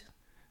shepherd.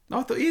 No,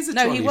 I thought he is a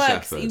trolley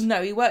shepherd.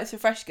 He works for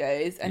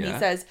Freshco's, and he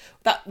says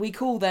that we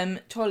call them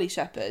trolley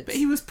shepherds. But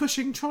he was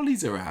pushing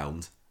trolleys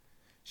around.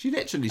 She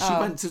went to the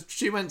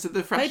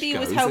Freshco's. Maybe he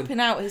was helping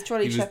out his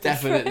trolley shepherd. He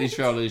was definitely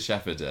trolley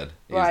shepherded.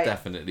 He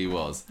definitely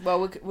was. Well,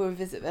 we'll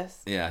revisit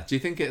this. Yeah. Do you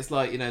think it's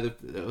like,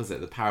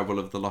 the parable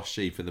of the lost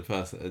sheep and the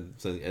person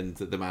and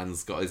the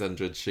man's got his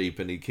 100 sheep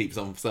and he keeps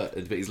on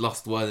searching, but he's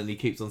lost one and he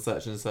keeps on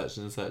searching and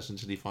searching and searching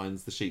until he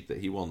finds the sheep that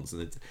he wants,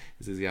 and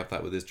does he have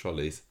that with his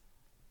trolleys?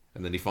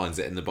 And then he finds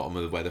it in the bottom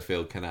of the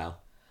Weatherfield Canal.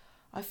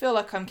 I feel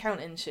like I'm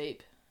counting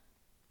sheep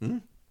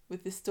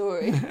with this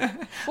story.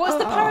 What's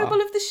the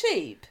parable of the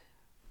sheep?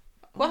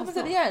 What happens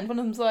at the end? One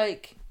of them's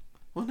like...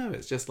 Well, no,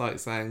 it's just like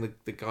saying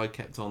the guy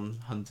kept on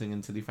hunting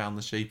until he found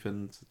the sheep,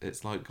 and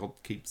it's like God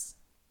keeps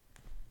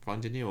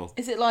finding you. Or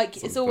is it like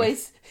it's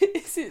always...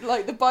 Is it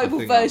like the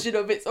Bible version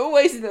of it's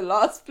always in the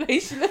last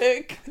place you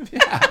look? Yeah,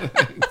 I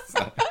think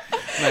so.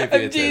 Maybe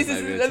And it is,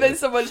 Jesus, maybe it and then is.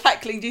 someone's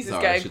heckling Jesus,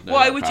 Sorry, I going, should know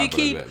 "Why that would you parable a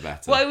keep? bit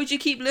better." Why would you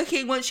keep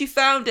looking once you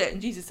found it?"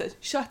 And Jesus says,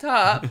 "Shut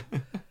up.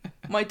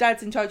 My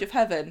dad's in charge of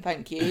heaven.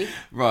 Thank you."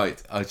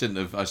 Right, I shouldn't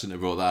have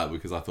brought that up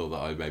because I thought that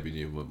I maybe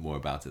knew more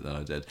about it than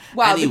I did.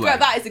 Wow, Anyway,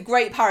 that is a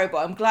great parable.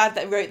 I'm glad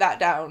they wrote that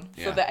down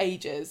for Yeah. the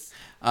ages.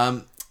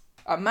 um,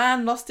 A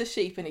man lost a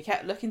sheep and he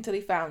kept looking till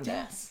he found it.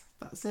 yes,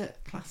 that's it.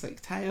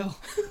 Classic tale.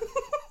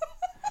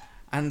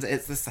 And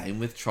it's the same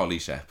with trolley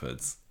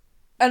shepherds.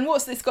 And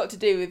what's this got to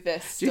do with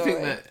this Do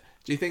story?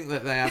 you think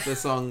that they have the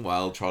song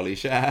 "While trolley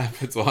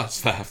shepherds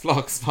watch their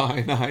flocks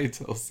by night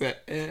or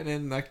sitting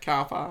in the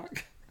car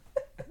park"?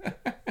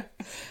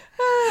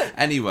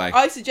 Anyway,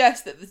 I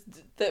suggest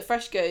that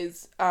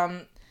Freshgos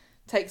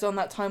takes on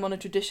that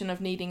time-honoured tradition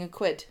of needing a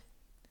quid.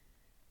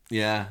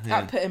 yeah.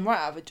 That put him right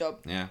out of a job.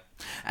 Yeah.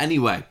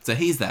 Anyway, so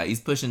he's there.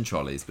 He's pushing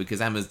trolleys because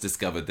Emma's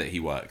discovered that he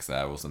works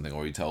there or something,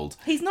 or he told.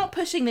 He's not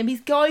pushing them,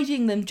 he's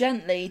guiding them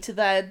gently to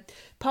their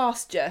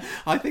pasture.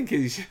 I think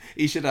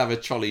he should have a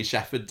trolley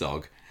shepherd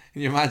dog.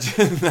 Can you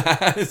imagine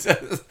that?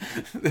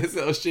 This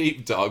little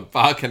sheep dog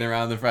barking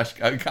around the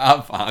Freshco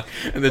car park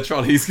and the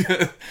trolley's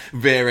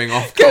veering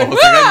off course. Going,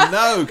 Going,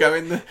 no, go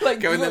in the Like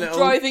go in the little.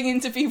 driving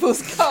into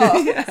people's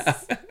cars. Yeah.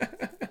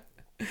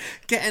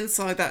 Get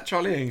inside that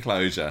trolley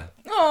enclosure.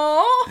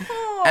 Aww.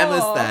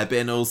 Emma's there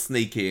being all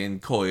sneaky and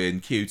coy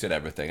and cute and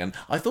everything, and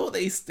I thought that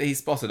he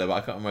spotted her, but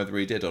I can't remember whether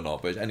he did or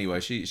not. But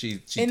anyway, she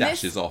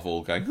dashes off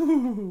all going.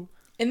 Ooh.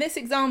 In this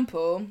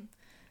example,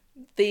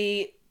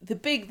 the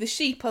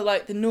sheep are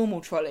like the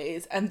normal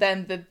trolleys, and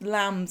then the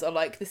lambs are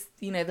like this,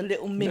 the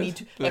little mini.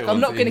 The Like, little I'm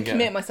ones not that you going to can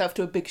commit get. myself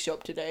to a big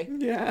shop today,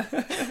 Yeah.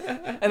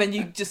 and then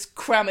you just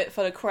cram it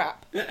full of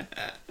crap.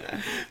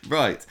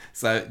 Right,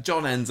 so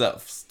John ends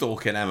up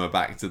stalking Emma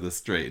back to the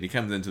street, and he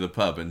comes into the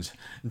pub and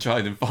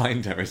tries to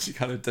find her, and she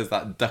kind of does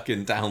that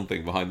ducking down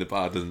thing behind the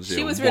bar, doesn't she?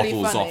 She Or was really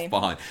waffles funny. off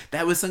behind.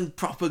 There was some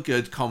proper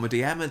good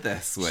comedy Emma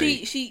this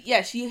week.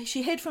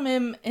 She hid from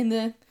him in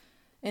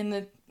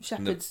the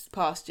shepherd's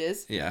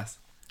pastures, Yes,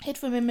 hid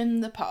from him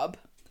in the pub,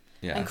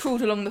 and yes,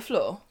 crawled along the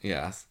floor.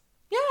 yes.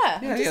 Yeah,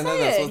 I'm just no,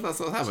 saying. that's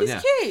what happened. She's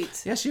Yeah,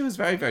 cute. yeah, she was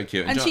very, very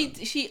cute, And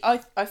John-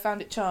 I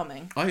found it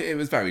charming. it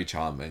was very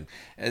charming,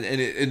 and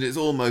it's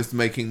almost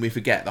making me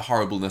forget the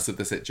horribleness of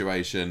the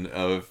situation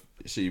of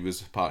she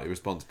was partly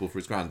responsible for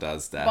his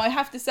granddad's death. But I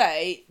have to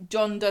say,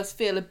 John does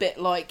feel a bit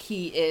like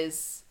he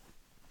is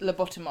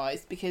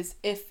lobotomized, because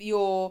if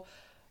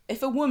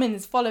a woman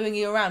is following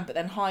you around but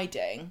then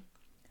hiding,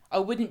 I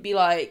wouldn't be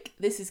like,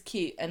 this is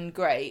cute and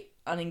great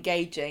and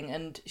engaging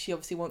and she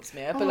obviously wants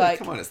me. I'd be like,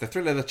 come on, it's the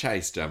thrill of the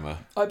chase, Gemma.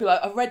 I'd be like,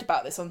 I've read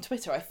about this on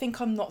Twitter. I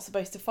think I'm not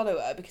supposed to follow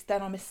her because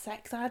then I'm a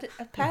sex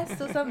pest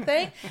or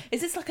something.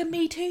 Is this like a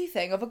Me Too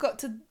thing? Have I got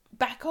to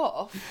back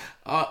off?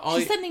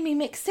 She's sending me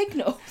mixed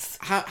signals.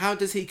 How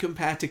does he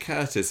compare to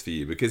Curtis for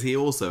you? Because he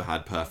also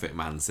had perfect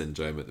man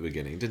syndrome at the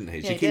beginning, didn't he?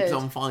 Yeah, She he keeps did.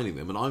 on finding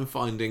them, and I'm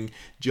finding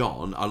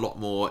John a lot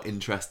more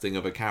interesting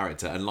of a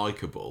character and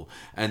likeable.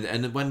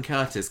 And when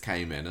Curtis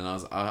came in, and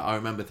I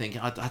remember thinking,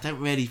 I don't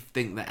really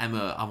think that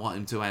Emma, I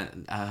want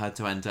her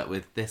to end up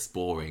with this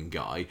boring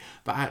guy,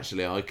 but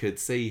actually I could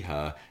see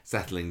her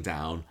settling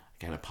down.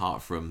 Again,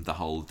 apart from the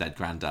whole dead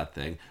granddad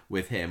thing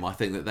with him, I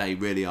think that they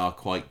really are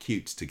quite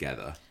cute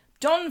together.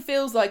 John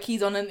feels like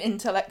he's on an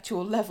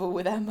intellectual level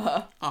with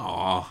Emma.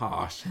 Oh,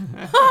 harsh.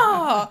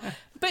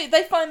 But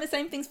they find the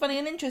same things funny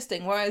and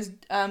interesting, whereas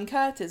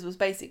Curtis was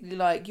basically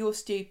like, you're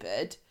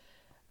stupid,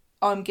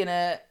 I'm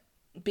gonna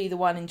be the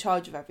one in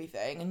charge of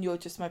everything, and you're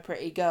just my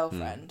pretty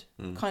girlfriend.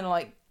 Kind of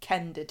like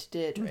Ken did to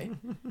Deirdre.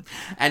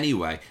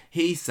 Anyway,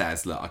 he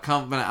says, look,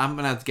 I'm gonna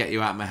have to get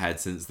you out of my head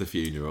since the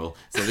funeral.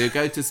 So they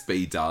go to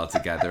speed dial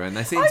together, and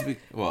they seem to be...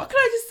 What? Can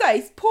I just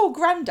say, poor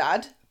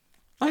Grandad,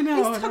 I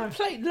know.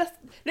 he's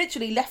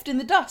literally left in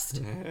the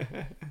dust.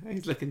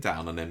 He's looking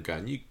down on him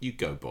going, you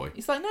go, boy.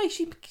 He's like, no,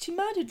 she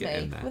murdered Get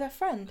in me there. with her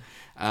friend.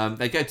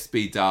 They go to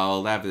speed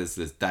dial, they have this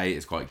date,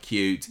 it's quite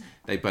cute.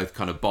 They both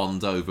kind of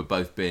bond over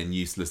both being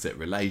useless at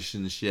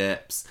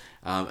relationships.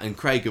 And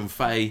Craig and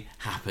Faye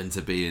happen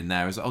to be in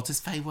there as well. Oh, does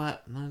Faye work?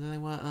 No, do they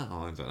work?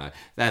 Oh, I don't know.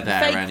 They're there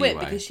Faye anyway. quit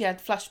because she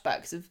had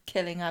flashbacks of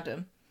killing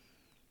Adam.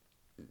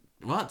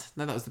 What?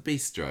 No, that was the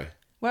bistro.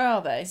 Where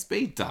are they?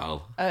 Speed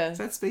dial. Oh. It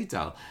said speed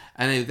dial.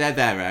 And they're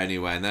there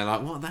anyway, and they're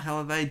like, what the hell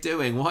are they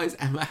doing? Why is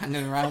Emma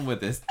hanging around with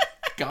this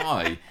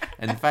guy?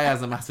 And Faye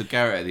has a massive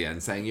go at the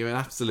end, saying, you're an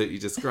absolutely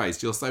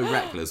disgrace. You're so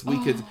reckless.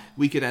 We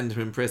could end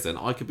him in prison.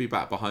 I could be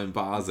back behind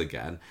bars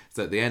again.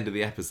 So at the end of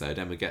the episode,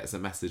 Emma gets a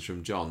message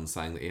from John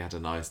saying that he had a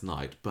nice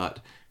night,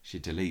 but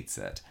she deletes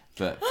it.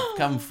 But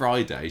come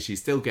Friday,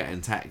 she's still getting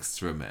texts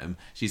from him.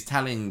 She's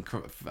telling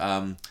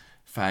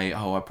Faye,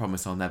 oh, I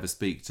promise I'll never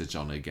speak to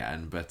John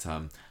again. But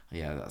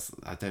yeah,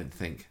 I don't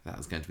think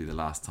that's going to be the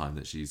last time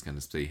that she's going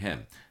to see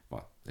him.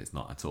 Well, it's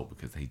not at all,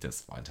 because he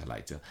does find her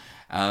later.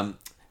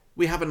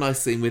 We have a nice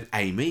scene with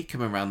Amy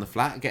coming around the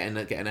flat, getting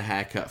a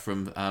haircut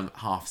from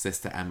half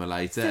sister Emma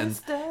later, and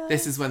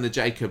this is when the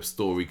Jacob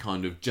story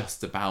kind of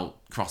just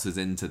about crosses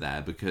into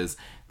there, because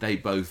they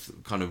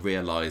both kind of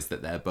realise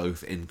that they're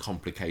both in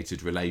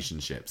complicated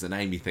relationships, and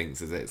Amy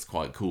thinks that it's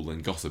quite cool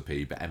and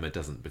gossipy, but Emma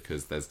doesn't,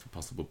 because there's a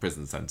possible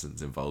prison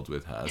sentence involved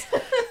with hers.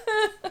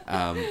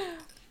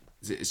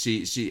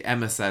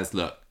 Emma says,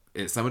 "Look,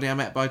 it's somebody I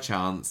met by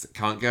chance.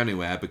 Can't go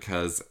anywhere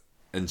because."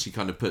 And she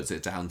kind of puts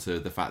it down to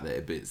the fact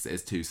that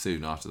it's too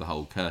soon after the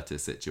whole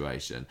Curtis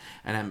situation.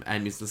 And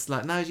Amy's just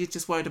like, no, you're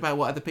just worried about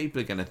what other people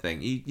are going to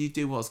think. You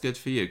do what's good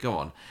for you. Go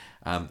on.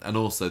 And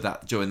also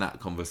that during that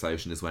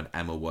conversation is when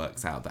Emma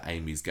works out that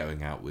Amy's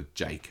going out with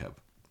Jacob.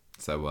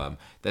 So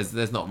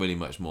there's not really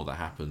much more that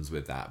happens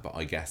with that, but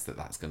I guess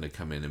that's going to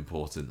come in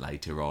important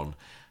later on.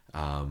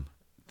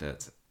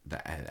 That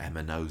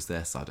Emma knows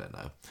this. I don't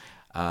know.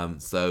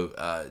 So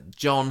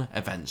John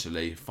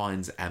eventually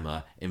finds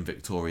Emma in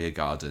Victoria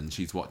Garden.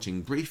 She's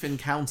watching Brief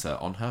Encounter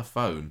on her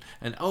phone,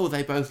 and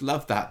they both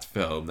love that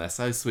film. They're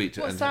so sweet.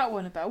 What's that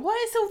one about?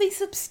 Why is all these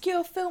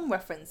obscure film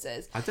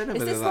references? I don't know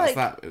whether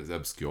that is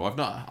obscure. I've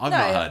not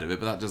heard of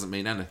it, but that doesn't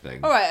mean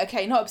anything. All right,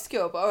 okay, not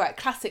obscure, but all right,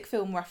 classic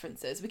film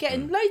references. We're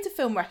getting loads of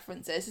film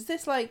references. Is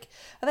this are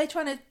they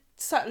trying to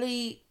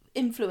subtly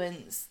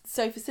influence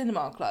Sofa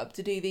Cinema Club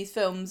to do these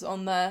films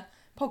on their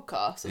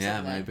podcast or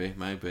something?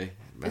 Maybe.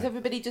 Has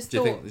everybody just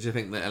do you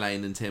think that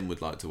Elaine and Tim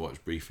would like to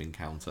watch Brief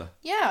Encounter?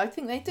 Yeah, I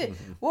think they did.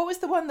 What was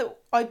the one that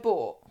I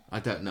bought? I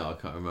don't know. I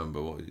can't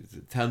remember. What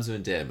Terms of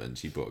Endearment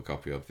she bought a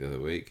copy of the other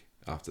week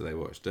after they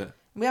watched it.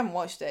 We haven't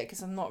watched it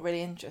because I'm not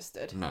really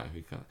interested. No,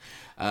 we can't.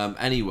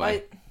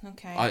 Anyway.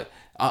 Okay.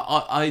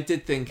 I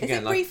did think again.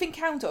 Is it Brief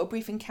Encounter or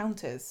Brief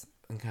Encounters?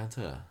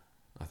 Encounter,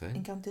 I think.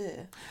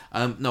 Encounter.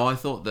 No, I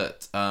thought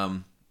that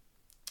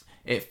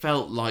it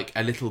felt like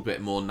a little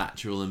bit more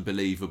natural and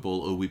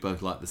believable, or we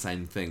both like the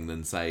same thing,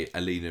 than say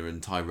Alina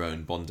and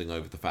Tyrone bonding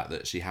over the fact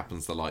that she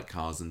happens to like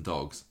cars and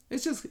dogs.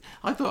 It's just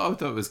I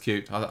thought it was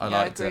cute. I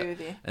liked it. I agree it.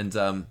 with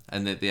you.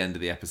 And at the end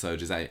of the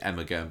episode is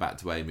Emma going back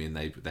to Amy, and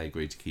they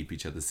agree to keep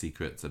each other's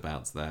secrets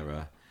about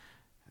their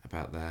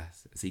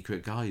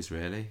secret guys,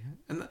 really.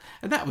 And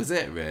that was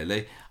it,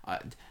 really.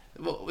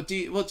 What do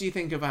you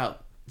think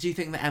about? Do you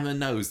think that Emma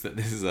knows that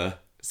this is a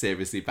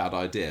seriously bad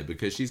idea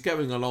because she's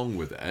going along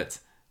with it?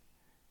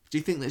 Do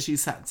you think that she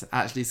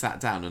actually sat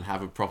down and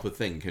have a proper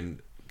think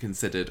and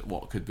considered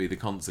what could be the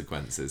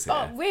consequences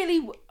here?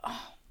 Really?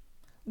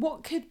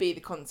 What could be the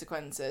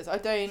consequences? I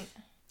don't...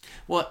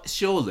 Well,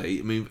 surely,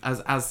 I mean,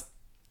 as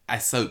a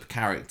soap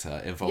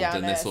character involved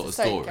in this sort of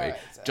story,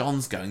 character.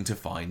 John's going to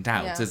find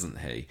out, isn't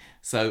he?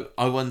 So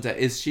I wonder,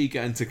 is she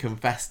going to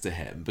confess to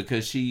him?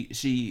 Because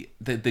the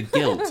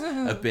guilt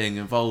of being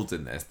involved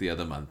in this the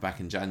other month, back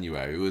in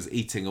January, was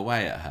eating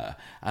away at her.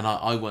 And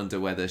I wonder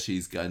whether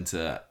she's going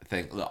to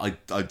think, look,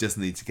 I just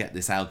need to get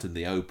this out in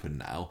the open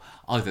now.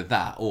 Either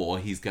that, or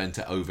he's going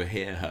to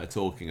overhear her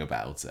talking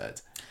about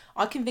it.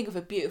 I can think of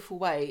a beautiful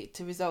way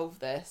to resolve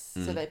this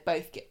so they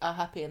both are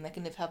happy and they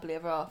can live happily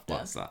ever after.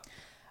 What's that?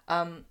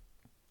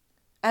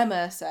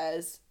 Emma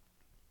says,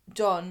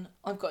 John,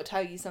 I've got to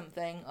tell you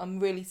something. I'm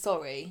really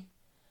sorry.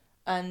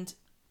 And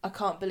I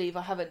can't believe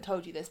I haven't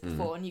told you this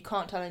before. And you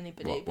can't tell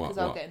anybody because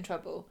I'll get in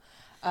trouble.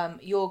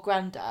 Your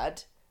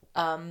granddad,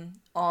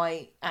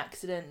 I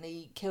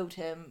accidentally killed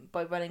him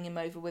by running him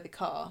over with a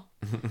car.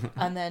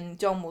 And then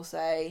John will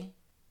say,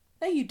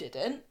 no, you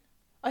didn't.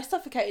 I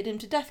suffocated him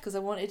to death because I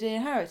wanted an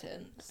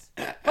inheritance.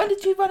 When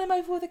did you run him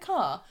over with a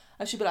car?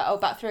 And she'd be like,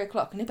 about 3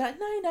 o'clock. And he'd be like,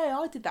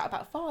 no, I did that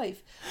about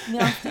 5 in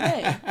the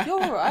afternoon.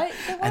 You're all right.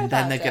 Don't worry and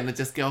then they're going to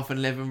just go off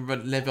and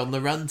live on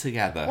the run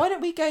together. Why don't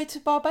we go to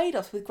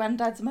Barbados with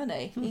Granddad's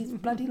money? He's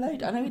bloody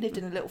loaded. I know he lived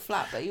in a little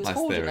flat, but he was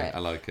hoarding it. I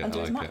like it. Under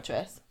his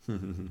mattress.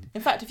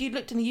 In fact, if you'd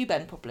looked in the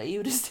U-bend properly, you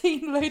would have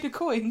seen a load of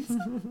coins.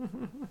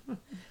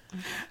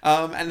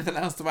 Anything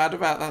else to add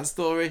about that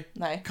story?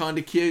 No. Kind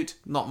of cute,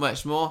 not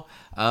much more.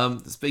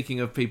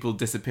 Speaking of people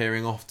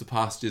disappearing off to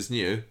pastures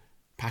new,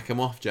 pack them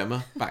off,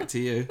 Gemma. Back to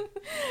you.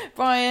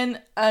 Brian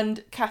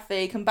and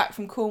Kathy come back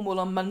from Cornwall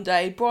on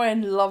Monday.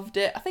 Brian loved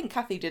it. I think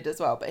Kathy did as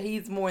well, but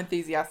he's more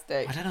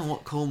enthusiastic. I don't know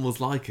what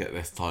Cornwall's like at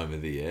this time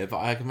of the year, but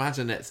I can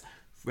imagine it's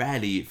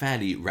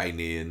fairly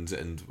rainy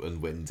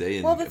and windy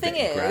and the thing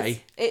is,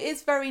 grey. It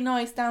is very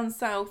nice down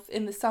south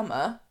in the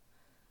summer,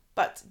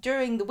 but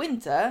during the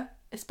winter,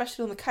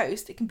 especially on the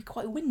coast, it can be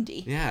quite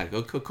windy. Yeah,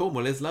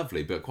 Cornwall is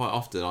lovely, but quite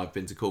often I've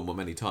been to Cornwall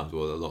many times.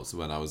 Well, lots of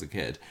when I was a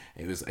kid,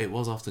 it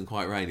was often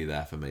quite rainy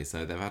there for me.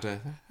 So they've had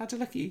a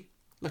lucky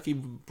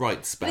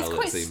bright spell. But it's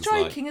quite it seems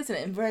striking, like. Isn't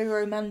it? And very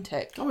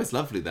romantic. Oh, it's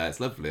lovely there. It's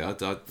lovely. I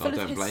don't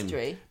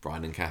blame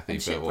Brian and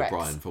Kathy or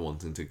Brian for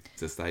wanting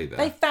to stay there.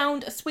 They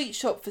found a sweet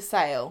shop for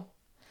sale.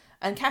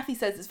 And Kathy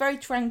says it's very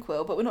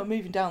tranquil, but we're not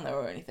moving down there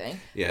or anything.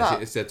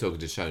 Yeah, they're talking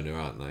to Shona,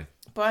 aren't they?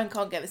 Brian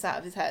can't get this out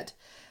of his head.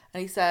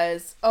 And he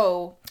says,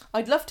 oh,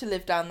 I'd love to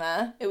live down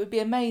there. It would be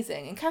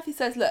amazing. And Kathy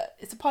says, look,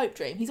 it's a pipe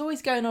dream. He's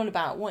always going on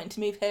about wanting to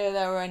move here,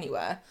 there or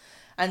anywhere.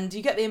 And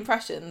you get the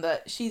impression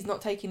that she's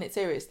not taking it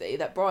seriously,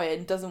 that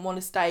Brian doesn't want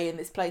to stay in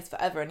this place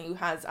forever and he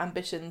has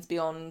ambitions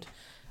beyond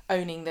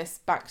owning this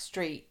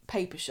backstreet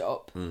paper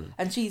shop,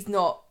 and she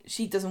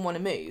doesn't want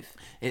to move.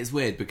 It's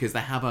weird because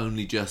they have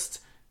only just,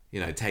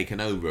 taken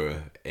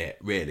over it,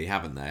 really,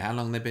 haven't they? How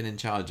long have they been in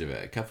charge of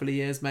it? A couple of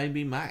years,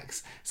 maybe,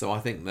 max? So I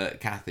think that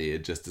Kathy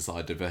had just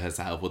decided for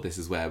herself, well, this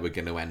is where we're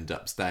going to end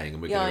up staying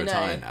and we're going to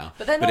retire now.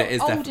 But they're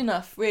not old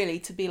enough, really,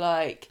 to be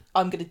like,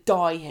 I'm going to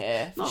die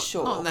here, for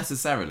sure. Not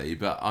necessarily,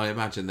 but I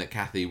imagine that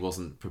Kathy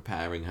wasn't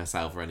preparing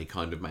herself for any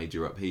kind of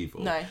major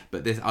upheaval. No.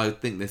 But I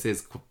think this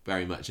is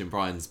very much in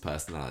Brian's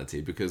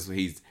personality, because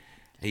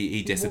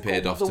he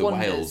disappeared off to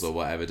Wales or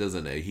whatever,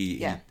 doesn't he?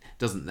 He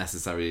doesn't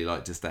necessarily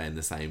like to stay in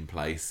the same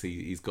place.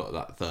 He's got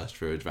that thirst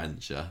for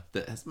adventure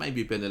that has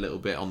maybe been a little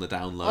bit on the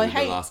down low in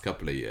the last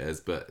couple of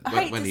years, but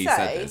when he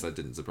said this, it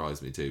didn't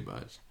surprise me too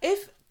much.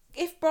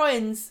 If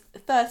Brian's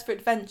thirst for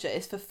adventure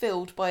is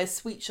fulfilled by a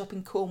sweet shop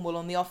in Cornwall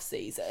on the off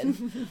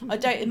season, I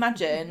don't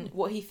imagine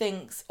what he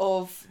thinks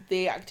of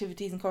the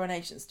activities in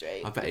Coronation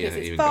Street. I bet he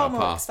hasn't even got a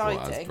passport,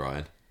 as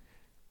Brian.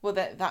 Well,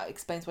 that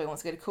explains why he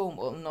wants to go to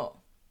Cornwall and not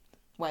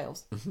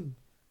Wales. You don't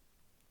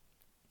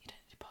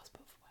need a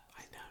passport for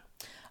Wales.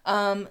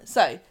 I know.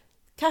 So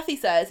Kathy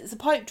says it's a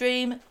pipe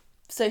dream,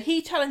 so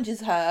he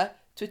challenges her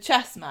to a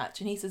chess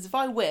match, and he says, if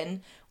I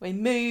win, we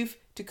move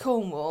to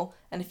Cornwall,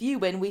 and if you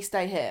win, we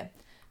stay here.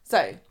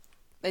 So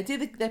they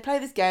play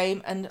this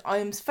game, and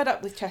I'm fed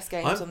up with chess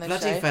games on this show.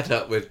 I'm bloody fed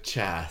up with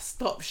chess.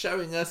 Stop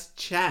showing us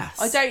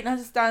chess. I don't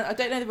understand. I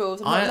don't know the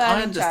rules.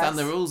 I understand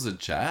the rules of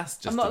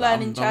chess. I'm not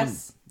learning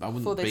chess. I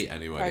wouldn't beat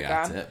anybody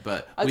program. at it,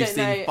 but we've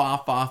seen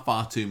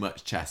far too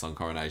much chess on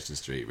Coronation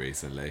Street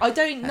recently. I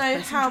don't know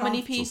how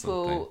many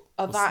people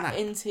are that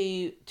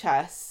into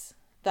chess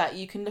that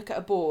you can look at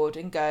a board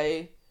and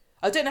go...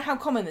 I don't know how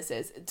common this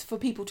is for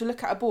people to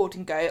look at a board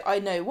and go, I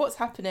know what's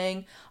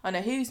happening, I know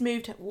who's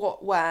moved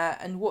what where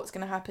and what's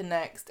going to happen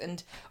next,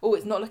 and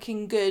it's not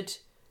looking good.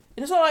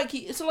 And it's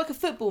not like a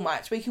football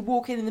match where you can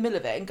walk in the middle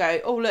of it and go,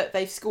 oh look,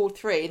 they've scored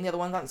 3 and the other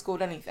ones haven't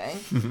scored anything.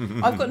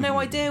 I've got no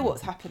idea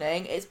what's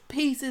happening. It's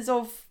pieces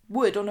of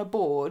wood on a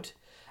board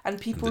and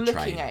people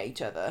looking at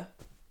each other.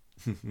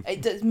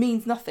 It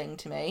means nothing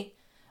to me.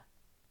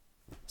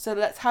 So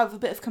let's have a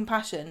bit of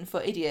compassion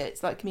for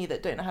idiots like me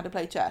that don't know how to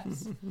play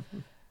chess.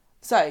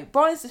 So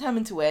Brian's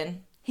determined to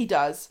win. He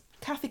does.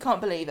 Kathy can't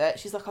believe it.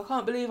 She's like, I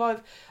can't believe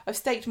I've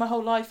staked my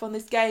whole life on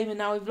this game and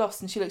now I've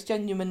lost. And she looks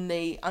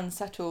genuinely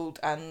unsettled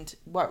and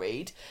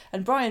worried.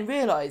 And Brian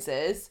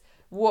realises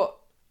what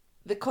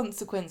the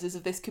consequences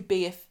of this could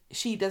be if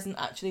she doesn't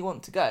actually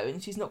want to go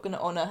and she's not going to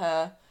honour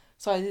her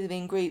side of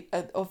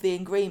the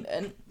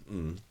agreement.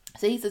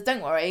 So he says,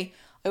 don't worry,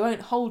 I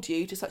won't hold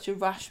you to such a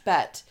rash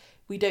bet.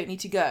 We don't need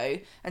to go.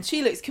 And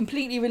she looks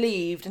completely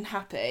relieved and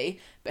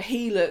happy, but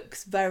he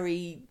looks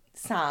very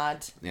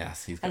sad.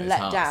 Yes, he's got his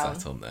heart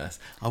set on this.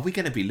 Are we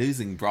going to be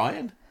losing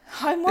Brian?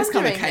 I'm wondering. This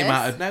kind of came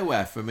out of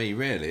nowhere for me,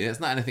 really. It's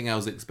not anything I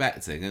was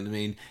expecting. And I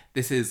mean,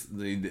 this is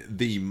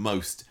the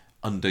most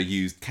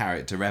underused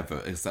character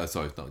ever.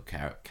 Sorry, not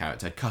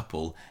character,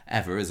 couple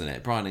ever, isn't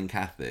it? Brian and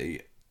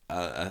Kathy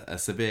are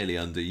severely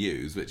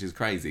underused, which is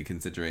crazy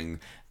considering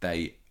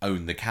they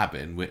own the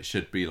cabin, which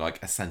should be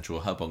like a central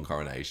hub on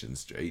Coronation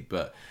Street,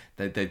 but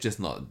they just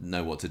not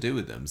know what to do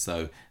with them,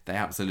 so they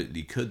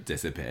absolutely could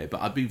disappear.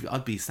 But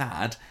I'd be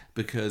sad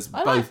because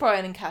I like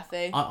Brian and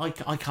Kathy.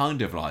 I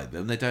kind of like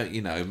them. They don't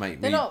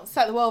make They're not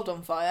set the world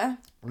on fire.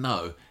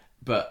 No,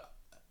 but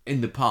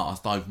in the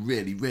past I've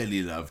really,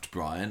 really loved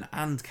Brian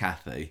and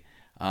Kathy,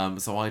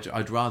 so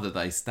I'd rather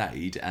they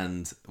stayed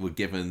and were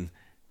given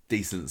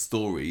decent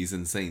stories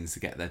and scenes to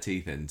get their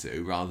teeth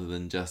into rather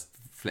than just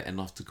flitting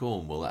off to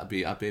Cornwall. I'd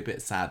be a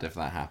bit sad if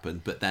that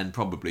happened, but then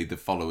probably the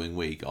following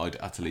week I'd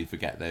utterly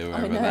forget they were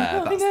over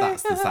there.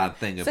 That's the sad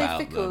thing about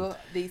them. So fickle,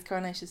 these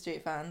Coronation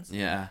Street fans.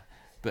 Yeah.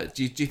 But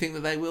do you think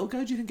that they will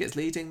go? Do you think it's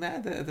leading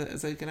there?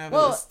 Is they going to have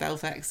a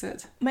stealth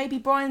exit? Maybe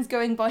Brian's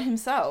going by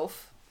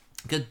himself.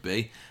 Could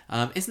be.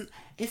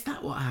 Is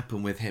that what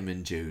happened with him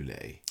and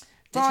Julie?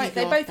 Right,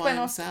 they both went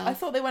off. I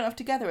thought they went off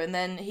together and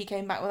then he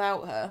came back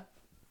without her.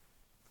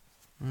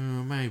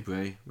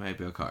 Maybe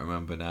I can't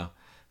remember now.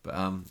 But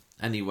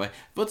anyway,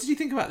 what did you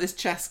think about this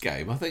chess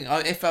game? I think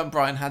if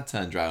Brian had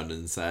turned around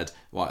and said,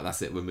 "Right,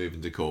 that's it, we're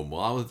moving to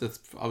Cornwall," I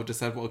would have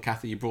said, "Well,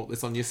 Kathy, you brought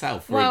this on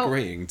yourself for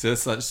agreeing to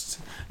such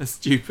a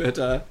stupid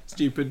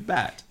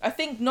bet." I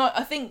think not.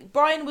 I think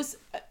Brian was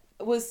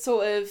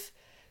sort of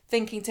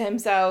thinking to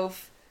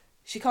himself,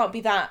 she can't be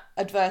that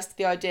adverse to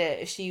the idea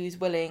if she was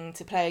willing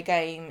to play a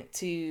game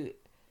to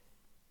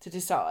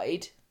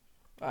decide.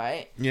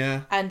 Right?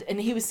 Yeah. And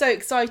he was so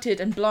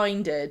excited and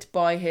blinded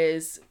by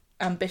his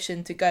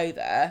ambition to go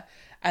there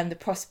and the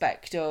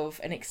prospect of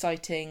an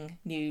exciting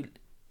new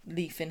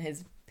leaf in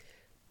his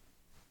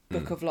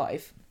book of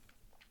life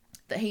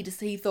that he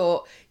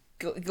thought,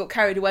 got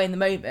carried away in the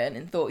moment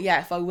and thought,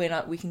 yeah, if I win,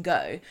 we can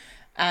go.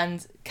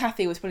 And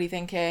Kathy was probably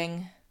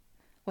thinking,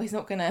 well,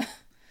 we're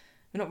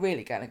not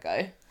really going to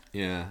go.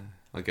 Yeah,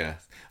 I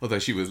guess. Although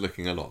she was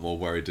looking a lot more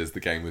worried as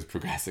the game was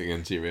progressing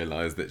and she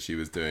realised that she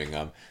was doing...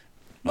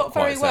 Not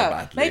very well.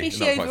 Badly. Maybe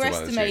she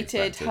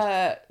overestimated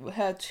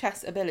her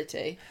chess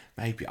ability.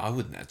 Maybe I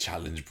wouldn't have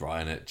challenged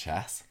Brian at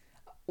chess.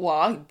 Well,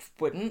 I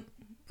wouldn't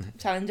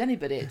challenge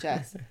anybody at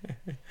chess.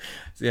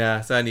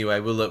 Yeah. So anyway,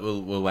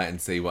 we'll wait and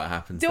see what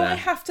happens. Do there. I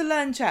have to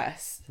learn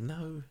chess?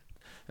 No.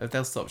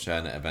 They'll stop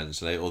showing it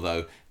eventually,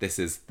 although this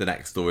is the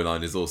next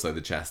storyline is also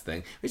the chess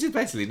thing, which is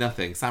basically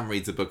nothing. Sam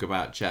reads a book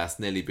about chess,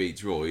 nearly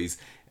beats Roy's.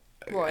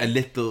 Right. A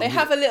little.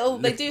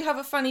 They do have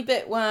a funny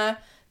bit where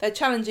they're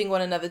challenging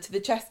one another to the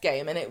chess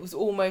game, and it was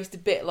almost a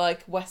bit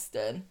like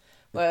Western,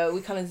 where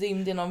we kind of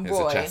zoomed in on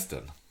Roy. It's a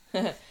Cheston.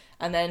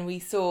 And then we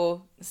saw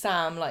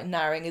Sam like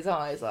narrowing his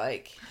eyes,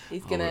 like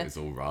he's gonna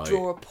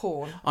draw a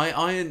pawn.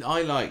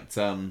 I liked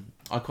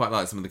I quite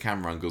liked some of the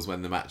camera angles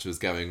when the match was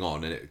going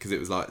on, and because it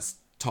was like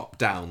top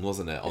down,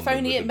 wasn't it? If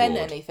only it meant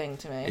anything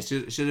to me. It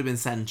should have been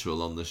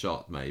central on the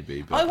shot,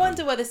 maybe. But, I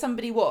wonder whether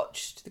somebody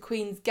watched The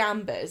Queen's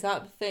Gambit. Is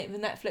that the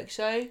Netflix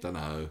show? Don't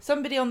know.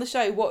 Somebody on the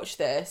show watched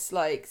this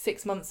like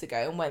 6 months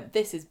ago and went,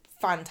 "This is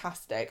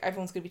fantastic.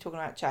 Everyone's going to be talking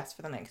about chess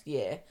for the next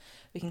year.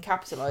 We can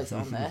capitalise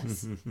on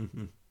this."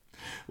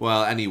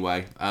 Well,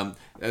 anyway,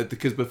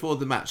 because before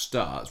the match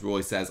starts,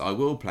 Roy says, "I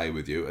will play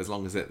with you as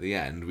long as at the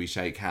end we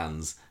shake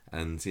hands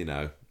and,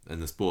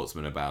 and the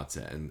sportsman about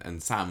it."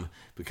 And Sam,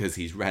 because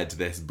he's read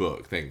this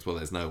book, thinks, well,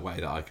 there's no way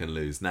that I can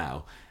lose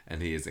now.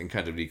 And he is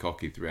incredibly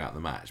cocky throughout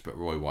the match, but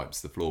Roy wipes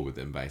the floor with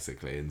him,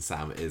 basically. And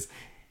Sam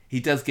he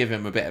does give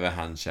him a bit of a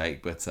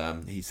handshake, but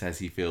he says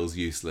he feels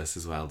useless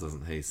as well,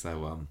 doesn't he?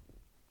 So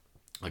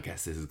I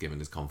guess this has given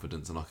his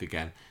confidence a knock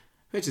again,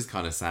 which is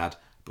kind of sad.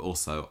 But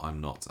also, I'm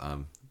not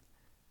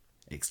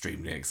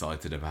extremely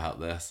excited about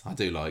this. I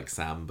do like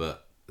Sam,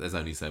 but there's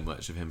only so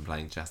much of him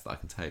playing chess that I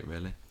can take,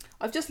 really.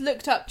 I've just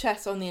looked up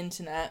chess on the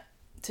internet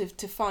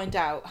to find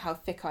out how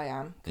thick I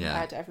am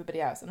compared to everybody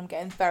else, and I'm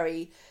getting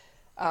very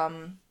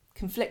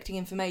conflicting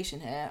information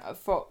here.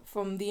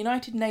 From the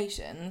United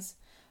Nations,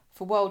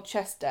 for World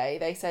Chess Day,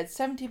 they said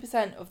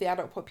 70% of the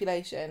adult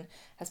population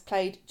has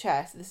played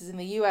chess. This is in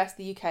the US,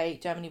 the UK,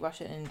 Germany,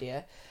 Russia and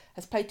India,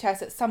 has played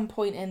chess at some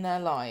point in their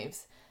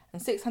lives.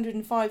 And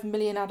 605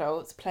 million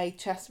adults play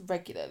chess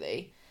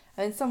regularly.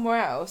 And then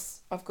somewhere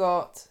else, I've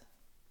got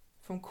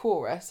from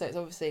Quora, so it's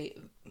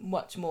obviously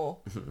much more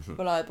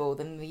reliable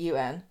than the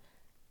UN.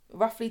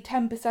 Roughly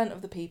 10%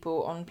 of the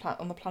people on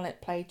the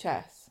planet play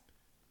chess.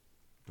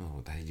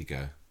 Oh, there you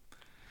go.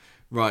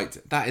 Right,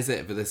 that is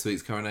it for this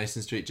week's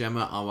Coronation Street,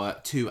 Gemma. Our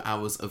 2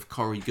 hours of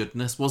Corrie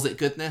goodness. Was it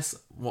goodness?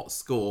 What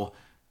score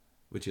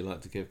would you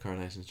like to give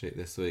Coronation Street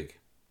this week?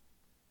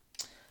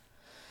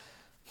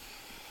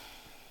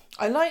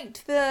 I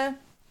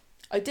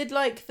did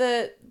like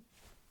the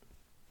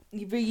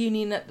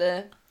reunion at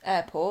the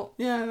airport.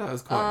 Yeah, that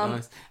was quite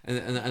nice.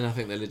 And I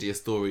think the Lydia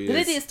story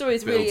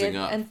is really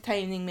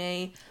entertaining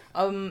me.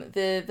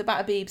 The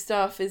Batabib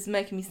stuff is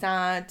making me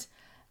sad.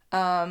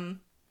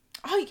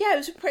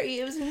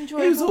 It was an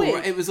enjoyable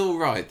week. It was all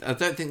right. I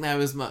don't think there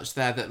was much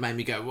there that made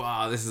me go,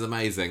 wow, this is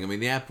amazing. I mean,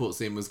 the airport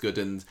scene was good,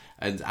 and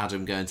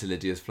Adam going to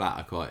Lydia's flat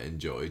I quite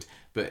enjoyed.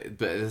 But at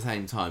the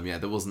same time,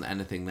 there wasn't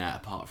anything there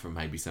apart from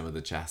maybe some of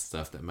the chess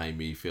stuff that made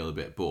me feel a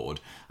bit bored.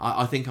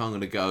 I think I'm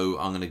gonna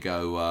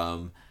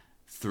go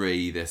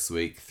 3 this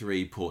week.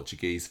 3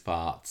 Portuguese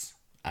farts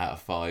out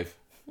of 5.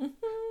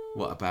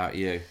 What about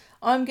you?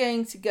 I'm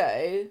going to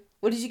go.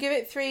 What did you give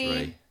it?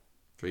 3?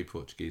 3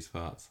 Portuguese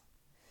farts.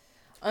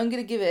 I'm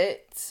going to give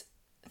it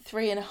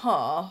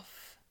 3.5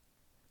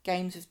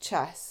 games of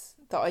chess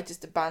that I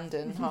just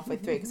abandoned halfway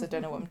through because I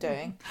don't know what I'm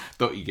doing.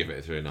 Thought you'd give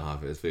it a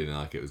 3.5. It was feeling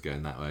like it was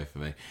going that way for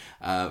me.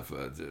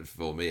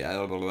 For me,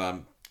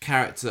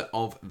 character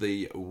of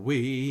the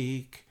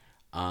week.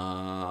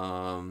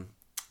 I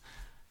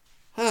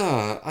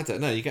don't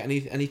know. You got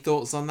any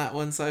thoughts on that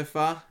one so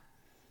far?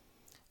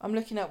 I'm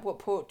looking up what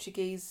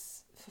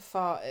Portuguese for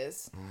fart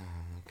is.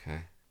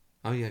 Okay.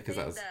 Oh yeah, because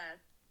that was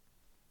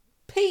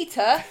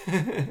Peter.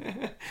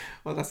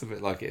 Well, that's a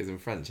bit like it is in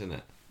French, isn't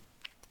it?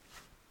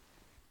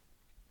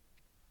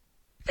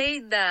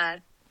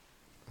 Peter.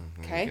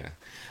 Okay.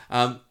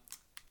 Yeah.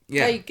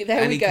 There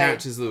Any we go.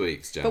 characters of the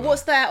week, Gemma? But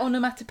what's their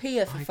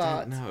onomatopoeia for I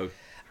fart? don't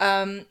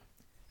know.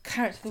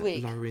 Character of the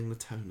week. Lowering the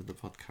tone of the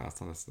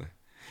podcast, honestly.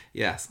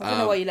 Yes. I don't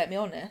know why you let me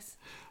on this.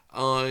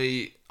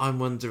 I'm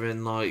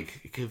wondering,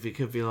 like, it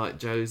could be like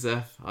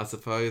Joseph, I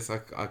suppose. I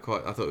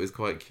thought it was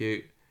quite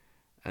cute,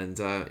 and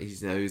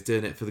he's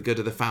doing it for the good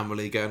of the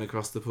family, going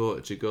across to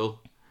Portugal.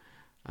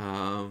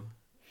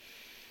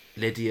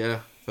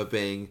 Lydia for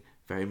being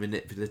very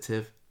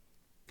manipulative,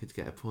 could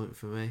get a point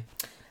for me.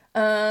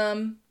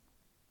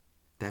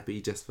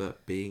 Debbie just for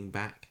being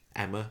back.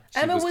 Emma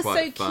was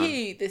so fun.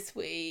 Cute this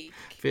week.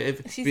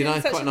 She's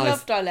in such a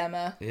love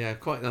dilemma. Yeah,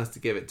 quite nice to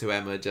give it to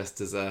Emma just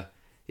as a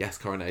yes,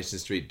 Coronation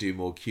Street, do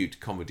more cute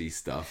comedy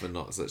stuff and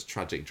not such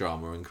tragic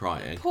drama and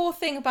crying. Poor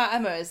thing about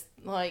Emma is,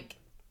 like,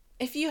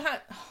 if you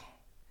had...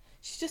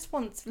 she just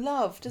wants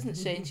love, doesn't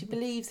she? And she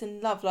believes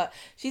in love. Like,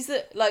 she's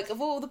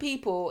of all the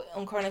people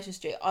on Coronation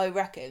Street, I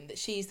reckon that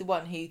she's the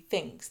one who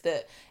thinks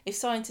that if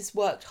scientists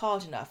worked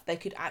hard enough, they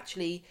could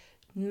actually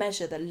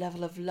measure the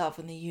level of love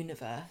in the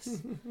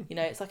universe.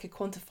 It's like a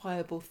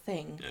quantifiable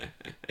thing.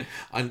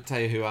 I'll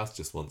tell you who else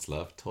just wants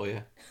love.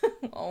 Toya.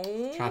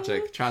 Oh.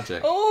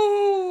 Tragic.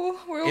 Oh.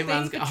 we're all being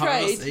Imran's got a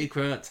betrayed. horrible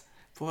secret.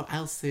 Poor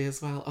Elsie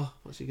as well. Oh,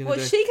 what's she going to do?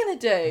 What's she going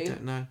to I do?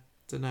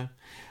 don't know.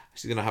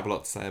 She's going to have a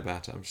lot to say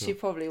about it, I'm sure. She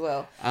probably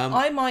will. Um,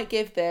 I might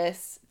give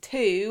this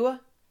to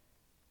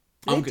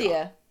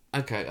Lydia.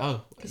 Okay,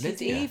 oh, She's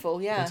Lydia.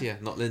 evil, yeah. Lydia,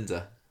 not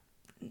Linda.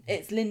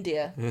 It's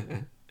Lindia.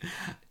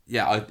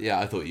 Yeah,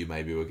 I thought you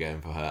maybe were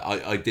going for her.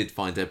 I did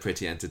find her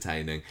pretty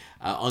entertaining.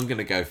 I'm going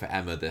to go for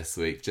Emma this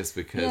week just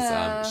because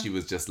Yeah. she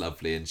was just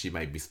lovely and she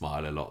made me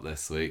smile a lot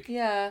this week.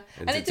 Yeah.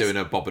 And, it doing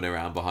her bobbing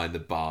around behind the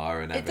bar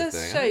and It everything.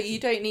 does show you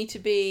don't need to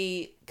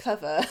be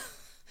clever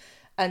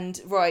and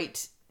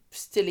write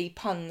silly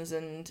puns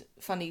and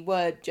funny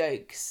word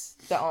jokes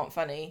that aren't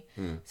funny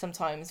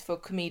sometimes for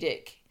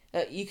comedic.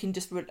 You can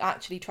just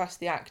actually trust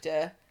the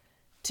actor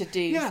to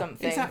do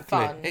something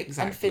fun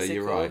and physical.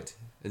 You're right.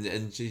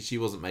 And she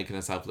wasn't making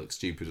herself look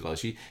stupid at all.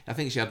 I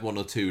think she had one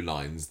or two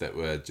lines that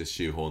were just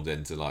shoehorned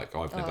into like,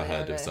 I've never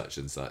heard of such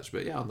and such.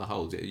 But yeah, on the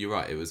whole, you're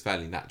right. It was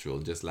fairly natural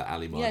and just let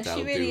Ali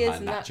Mardell really do is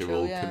her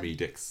natural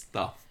comedic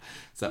stuff.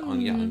 So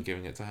I'm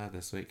giving it to her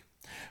this week.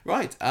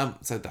 Right.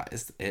 So that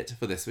is it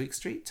for this week's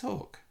Street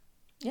Talk.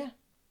 Yeah.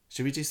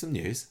 Should we do some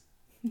news?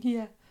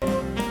 Yeah.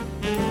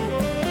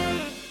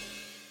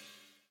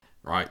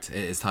 Right, it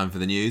is time for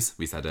the news.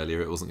 We said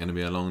earlier it wasn't going to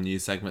be a long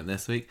news segment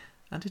this week,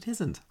 and it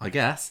isn't, I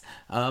guess.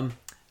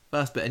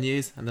 First bit of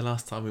news, and the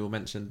last time we will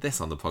mention this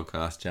on the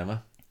podcast,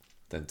 Gemma.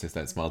 Don't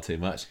smile too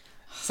much.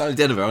 Sally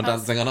Dinner on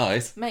Dancing on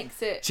Ice.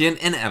 Makes it She ain't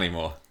in it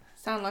anymore.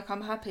 sound like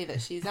I'm happy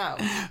that she's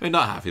out. We're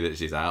not happy that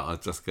she's out. I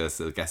just guess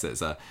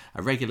it's a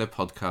regular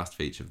podcast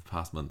feature of the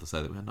past month or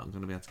so that we're not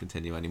going to be able to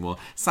continue anymore.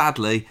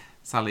 Sadly,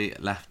 Sally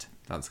left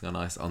Dancing on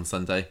Ice on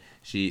Sunday.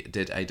 She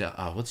did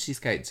what did she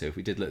skate to?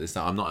 We did look this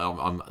up.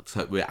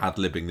 We're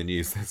ad-libbing the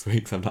news this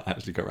week, so I've not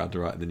actually got around to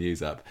writing the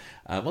news up.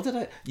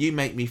 You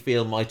Make Me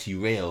Feel Mighty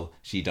Real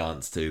she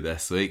danced to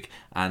this week.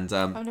 And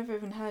I've never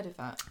even heard of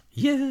that.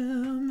 You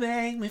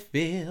make me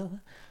feel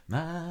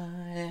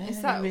mighty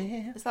Is that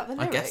real. the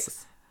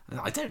lyrics?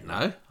 I don't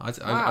know. Wow,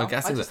 I'm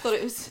guessing I just thought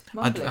it was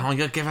mumbling.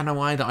 you're giving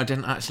away that I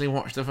didn't actually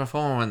watch the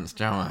performance,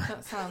 Gemma.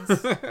 That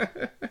sounds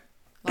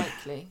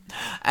likely.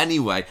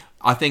 Anyway,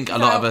 I think a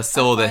lot of us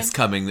saw that's this fine.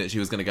 coming that she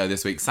was going to go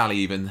this week. Sally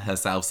even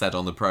herself said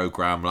on the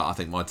programme, I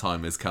think my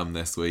time has come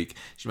this week.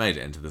 She made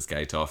it into the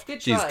skate off.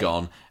 Good She's try.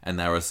 gone, and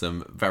there are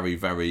some very,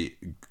 very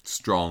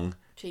strong...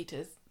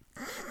 Cheaters.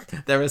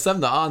 There are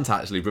some that aren't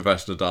actually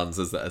professional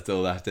dancers that are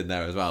still left in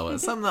there as well,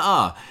 but some that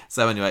are.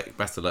 So anyway,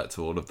 best of luck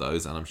to all of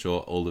those, and I'm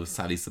sure all of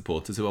Sally's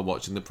supporters who are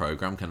watching the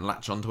programme can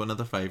latch on to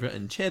another favourite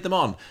and cheer them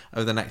on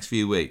over the next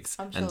few weeks.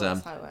 I'm sure and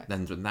that's how it works.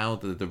 then now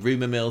the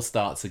rumour mill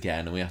starts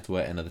again, and we have to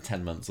wait another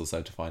 10 months or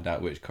so to find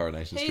out which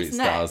Coronation Who's Street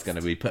star is next? going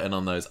to be putting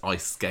on those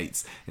ice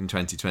skates in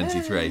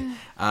 2023.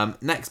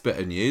 Next bit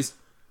of news.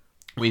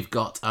 We've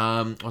got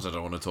what did I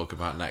want to talk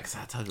about next?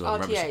 I tell you what,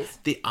 RTAs.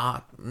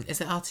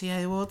 Is it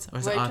RTA Awards or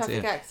is Road it RTA?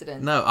 traffic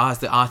accident. No, it's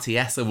the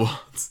RTS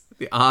Awards.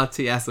 The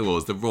RTS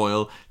Awards, the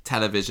Royal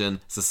Television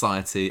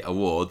Society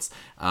Awards,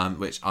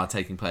 which are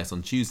taking place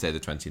on Tuesday the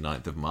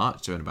 29th of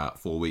March, so in about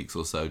 4 weeks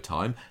or so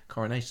time.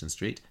 Coronation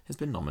Street has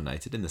been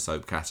nominated in the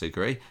soap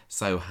category.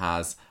 So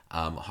has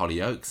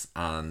Hollyoaks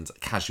and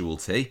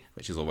Casualty,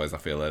 which is always, I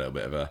feel, a little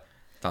bit of a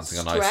Dancing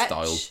on Ice Stretch.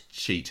 style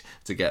cheat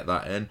to get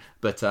that in.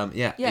 But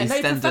yeah, Yeah, no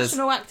EastEnders,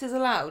 professional actors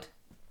allowed.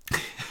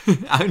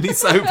 only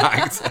soap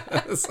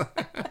actors.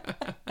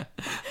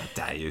 How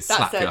dare you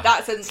slap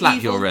That's an evil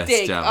your wrist,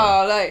 dig. Gemma.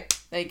 Oh no,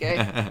 there you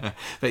go.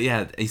 But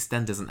yeah,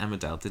 EastEnders and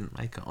Emmerdale didn't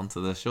make it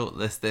onto the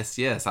shortlist this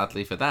year,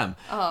 sadly for them.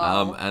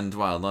 Oh. And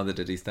well, neither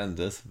did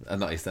EastEnders,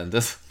 not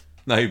EastEnders,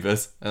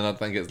 Neighbours, and I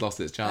think it's lost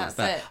its chance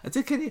That's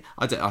there.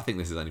 I think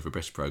this is only for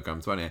British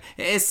programmes. So anyway,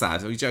 it is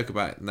sad. We joke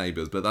about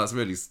Neighbours, but that's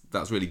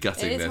really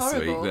gutting It is this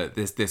horrible. week.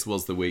 That this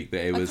was the week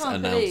that it was can't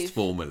announced believe.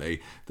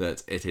 formally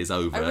that it is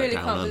over. I really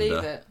down can't under.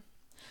 believe it.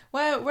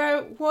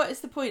 What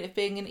is the point of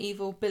being an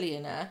evil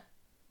billionaire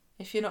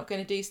if you're not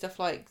going to do stuff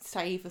like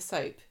save a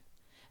soap?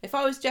 If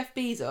I was Jeff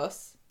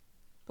Bezos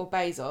or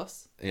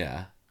Bezos,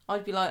 Yeah.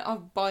 I'd be like, I'll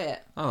buy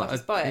it. Oh, I'll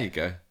just buy there you it.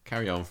 go.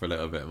 Carry on for a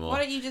little bit more. Why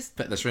don't you just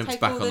Put the shrimps take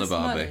back all on the this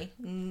barbie.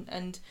 money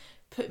and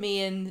put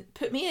me in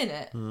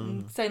it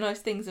and say nice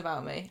things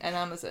about me and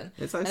Amazon.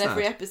 It's so and sad.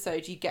 every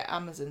episode you get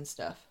Amazon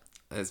stuff.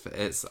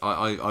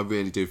 I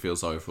really do feel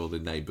sorry for all the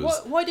Neighbours.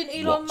 Why didn't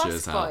Elon watchers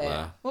Musk out buy it?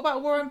 there. What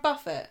about Warren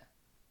Buffett?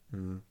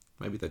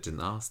 Maybe they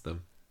didn't ask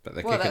them, but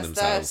they're Well, kicking that's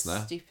themselves their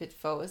now. stupid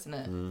fault, isn't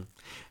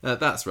it?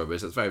 That's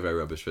rubbish. That's very, very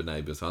rubbish for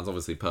Neighbours fans.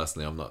 Obviously,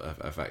 personally, I'm not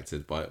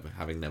affected by it,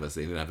 having never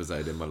seen an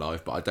episode in my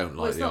life, but I don't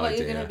Well, like it's the not like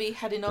idea. you're going to be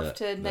heading off that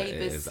to it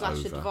Neighbours is /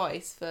 over.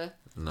 advice for...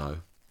 No,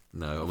 If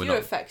we're you're not.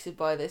 affected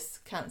by this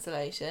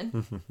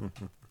cancellation.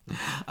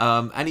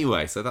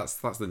 Anyway, so that's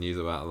the news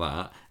about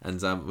that,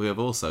 and we have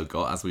also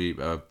got, as we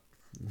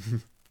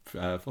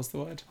what's the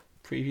word?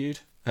 Previewed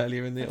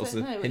earlier in the I don't also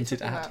know what you're hinted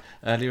talking at about.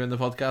 earlier in the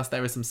podcast.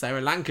 There is some Sarah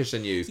Lancashire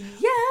news.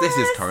 Yeah! this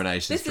is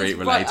Coronation This Street is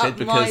right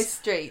related up my because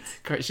street.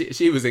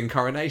 she was in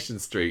Coronation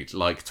Street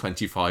like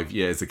 25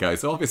 years ago,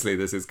 so obviously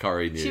this is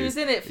Corrie news. She was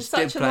in it for She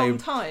such did a long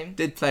time.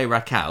 Did play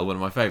Raquel, one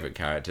of my favourite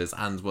characters,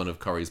 and one of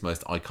Corrie's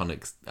most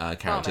iconic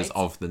characters Barmaids.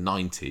 of the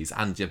 90s,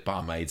 and your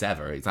barmaids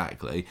ever,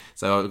 exactly.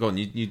 So go on,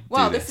 you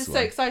Wow, do this is one.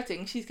 so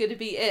exciting. She's going to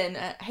be in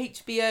a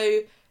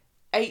HBO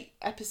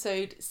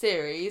 8-episode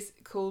series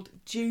called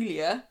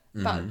Julia,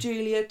 about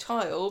Julia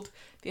Child,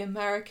 the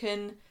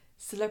American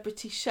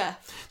celebrity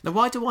chef. Now,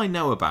 why do I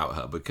know about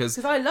her? Because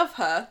Because I love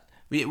her.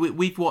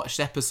 we've watched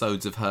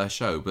episodes of her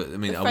show, but I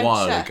mean, The a French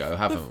while chef. ago,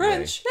 haven't The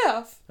French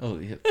chef. we? Oh,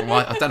 yeah.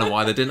 Why, I don't know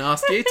why they didn't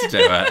ask you to do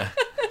it.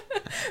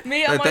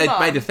 Me and my They mum.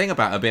 made a thing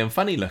about her being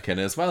funny looking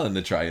as well in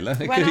the trailer.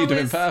 It When could I have been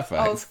was-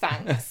 perfect. Oh,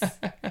 thanks.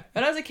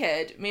 When I was a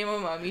kid, me and my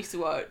mum used to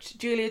watch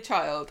Julia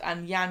Child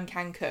and Yan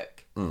Can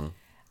Cook.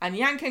 And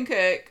Yan Can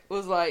Cook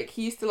was like,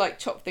 he used to like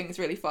chop things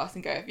really fast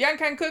and go, if Yan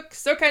can cook,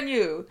 so can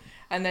you.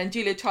 And then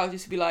Julia Child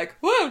used to be like,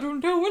 well, I don't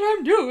know what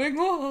I'm doing.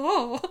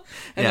 And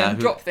Yeah, then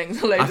drop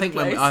things all over I think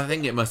the place. I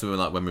think it must have been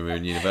like when we were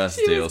in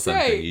university She or was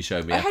something. great. You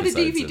showed me I had a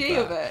episodes DVD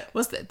of of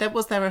that. it.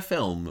 Was there a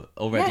film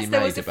already Yes, made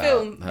there was a about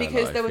film her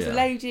because life? there was Yeah. a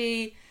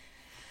lady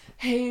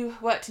who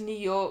worked in New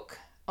York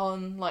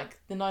on like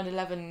the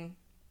 9/11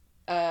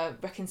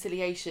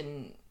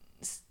 reconciliation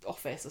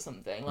office or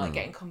something, like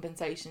getting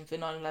compensation for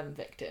 9/11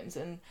 victims,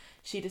 and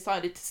she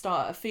decided to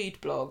start a food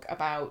blog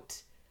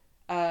about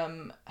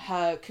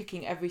her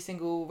cooking every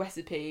single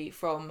recipe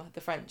from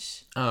the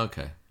French Oh,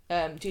 okay.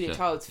 Julia Sure,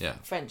 Child's yeah.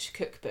 French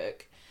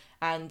cookbook,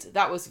 and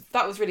that was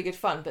really good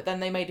fun. But then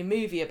they made a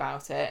movie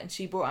about it, and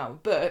she brought out a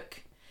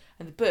book,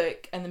 and the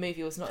book and the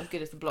movie was not as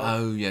good as the blog.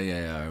 Oh yeah,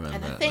 I remember.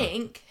 and I that.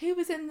 think who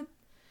was in the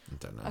I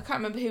don't know. I can't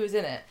remember who was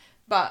in it,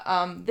 but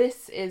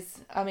this is,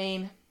 I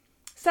mean,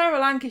 Sarah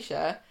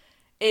Lancashire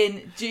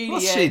in Julia.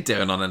 What's she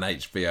doing on an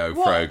HBO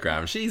What?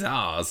 program? She's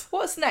ours.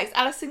 What's next?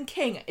 Alison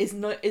King is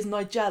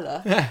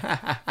Nigella.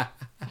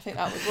 I think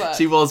that would work.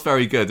 She was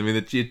very good. I mean,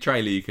 the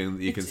trailer you can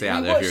see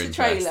out We there if you're watched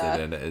the interested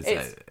trailer. in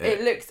it.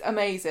 It looks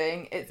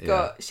amazing. It's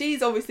got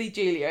she's obviously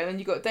Julia, and then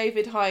you've got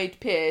David Hyde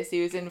Pierce,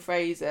 who was in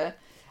Frasier,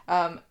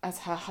 as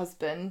her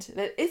husband.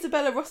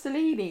 Isabella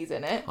Rossellini's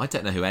in it. I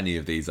don't know who any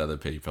of these other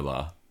people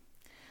are.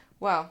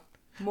 Well,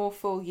 more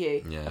for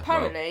you. Yeah,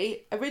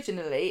 Apparently,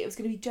 originally, it was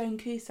going to be Joan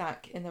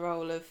Cusack in the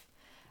role of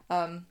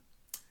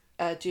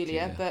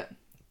Julia, but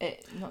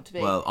it not to be.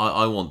 Well,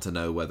 I want to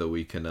know whether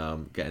we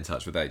can get in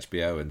touch with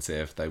HBO and see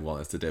if they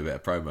want us to do a bit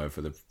of promo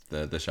for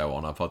the show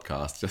on our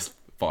podcast, just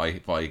by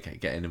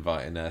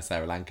inviting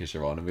Sarah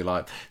Lancashire on and be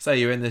like, so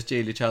you're in this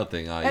Julia Child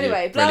thing, are you?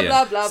 Anyway, blah,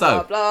 Brilliant. blah, blah,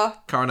 So, blah, blah.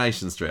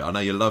 Coronation Street. I know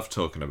you love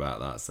talking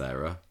about that,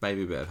 Sarah.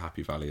 Maybe a bit of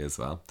Happy Valley as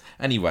well.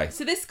 Anyway,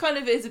 So this kind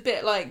of is a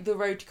bit like the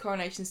Road to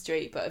Coronation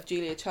Street, but of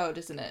Julia Child,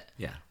 isn't it?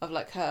 yeah. Of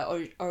like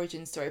her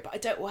origin story. But I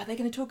don't. What are they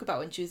going to talk about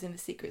when she was in the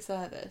Secret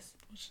Service?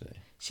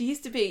 She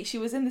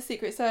was in the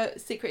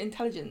Secret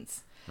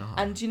Intelligence,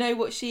 and you know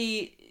what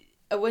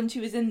when she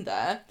was in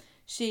there,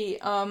 she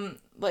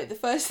like the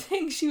first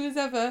thing she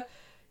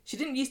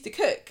didn't used to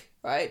cook,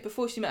 right?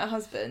 Before she met her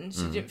husband,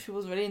 she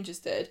wasn't really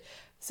interested.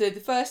 So the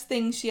first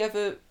thing she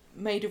ever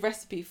made a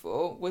recipe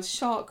for was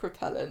shark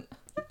repellent.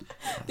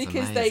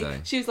 Because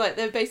amazing. she was like,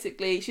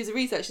 she was a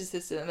research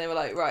assistant, and they were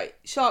like, right,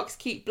 sharks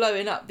keep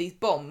blowing up these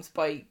bombs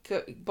by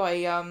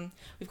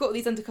we've got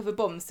these undercover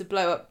bombs to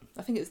blow up.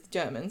 I think it was the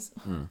Germans.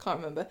 Can't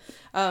remember.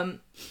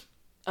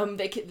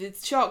 The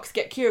sharks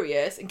get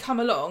curious and come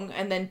along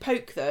and then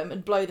poke them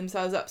and blow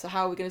themselves up. So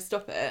how are we going to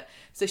stop it?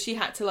 So she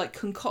had to like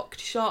concoct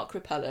shark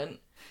repellent,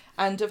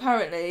 and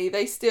apparently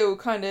they still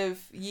kind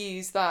of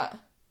use that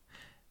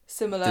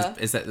similar.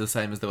 Is that the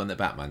same as the one that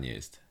Batman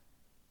used?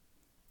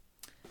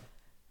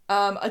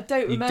 I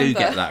don't You remember. do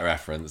get that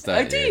reference, don't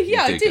you? I do, You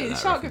yeah, I get do. that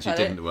Shark reference. You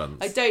repellent. didn't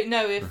once.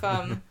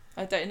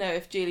 I don't know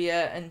if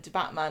Julia and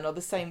Batman are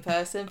the same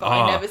person, but Oh.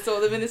 I never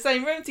saw them in the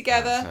same room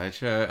together. So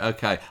true.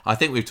 Okay, I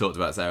think we've talked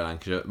about Sarah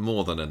Lancashire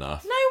more than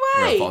enough.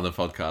 No way! On the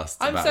podcast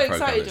I'm about so a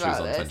programme excited that she was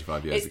about on this.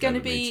 25 years It's ago. going to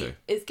with Me be Too.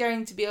 it's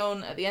going to be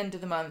on at the end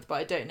of the month, but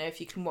I don't know if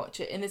you can watch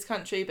it in this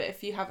country. But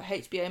if you have a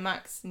HBO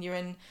Max and you're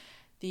in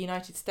the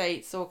United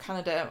States or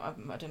Canada,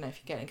 I don't know if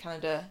you get in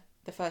Canada,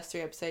 the first 3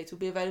 episodes will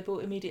be available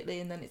immediately,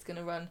 and then it's going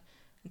to run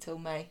until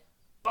May.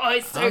 Oh,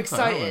 it's so Okay,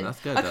 exciting! that's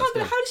good, I that's can't good.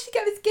 believe, how did she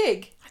get this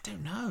gig? I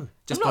don't know.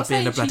 Just I'm by not being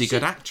a saying bloody she good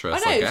should-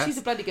 actress, I know guess. she's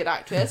a bloody good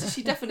actress.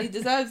 She definitely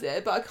deserves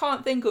it. But I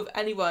can't think of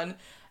anyone.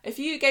 If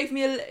you gave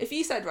me if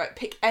you said right,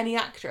 pick any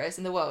actress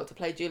in the world to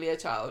play Julia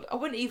Child, I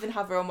wouldn't even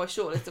have her on my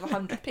shortlist of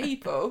 100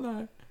 people.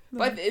 No.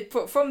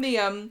 But from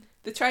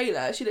the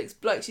trailer, she looks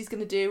like she's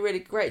going to do a really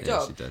great Yeah,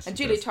 job. she does, and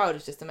she Julia does. Child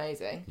is just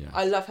amazing. Yeah.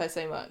 I love her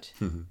so much.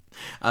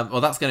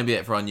 Well, that's going to be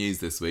it for our news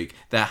this week.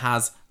 There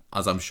has,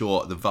 as I'm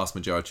sure the vast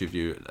majority of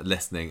you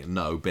listening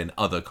know, been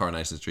other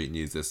Coronation Street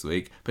news this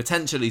week.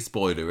 Potentially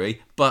spoilery,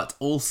 but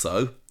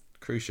also,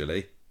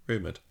 crucially,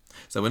 rumoured.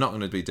 So we're not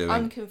going to be doing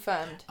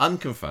Unconfirmed.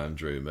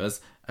 unconfirmed rumours.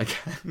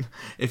 Again,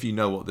 if you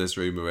know what this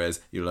rumour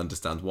is, you'll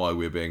understand why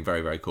we're being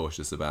very, very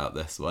cautious about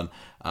this one.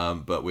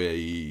 But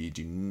we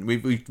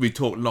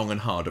talked long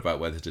and hard about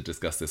whether to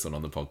discuss this one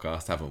on the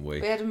podcast, haven't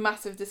we? We had a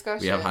massive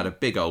discussion. We have had a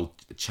big old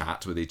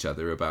chat with each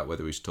other about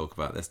whether we should talk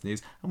about this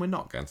news, and we're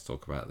not going to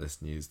talk about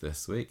this news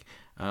this week.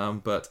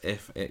 But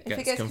if it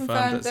gets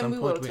confirmed at some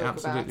point, we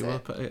absolutely will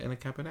put it in a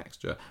cabin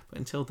extra. But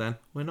until then,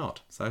 we're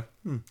not. So,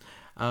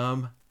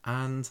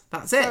 and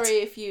that's it. Sorry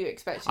if you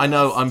expect. I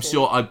know. I'm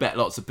sure. I bet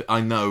lots of. I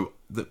know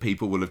that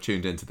people will have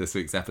tuned into this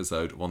week's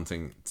episode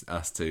wanting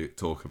us to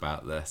talk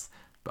about this.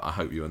 But I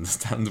hope you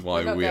understand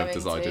why we have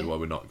decided why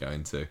we're not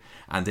going to.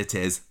 And it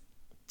is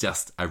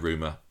just a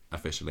rumour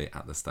officially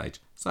at this stage.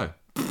 So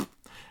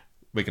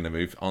we're going to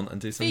move on and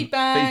do some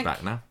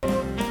feedback now.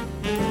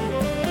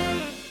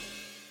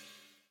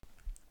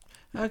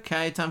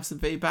 Okay, time for some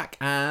feedback,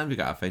 and we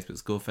got our Facebook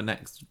score for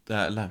next.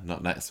 No,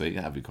 not next week.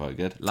 That'd be quite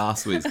good.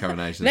 Last week's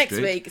Coronation Next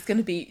Street. week it's going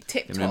to be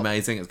tip top. It's going to be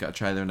amazing. It's got a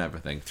trailer and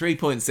everything.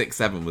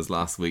 3.67 was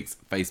last week's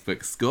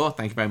Facebook score.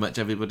 Thank you very much,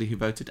 everybody who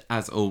voted,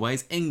 as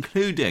always,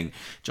 including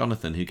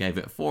Jonathan, who gave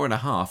it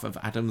 4.5 of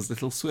Adam's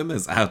Little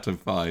Swimmers out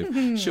of 5.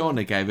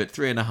 Shauna gave it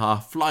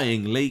 3.5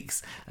 Flying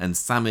Leaks, and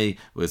Sammy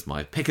was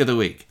my pick of the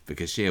week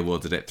because she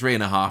awarded it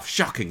 3.5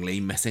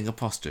 shockingly missing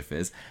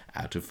apostrophes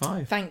out of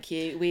 5. Thank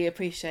you. We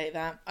appreciate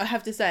that. I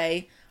have to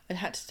say, I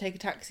had to take a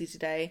taxi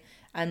today,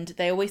 and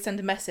they always send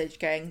a message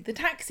going, the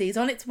taxi's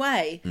on its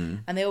way.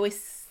 And they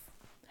always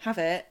have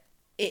it.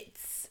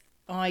 It's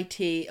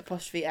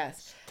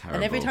IT''S. Terrible.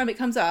 And every time it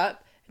comes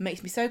up, it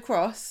makes me so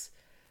cross,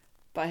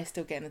 but I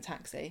still get in the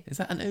taxi. Is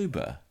that an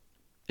Uber?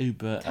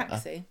 Uber?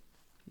 Taxi?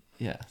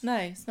 Yes. No,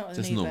 it's not an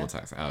Just Uber. normal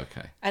taxi. Oh,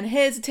 okay. And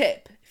here's a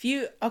tip. If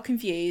you are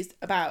confused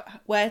about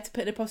where to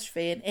put an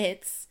apostrophe in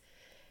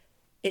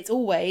it's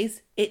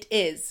always, it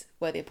is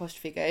where the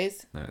apostrophe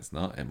goes. No, it's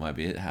not. It might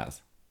be it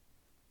has.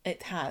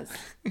 It has.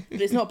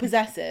 But it's not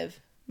possessive.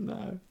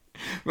 No.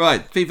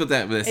 Right, people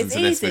don't listen It's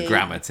to this for easy.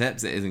 grammar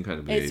tips. It is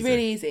incredibly easy. It's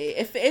really easy.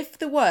 If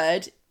the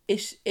word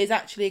is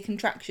actually a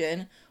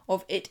contraction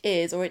of it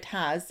is or it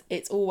has,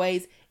 it's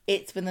always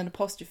it's with an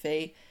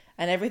apostrophe,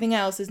 and everything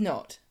else is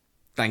not.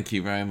 Thank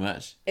you very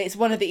much. It's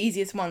one of the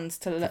easiest ones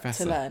to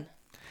Professor. learn.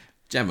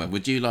 Gemma,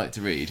 would you like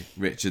to read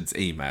Richard's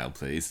email,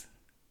 please?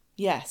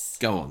 Yes.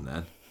 Go on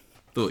then.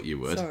 Thought you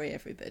would. Sorry,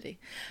 everybody.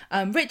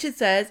 Richard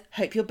says,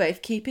 hope you're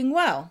both keeping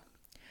well.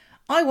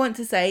 I want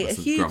to say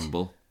That's a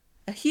grumble.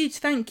 a huge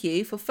thank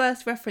you for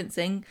first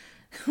referencing...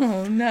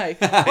 Oh, no.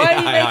 Why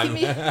are you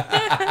making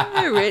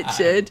me...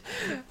 Richard.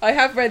 I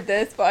have read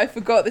this, but I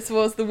forgot this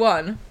was the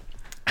one.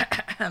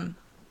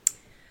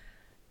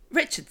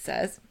 Richard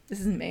says, this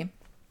isn't me,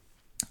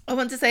 I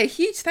want to say a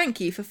huge thank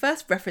you for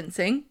first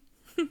referencing...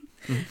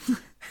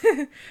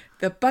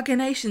 the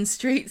Bugger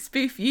Street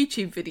spoof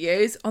YouTube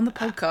videos on the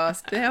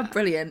podcast. They are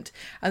brilliant.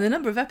 And the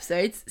number of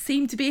episodes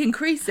seem to be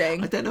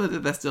increasing. I don't know whether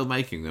they're still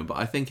making them, but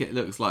I think it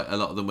looks like a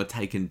lot of them were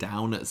taken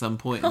down at some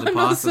point in the I'm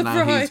not past, and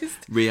now he's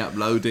surprised.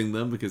 re-uploading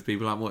them because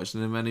people aren't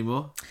watching them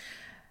anymore.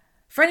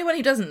 For anyone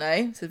who doesn't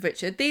know, says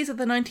Richard, these are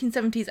the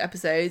 1970s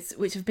episodes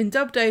which have been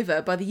dubbed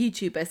over by the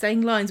YouTuber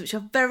saying lines which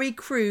are very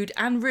crude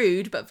and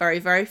rude, but very,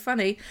 very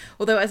funny.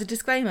 Although, as a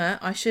disclaimer,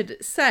 I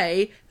should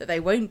say that they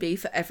won't be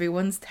for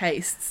everyone's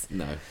tastes.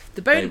 No,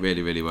 The they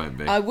really, really won't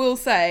be. I will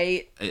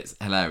say... It's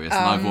hilarious,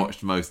 and I've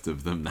watched most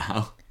of them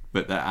now,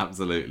 but they're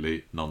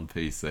absolutely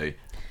non-PC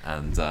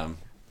and,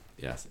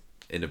 yes,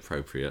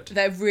 inappropriate.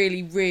 They're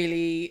really,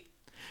 really...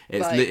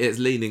 It's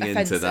leaning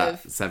offensive. into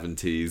that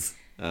 70s...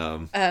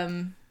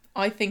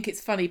 I think it's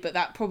funny, but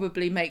that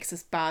probably makes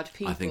us bad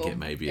people. I think it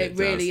maybe it does.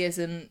 really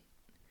isn't.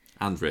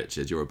 And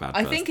Richard, you're a bad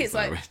I person. think it's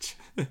like Rich.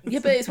 yeah,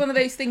 but it's one of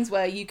those things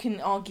where you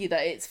can argue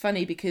that it's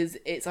funny because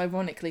it's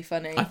ironically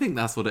funny. I think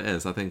that's what it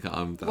is. I think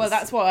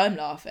That's why I'm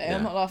laughing. Yeah.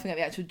 I'm not laughing at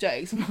the actual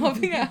jokes. I'm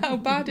laughing at how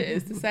bad it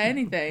is to say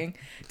anything.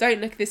 Don't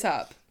look this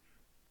up.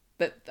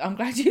 But I'm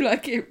glad you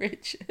like it,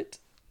 Richard.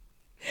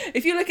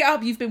 If you look it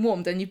up, you've been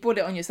warned and you've brought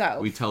it on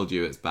yourself. We told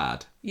you it's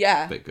bad.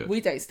 Yeah, Bit good.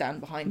 we don't stand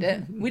behind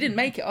it. We didn't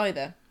make it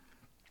either.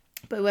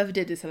 But whoever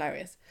did is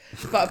hilarious.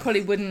 But I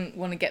probably wouldn't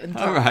want to get them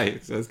drunk. All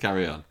right, so let's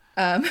carry on.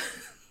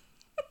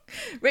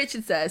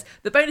 Richard says,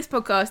 the bonus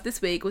podcast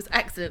this week was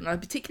excellent, and I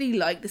particularly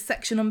liked the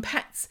section on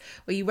pets,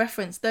 where you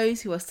reference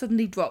those who are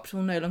suddenly dropped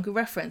or no longer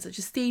referenced, such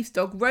as Steve's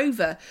dog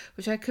Rover,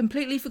 which I had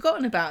completely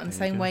forgotten about in the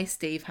same way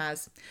Steve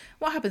has.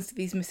 What happens to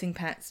these missing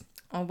pets?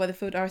 Are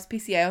Weatherfield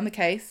RSPCA on the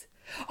case?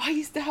 Do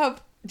you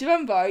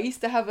remember? I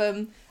used to have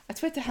a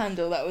Twitter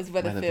handle that was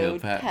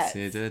Weatherfield Pets.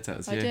 You did, that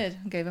was you. I did.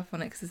 I gave up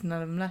on it because there's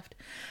none of them left.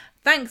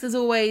 Thanks, as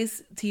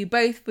always, to you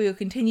both for your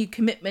continued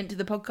commitment to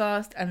the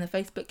podcast and the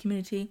Facebook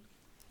community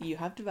you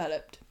have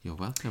developed. You're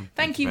welcome.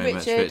 Thank you, very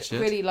Richard. much,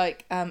 Richard. Really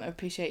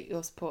appreciate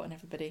your support and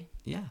everybody.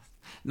 Yeah.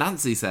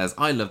 Nancy says,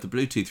 I love the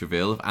Bluetooth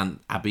reveal of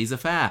Abby's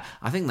affair.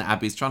 I think that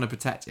Abby's trying to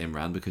protect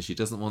Imran because she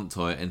doesn't want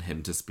Toya and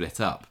him to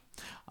split up.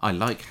 I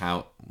like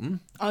how...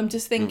 I'm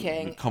just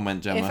thinking...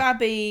 Comment, Gemma. If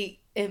Abby...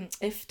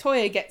 if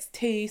Toya gets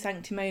too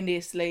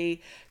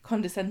sanctimoniously,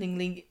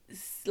 condescendingly,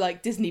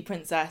 like Disney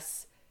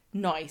princess,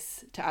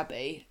 nice to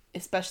Abby,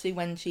 especially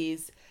when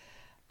she's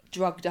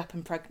drugged up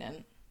and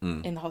pregnant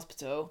in the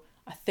hospital,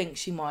 I think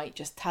she might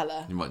just tell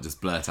her. You might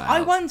just blurt it out.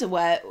 I wonder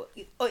where.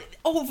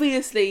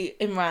 Obviously,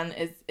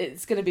 Imran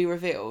it's going to be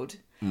revealed,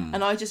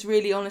 and I just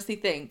really honestly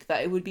think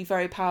that it would be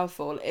very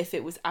powerful if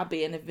it was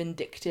Abby in a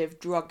vindictive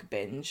drug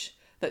binge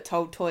that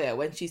told Toya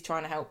when she's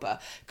trying to help her,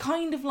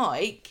 kind of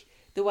like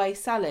the way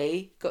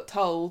Sally got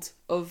told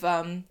of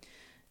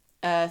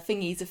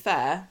Thingy's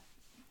affair.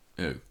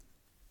 Who?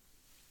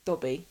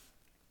 Dobby.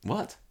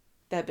 What?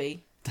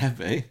 Debbie.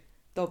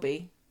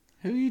 Dobby.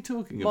 Who are you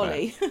talking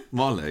Molly. about?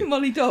 Molly.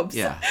 Molly Dobbs.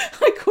 Yeah.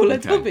 I call her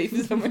Okay. Dobby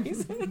for some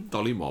reason.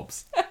 Dolly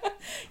Mobs.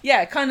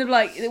 Yeah, kind of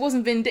like, it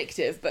wasn't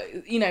vindictive,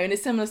 but, you know, in a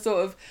similar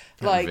sort of,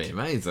 That would be like,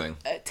 amazing.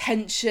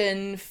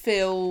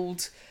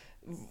 tension-filled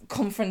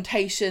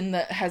confrontation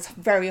that has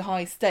very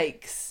high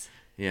stakes.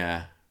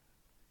 Yeah.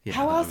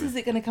 How that else would be- is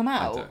it going to come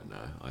out?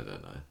 I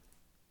don't know.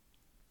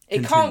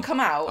 It can't come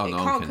out. Oh, It no,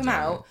 can't come continue.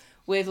 out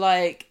with,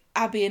 like,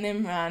 Abby and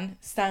Imran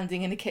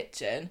standing in a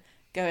kitchen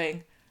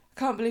going, I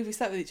can't believe we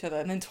slept with each other.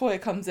 And then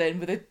Toya comes in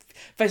with a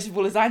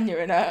vegetable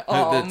lasagna in her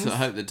arms.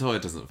 Hope that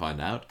Toya doesn't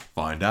find out.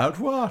 Find out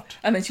what?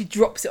 And then she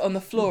drops it on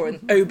the floor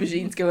and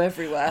aubergines go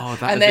everywhere. Oh,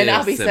 that'd and then be a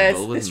Abby symbol, says,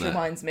 wouldn't this it?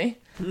 reminds me.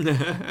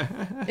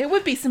 It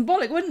would be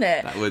symbolic, wouldn't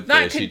it? That would be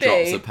if she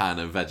drops a pan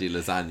of veggie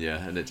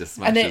lasagna and it just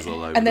smashes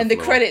all over and then the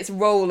floor. credits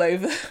roll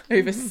over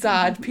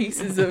sad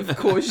pieces of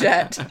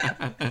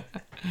courgette.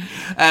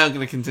 I'm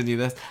going to continue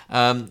this.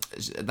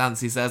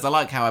 Nancy says, I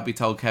like how Abby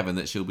told Kevin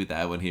that she'll be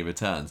there when he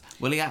returns.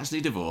 Will he actually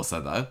divorce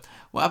her, though?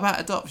 What about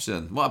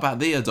adoption? What about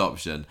the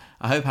adoption?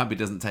 I hope Abby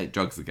doesn't take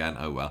drugs again.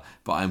 Oh, well.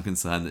 But I'm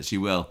concerned that she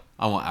will.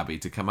 I want Abby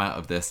to come out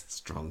of this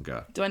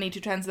stronger. Do I need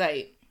to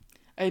translate?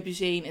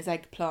 Aubergine is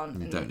eggplant.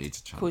 You and don't need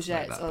to translate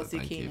courgettes that, are but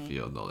thank you zucchini. for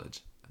your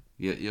knowledge.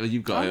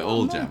 You've got it I'm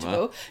all,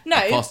 knowledgeable. Gemma.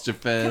 No,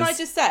 Apostrophes, can I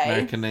just say-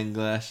 American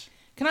English.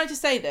 Can I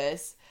just say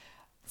this?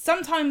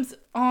 Sometimes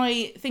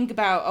I think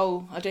about,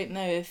 I don't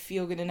know if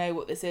you're going to know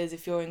what this is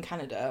if you're in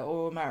Canada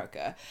or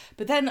America.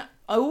 But then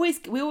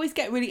we always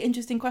get really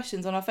interesting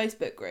questions on our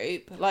Facebook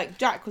group. Like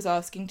Jack was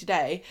asking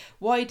today,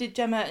 why did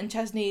Gemma and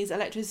Chesney's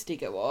electricity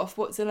go off?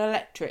 What's an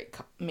electric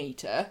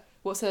meter?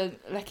 What's a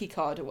Lecky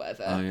card or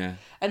whatever? Oh, yeah.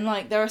 And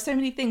like, there are so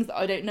many things that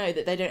I don't know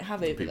that they don't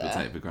have over People there.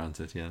 take for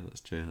granted. Yeah,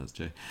 that's true.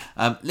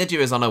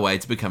 Lydia is on her way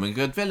to becoming a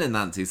good villain,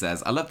 Nancy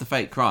says. I love the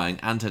fake crying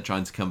and her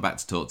trying to come back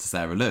to talk to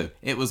Sarah Lou.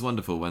 It was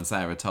wonderful when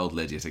Sarah told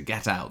Lydia to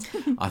get out.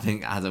 I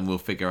think Adam will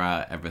figure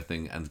out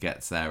everything and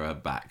get Sarah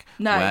back.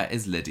 No. Where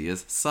is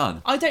Lydia's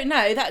son? I don't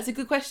know. That's a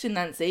good question,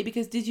 Nancy,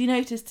 because did you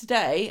notice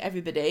today,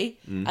 everybody,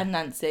 and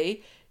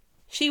Nancy,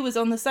 she was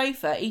on the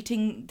sofa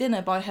eating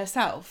dinner by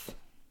herself.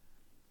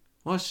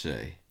 Was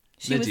she?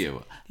 She was- Lydia?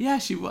 Yeah,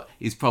 she was.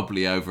 He's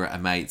probably over at a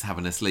mate's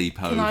having a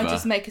sleepover. Can I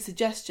just make a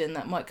suggestion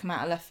that might come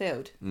out of left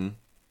field?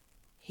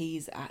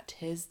 He's at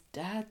his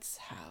dad's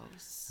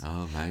house.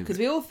 Oh, maybe. Because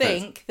we all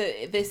think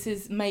that this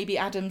is maybe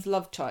Adam's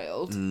love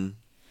child.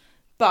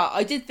 But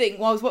I did think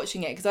while I was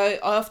watching it, because I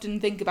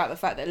often think about the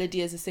fact that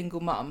Lydia's a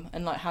single mum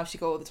and like how she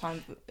got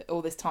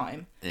all this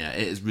time. Yeah,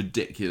 it is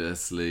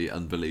ridiculously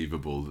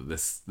unbelievable that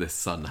this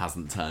son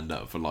hasn't turned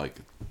up for like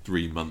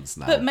 3 months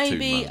now. But 2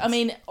 maybe, months. I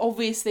mean,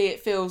 obviously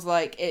it feels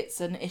like it's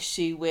an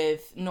issue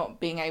with not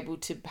being able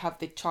to have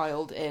the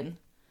child in.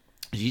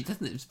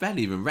 It's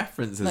barely even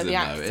references Like him the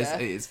though.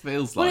 actor. It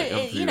feels Well,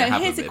 like you know,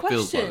 here's a it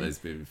feels like question. it's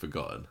been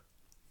forgotten.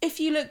 If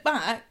you look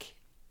back,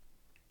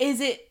 is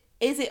it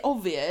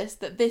obvious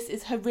that this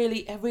is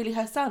really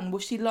her son?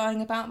 Was she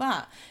lying about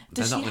that?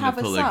 Does They're she not have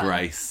going to a pull son? a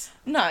Grace.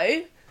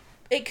 No,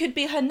 it could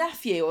be her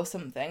nephew or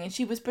something, and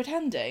she was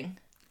pretending.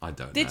 I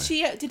don't know. Did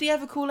he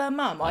ever call her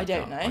mum? I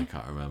don't know. I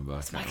can't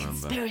remember. My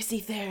conspiracy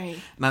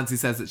theory. Nancy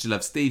says that she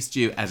loved Steve,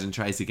 Stu, Ed and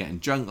Tracy getting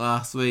drunk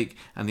last week,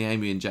 and the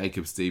Amy and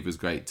Jacob Steve was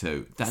great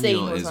too.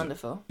 Daniel Scene was is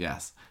wonderful.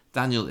 Yes.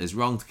 Daniel is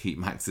wrong to keep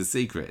Max's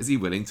secret. Is he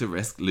willing to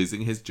risk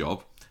losing his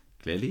job?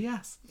 Clearly,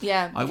 yes.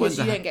 Yeah, I because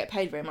you wonder don't get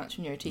paid very much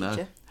when you're a teacher.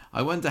 No.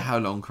 I wonder how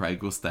long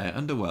Craig will stay at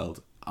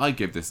Underworld. I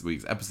give this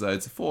week's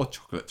episodes 4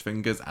 chocolate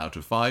fingers out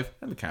of 5,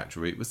 and the character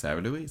read was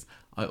Sarah Louise.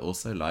 I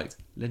also liked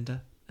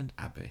Linda and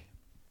Abby.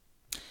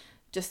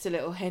 Just a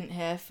little hint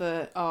here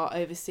for our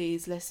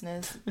overseas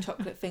listeners.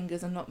 Chocolate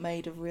fingers are not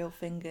made of real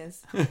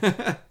fingers.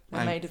 They're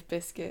made of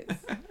biscuits.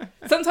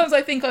 Sometimes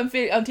I think I'm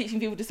teaching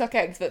people to suck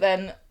eggs, but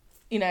then,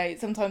 you know,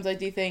 sometimes I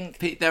do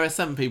think... There are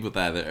some people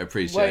there that are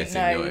appreciating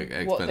know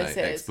your what this is.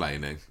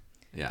 explaining.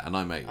 Yeah, and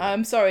I make...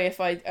 I'm sorry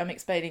if I am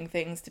explaining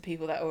things to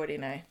people that already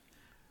know.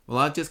 Well,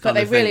 I just But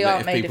kind of they really think that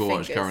aren't if made of people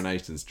watch fingers.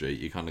 Coronation Street,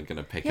 you're kind of going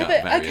to pick Yeah, up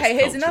but various okay,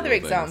 here's another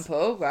cultural things.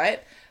 example, right?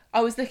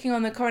 I was looking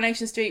on the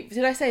Coronation Street...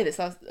 Did I say this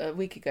a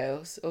week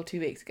ago or 2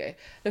 weeks ago?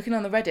 Looking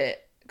on the Reddit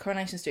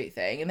Coronation Street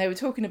thing, and they were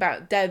talking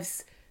about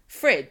Dev's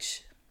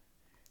fridge.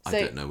 I So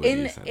don't know whether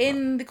you said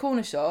in the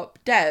corner shop,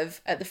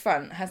 Dev at the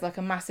front has like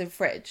a massive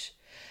fridge.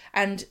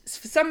 And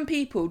for some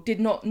people did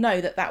not know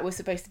that was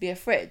supposed to be a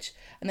fridge.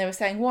 And they were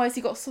saying, why has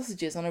he got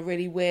sausages on a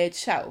really weird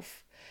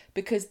shelf?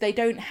 Because they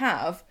don't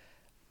have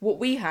what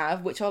we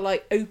have, which are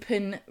like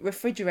open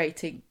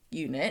refrigerating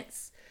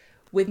units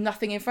with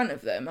nothing in front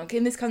of them. Like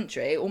in this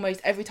country,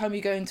 almost every time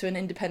you go into an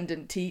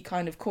independent tea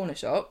kind of corner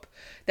shop,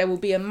 there will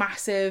be a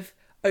massive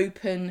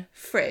open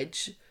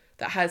fridge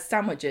that has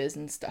sandwiches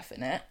and stuff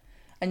in it,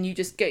 and you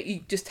just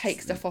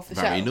take stuff off the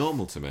shelf. Very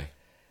normal to me.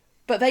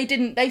 But they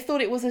didn't. They thought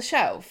it was a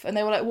shelf, and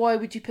they were like, "Why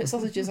would you put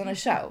sausages on a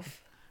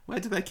shelf?" Where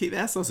do they keep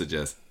their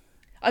sausages?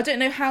 I don't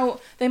know how.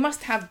 They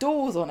must have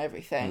doors on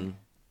everything.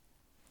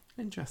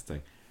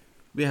 Interesting.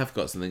 We have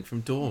got something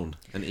from Dawn.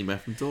 An email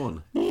from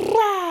Dawn.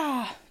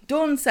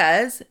 Dawn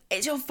says,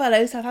 "It's your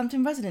fellow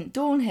Southampton resident,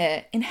 Dawn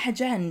here, in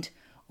Hedge End,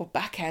 or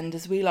Back End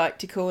as we like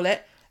to call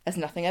it, as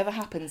nothing ever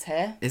happens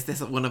here." Is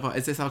this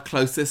our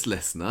closest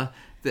listener?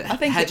 I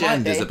think Hedge it might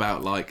End be. is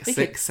about like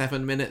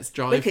 6-7 minutes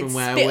drive could from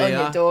where spit we on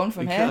are. you, Dawn,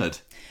 from we here. Could.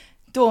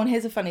 Dawn,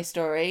 here's a funny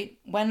story.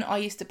 When I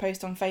used to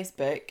post on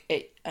Facebook,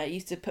 it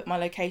used to put my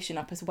location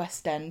up as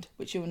West End,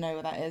 which you'll know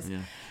where that is. Yeah.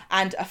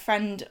 And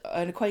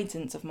an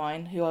acquaintance of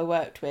mine who I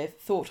worked with,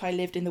 thought I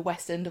lived in the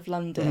West End of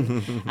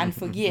London, and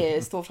for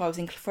years thought I was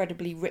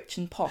incredibly rich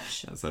and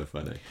posh. That's so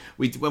funny.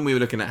 When we were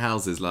looking at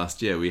houses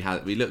last year, we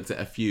looked at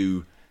a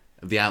few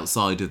of the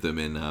outside of them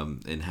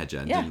in Hedge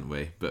End, didn't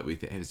we? But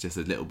it was just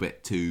a little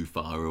bit too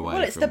far away.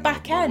 Well, it's from the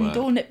back my end. work.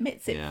 Dawn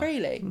admits it Yeah.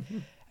 freely.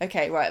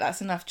 Okay, right,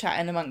 that's enough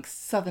chatting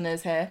amongst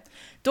Southerners here.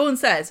 Dawn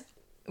says,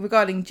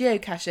 regarding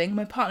geocaching,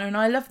 my partner and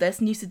I love this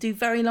and used to do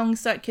very long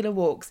circular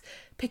walks,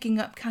 picking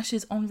up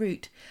caches en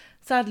route.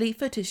 Sadly,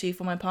 foot issue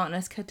for my partner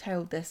has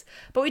curtailed this,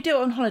 but we do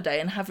it on holiday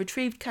and have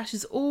retrieved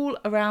caches all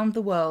around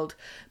the world.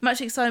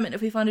 Much excitement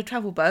if we find a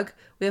travel bug.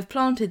 We have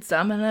planted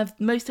some and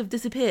most have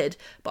disappeared,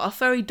 but our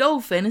furry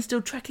dolphin is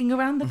still trekking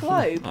around the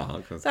globe.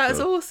 Oh, That's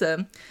cool.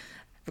 awesome.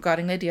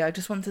 Regarding Lydia, I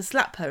just want to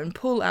slap her and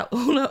pull out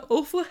all her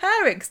awful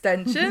hair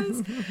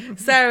extensions.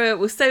 Sarah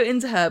was so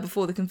into her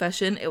before the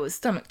confession, it was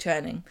stomach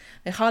churning.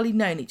 They hardly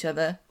known each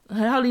other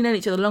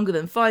longer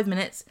than 5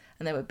 minutes,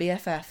 and they were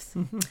BFFs.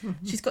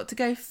 She's got to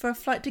go for a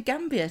flight to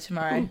Gambia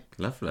tomorrow.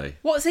 Lovely.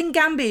 What's in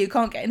Gambia you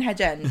can't get in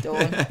Hedge End,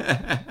 Dawn?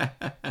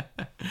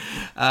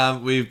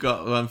 We've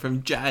got one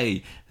from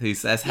Jay who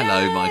says, "Hello,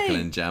 Yay! Michael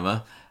and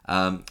Gemma."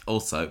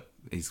 Also,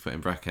 he's put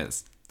in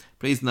brackets,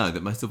 "Please know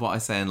that most of what I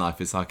say in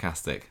life is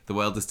sarcastic. The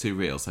world is too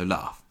real, so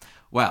laugh."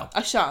 Well,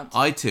 I shan't.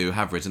 I too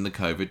have ridden the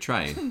COVID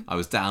train. I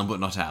was down but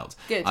not out.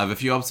 Good. I have a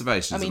few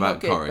observations not about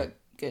good, Corrie. but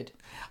good.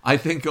 I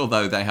think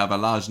although they have a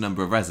large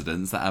number of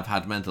residents that have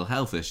had mental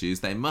health issues,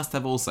 they must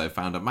have also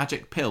found a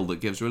magic pill that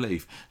gives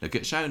relief. Look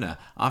at Shona.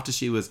 After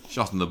she was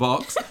shot in the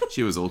box,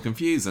 she was all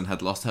confused and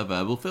had lost her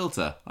verbal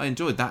filter. I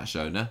enjoyed that,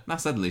 Shona. Now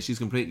suddenly she's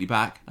completely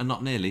back and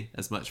not nearly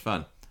as much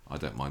fun. I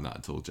don't mind that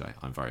at all, Jay.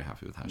 I'm very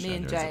happy with how Me Shona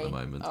and is Jay at the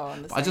moment. are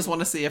on the But I just same. want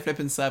to see her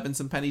flipping serving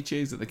some penny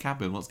chews at the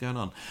cabin. What's going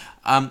on?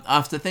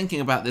 After thinking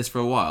about this for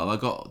a while, I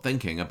got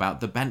thinking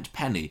about the bent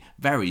penny,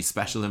 very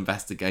special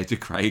investigator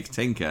Craig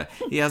Tinker.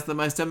 He has the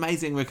most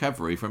amazing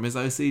recovery from his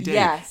OCD.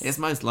 Yes. It's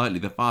most likely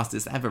the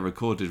fastest ever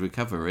recorded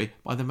recovery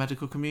by the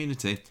medical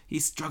community. He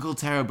struggled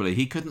terribly.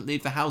 He couldn't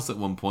leave the house at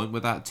one point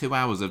without 2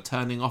 hours of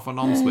turning off and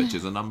on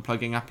switches and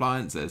unplugging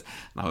appliances.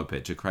 And I would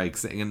picture Craig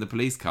sitting in the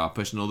police car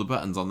pushing all the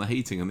buttons on the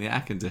heating and the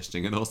air conditioning,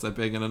 and also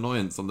being an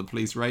annoyance on the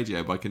police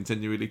radio by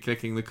continually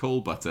clicking the call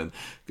button.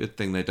 Good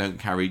thing they don't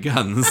carry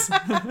guns.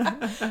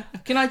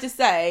 Can I just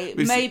say,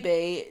 We've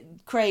maybe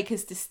Craig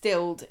has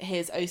distilled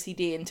his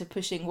OCD into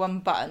pushing one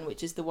button,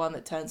 which is the one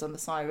that turns on the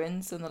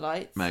sirens and the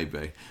lights.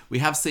 Maybe. We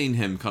have seen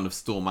him kind of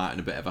storm out in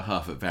a bit of a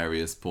huff at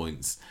various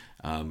points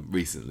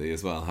recently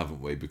as well,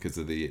 haven't we? Because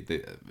of the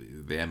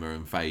Emma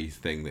and Faye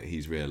thing that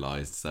he's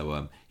realised.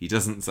 So he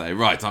doesn't say,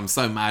 right, I'm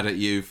so mad at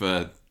you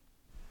for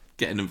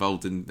getting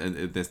involved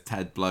in this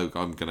Ted bloke,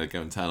 I'm going to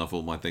go and turn off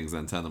all my things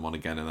and then turn them on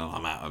again and then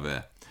I'm out of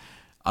here.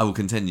 I will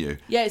continue.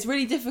 Yeah, it's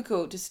really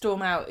difficult to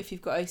storm out if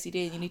you've got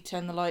OCD and you need to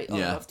turn the light on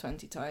and Yeah. off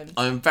 20 times.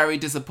 I am very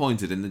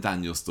disappointed in the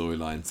Daniel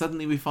storyline.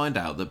 Suddenly we find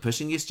out that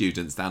pushing your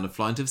students down a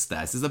flight of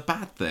stairs is a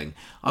bad thing.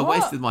 I What?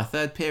 wasted my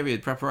third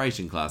period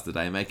preparation class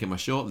today making my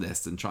short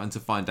list and trying to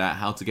find out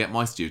how to get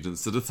my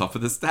students to the top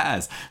of the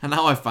stairs. And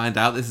now I find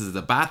out this is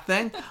a bad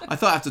thing? I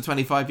thought after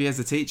 25 years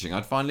of teaching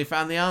I'd finally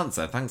found the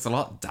answer. Thanks a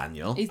lot,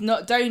 Daniel. He's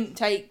not. Don't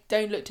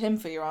look to him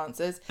for your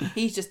answers.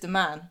 He's just a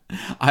man.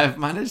 I have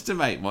managed to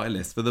make my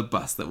list for the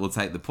bus that will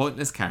take the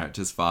pointless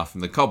characters far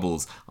from the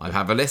cobbles. I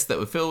have a list that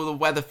would fill the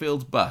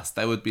Weatherfield bus.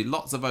 There would be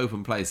lots of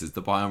open places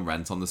to buy on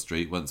rent on the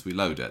street once we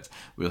load it.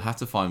 We'll have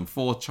to find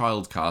 4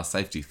 child car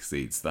safety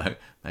seats though.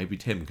 Maybe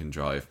Tim can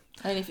drive.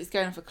 Only if it's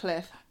going off a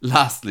cliff.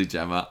 Lastly,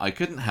 Gemma, I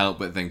couldn't help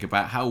but think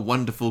about how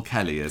wonderful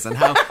Kelly is and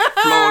how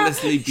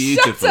flawlessly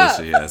beautiful up.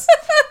 she is.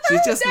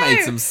 She's just No.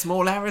 made some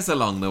small errors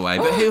along the way,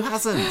 but who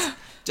hasn't?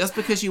 Just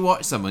because you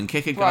watch someone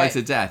kick a guy Right.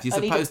 to death, you're I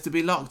need supposed to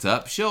be locked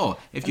up, sure.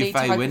 If I you're need to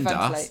Faye Windass.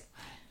 hyperventilate.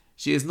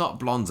 She is not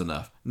blonde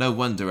enough. No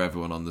wonder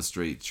everyone on the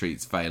street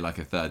treats Faye like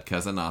a third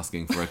cousin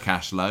asking for a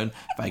cash loan.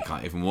 Faye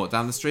can't even walk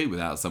down the street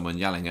without someone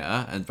yelling at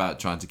her and about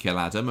trying to kill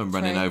Adam and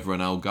running True. over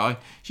an old guy.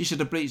 She should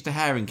have bleached her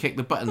hair and kicked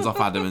the buttons off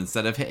Adam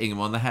instead of hitting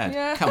him on the head.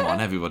 Yeah. Come on,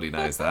 everybody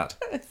knows that.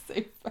 That's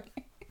so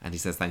funny. And he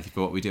says, thank you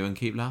for what we do and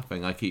keep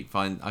laughing. I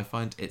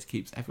find it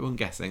keeps everyone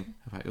guessing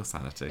about your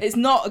sanity. It's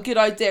not a good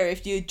idea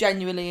if you're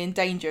genuinely in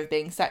danger of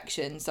being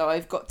sectioned, so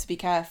I've got to be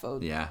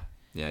careful. Yeah,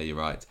 you're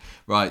right.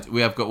 Right,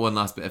 we have got one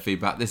last bit of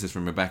feedback. This is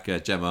from Rebecca.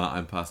 Gemma,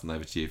 I'm passing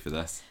over to you for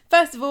this.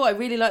 First of all, I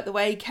really like the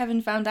way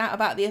Kevin found out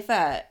about the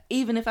affair.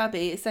 Even if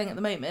Abby is saying at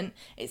the moment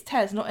it's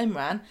Tez, not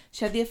Imran,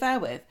 she had the affair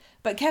with.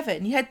 But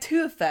Kevin, you had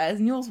 2 affairs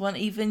and yours weren't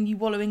even you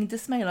wallowing in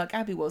dismay like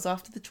Abby was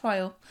after the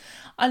trial.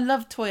 I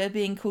love Toya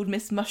being called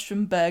Miss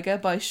Mushroom Burger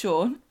by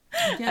Sean.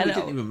 Yeah, we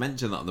didn't even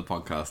mention that on the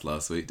podcast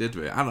last week, did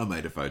we? And I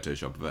made a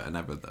Photoshop of it and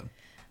everything.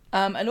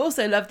 And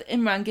also loved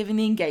Imran giving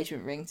the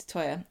engagement ring to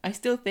Toya. I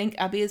still think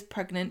Abby is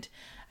pregnant,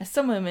 as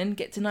some women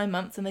get to 9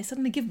 months and they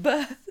suddenly give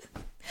birth.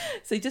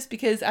 So just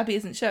because Abby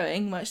isn't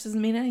showing much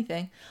doesn't mean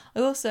anything. I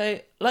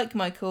also, like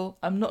Michael,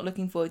 I'm not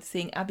looking forward to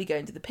seeing Abby go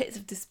into the pits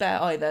of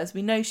despair either, as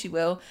we know she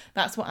will.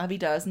 That's what Abby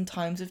does in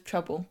times of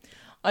trouble.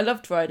 I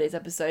loved Friday's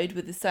episode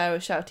with the Sarah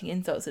shouting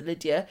insults at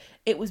Lydia.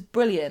 It was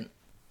brilliant.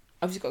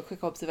 I've just got a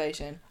quick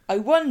observation. I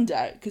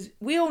wonder, because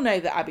we all know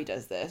that Abby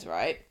does this,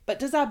 right? But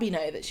does Abby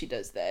know that she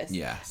does this?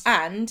 Yes.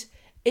 And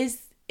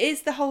is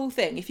the whole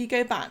thing, if you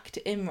go back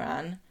to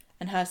Imran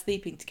and her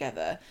sleeping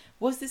together,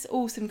 was this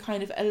all some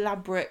kind of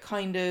elaborate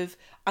kind of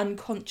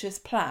unconscious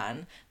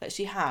plan that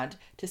she had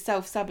to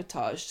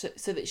self-sabotage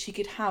so that she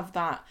could have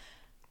that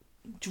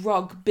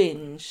drug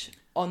binge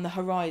on the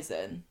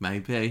horizon?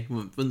 Maybe.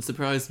 Wouldn't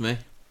surprise me.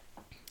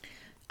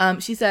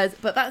 She says,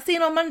 but that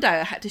scene on Monday,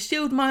 I had to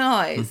shield my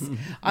eyes.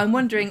 I'm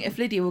wondering if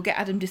Lydia will get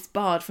Adam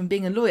disbarred from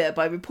being a lawyer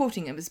by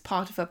reporting him as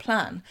part of her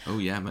plan. Oh,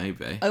 yeah,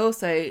 maybe. I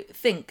also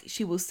think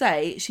she will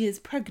say she is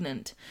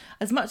pregnant.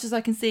 As much as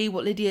I can see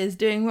what Lydia is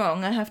doing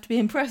wrong, I have to be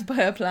impressed by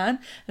her plan,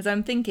 as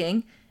I'm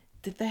thinking,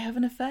 did they have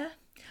an affair?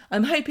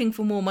 I'm hoping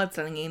for more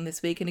mudslinging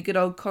this week and a good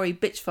old Corrie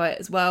bitch fight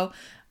as well.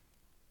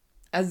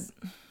 As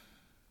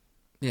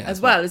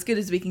good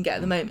as we can get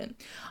at the moment.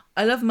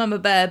 I love Mama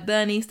Bear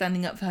Bernie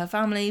standing up for her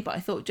family, but I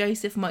thought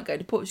Joseph might go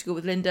to Portugal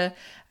with Linda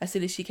as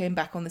soon as she came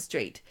back on the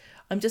street.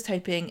 I'm just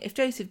hoping if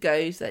Joseph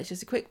goes that it's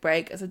just a quick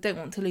break, as I don't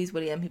want to lose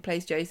William, who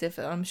plays Joseph,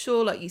 and I'm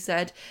sure, like you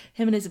said,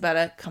 him and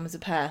Isabella come as a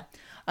pair.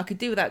 I could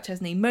do without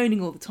Chesney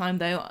moaning all the time,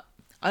 though.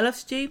 I love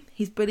Stu,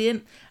 he's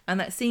brilliant, and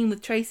that scene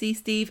with Tracy,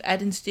 Steve,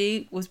 Ed and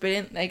Stu was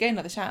brilliant. There you go,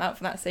 another shout out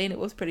for that scene, it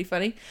was pretty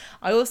funny.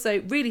 I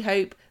also really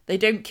hope they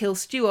don't kill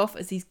Stu off,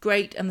 as he's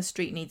great and the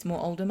street needs more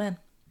older men.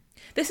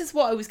 This is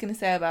what I was going to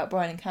say about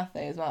Brian and Kathy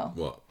as well.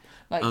 What?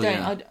 Like,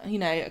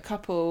 a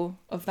couple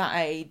of that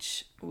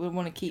age, we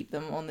want to keep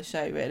them on the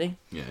show, really.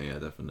 Yeah,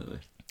 definitely.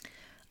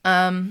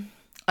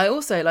 I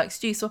also like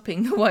Stu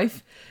swapping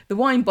the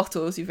wine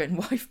bottles. You've written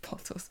wife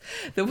bottles.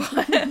 The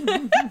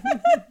wine.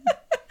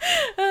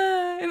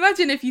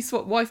 Imagine if you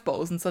swap wife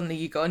bottles and suddenly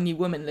you got a new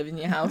woman living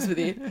in your house with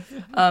you.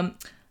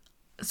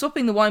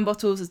 Swapping the wine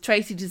bottles as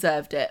Tracy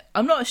deserved it.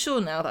 I'm not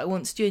sure now that I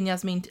want Stu and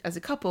Yasmin as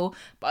a couple,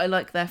 but I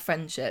like their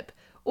friendship.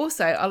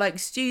 Also, I like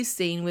Stu's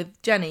scene with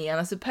Jenny, and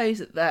I suppose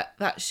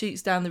that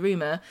shoots down the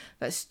rumour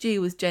that Stu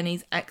was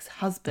Jenny's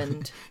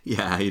ex-husband.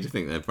 Yeah, you'd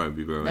think they'd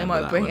probably remember that. They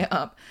might bring it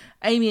up.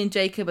 Amy and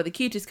Jacob are the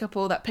cutest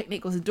couple. That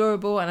picnic was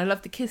adorable, and I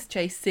love the kiss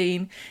chase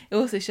scene. It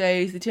also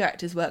shows the 2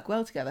 actors work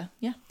well together.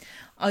 Yeah.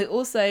 I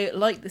also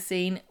like the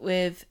scene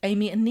with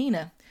Amy and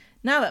Nina.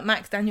 Now that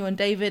Max, Daniel and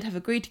David have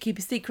agreed to keep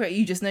a secret,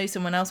 you just know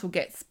someone else will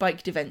get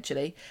spiked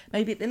eventually.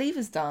 Maybe at the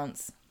Leavers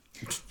dance.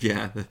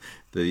 Yeah,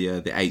 the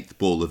 8th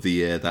ball of the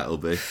year, that'll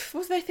be.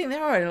 What do they think they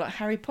are, like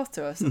Harry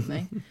Potter or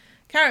something?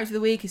 Character of the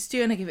week is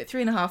Stu, and I give it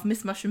 3.5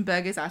 Miss Mushroom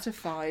Burgers out of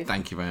 5.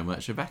 Thank you very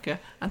much, Rebecca.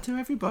 And to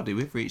everybody,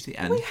 we've reached the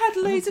end. We had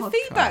loads of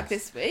feedback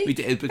this week. We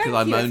did, because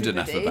I moaned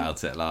enough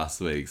about it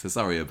last week, so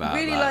sorry about that.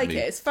 Really like it.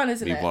 It's fun,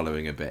 isn't it? Me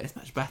wallowing a bit. It's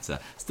much better.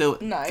 Still,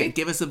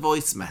 give us a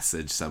voice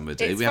message,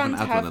 somebody. We haven't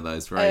had one of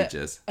those for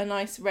ages. A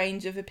nice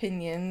range of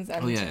opinions.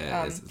 And,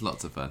 it's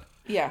lots of fun.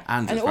 Yeah.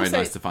 And it's very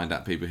nice to find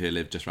out people who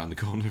live just around the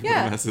corner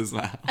from us as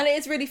well. And it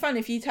is really fun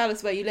if you tell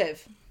us where you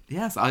live.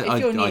 Yes, I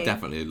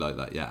definitely like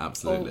that. Yeah,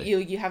 absolutely. Or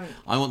you haven't.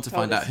 I want to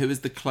find out who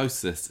is the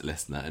closest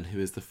listener and who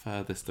is the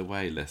furthest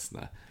away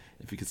listener.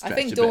 If you could stretch a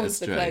bit of string. I think Dawn's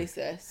the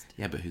closest.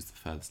 Yeah, but who's the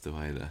furthest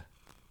away there?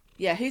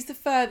 Yeah, who's the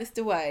furthest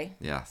away?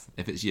 Yes,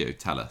 if it's you,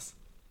 tell us.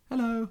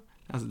 Hello,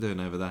 how's it doing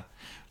over there?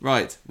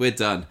 Right, we're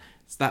done.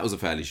 So that was a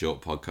fairly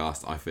short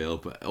podcast, I feel,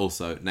 but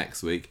also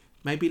next week,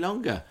 maybe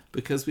longer,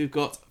 because we've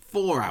got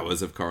 4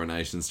 hours of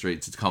Coronation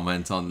Street to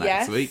comment on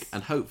next week,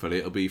 and hopefully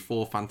it'll be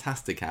 4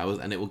 fantastic hours,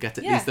 and it will get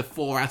at least a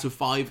 4 out of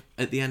 5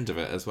 at the end of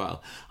it as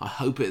well. I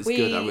hope it's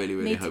good. I really, really hope it's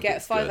good. We need to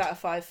get 5 out of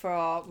 5 for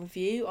our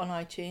review on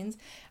iTunes.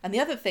 And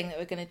the other thing that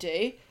we're going to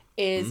do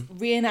is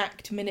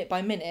reenact minute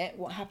by minute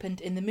what happened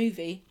in the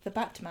movie The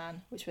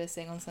Batman, which we're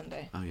seeing on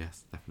Sunday. Oh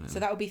yes, definitely. So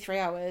that will be 3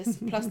 hours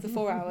plus the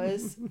 4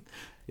 hours.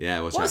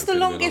 Yeah, what's the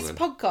longest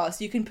podcast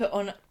you can put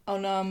on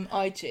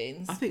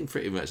iTunes? I think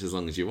pretty much as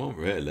long as you want,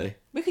 really.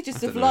 We could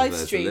just have live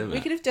streamed. We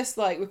could have just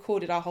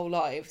recorded our whole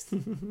lives.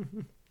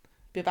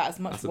 be about as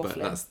much That's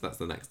waffling. that's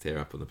the next tier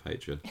up on the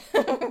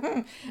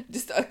Patreon.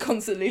 Just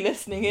constantly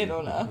listening in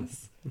on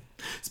us.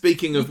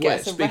 Speaking of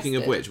get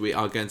us which, we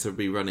are going to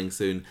be running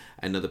soon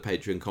another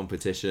Patreon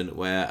competition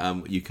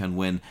where you can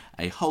win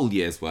a whole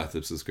year's worth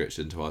of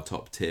subscription to our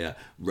top tier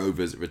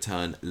Rovers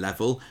Return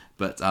level.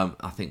 But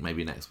I think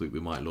maybe next week we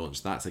might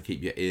launch that, so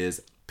keep your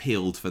ears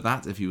peeled for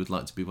that if you would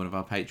like to be one of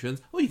our patrons,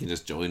 or you can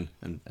just join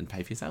and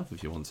pay for yourself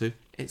if you want to.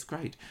 It's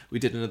great. We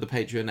did another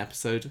Patreon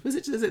episode. Is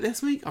it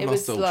this week? I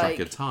lost all track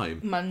of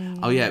time.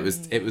 Oh yeah,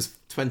 it was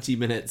 20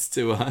 minutes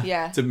to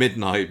to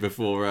midnight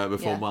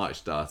before March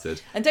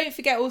started. And don't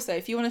forget also,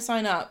 if you want to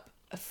sign up,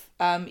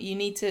 you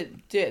need to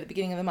do it at the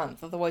beginning of the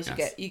month. Otherwise,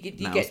 you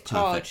get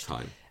charged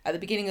time at the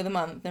beginning of the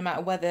month, no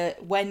matter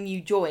when you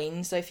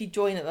join. So if you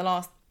join at the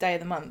last day of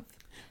the month,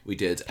 we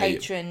did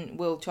Patreon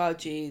will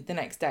charge you the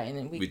next day, and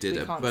then we did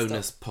a can't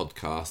bonus stop.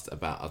 podcast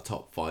about our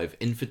top 5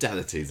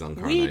 infidelities on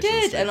Coronation We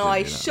did, Street, and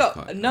I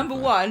shocked. Number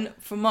one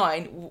for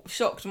mine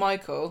shocked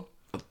Michael.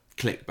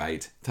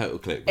 Clickbait, total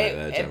clickbait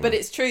there, Gemma. But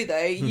it's true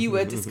though. You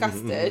were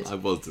disgusted. I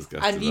was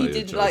disgusted, and you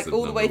did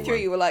all the way through.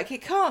 You were like,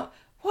 "It can't.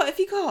 What have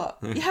you got?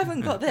 You haven't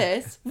got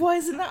this. Why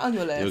isn't that on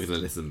your list?" You're going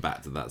to listen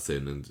back to that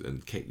soon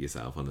and kick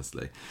yourself,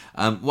 honestly.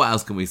 What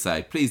else can we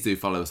say? Please do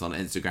follow us on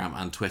Instagram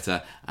and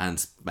Twitter,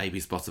 and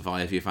maybe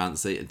Spotify if you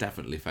fancy.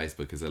 Definitely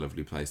Facebook is a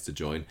lovely place to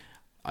join.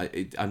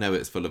 I know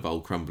it's full of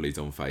old crumblies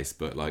on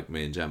Facebook, like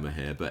me and Gemma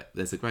here, but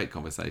there's a great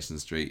Conversation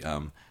Street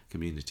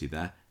community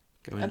there.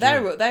 Go and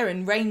they're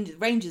in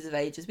ranges of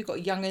ages. We've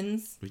got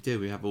young'uns. We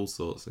do. We have all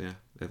sorts. Yeah,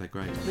 they're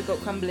great. We've got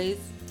crumblies.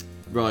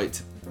 Right,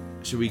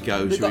 should we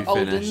go? We've should got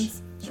we finish?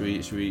 oldens.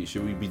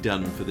 Should we be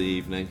done for the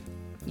evening?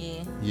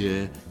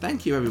 Yeah.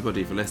 Thank you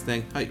everybody for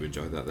listening. Hope you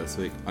enjoyed that this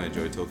week. I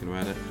enjoyed talking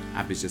about it.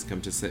 Abby's just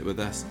come to sit with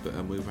us, but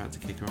we're about to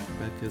kick her off to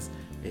bed because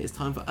it is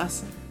time for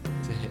us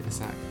to hit the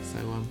sack. So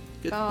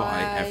goodbye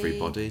Bye.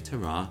 everybody.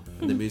 Ta-ra.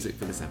 And the music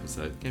for this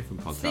episode came from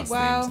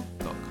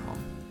podcastthemes.com.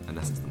 And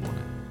that's in the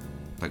morning.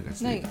 Don't go to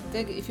sleep. No,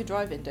 if you're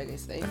driving, don't go to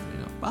sleep.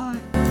 Definitely not.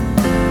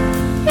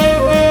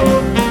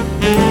 Bye.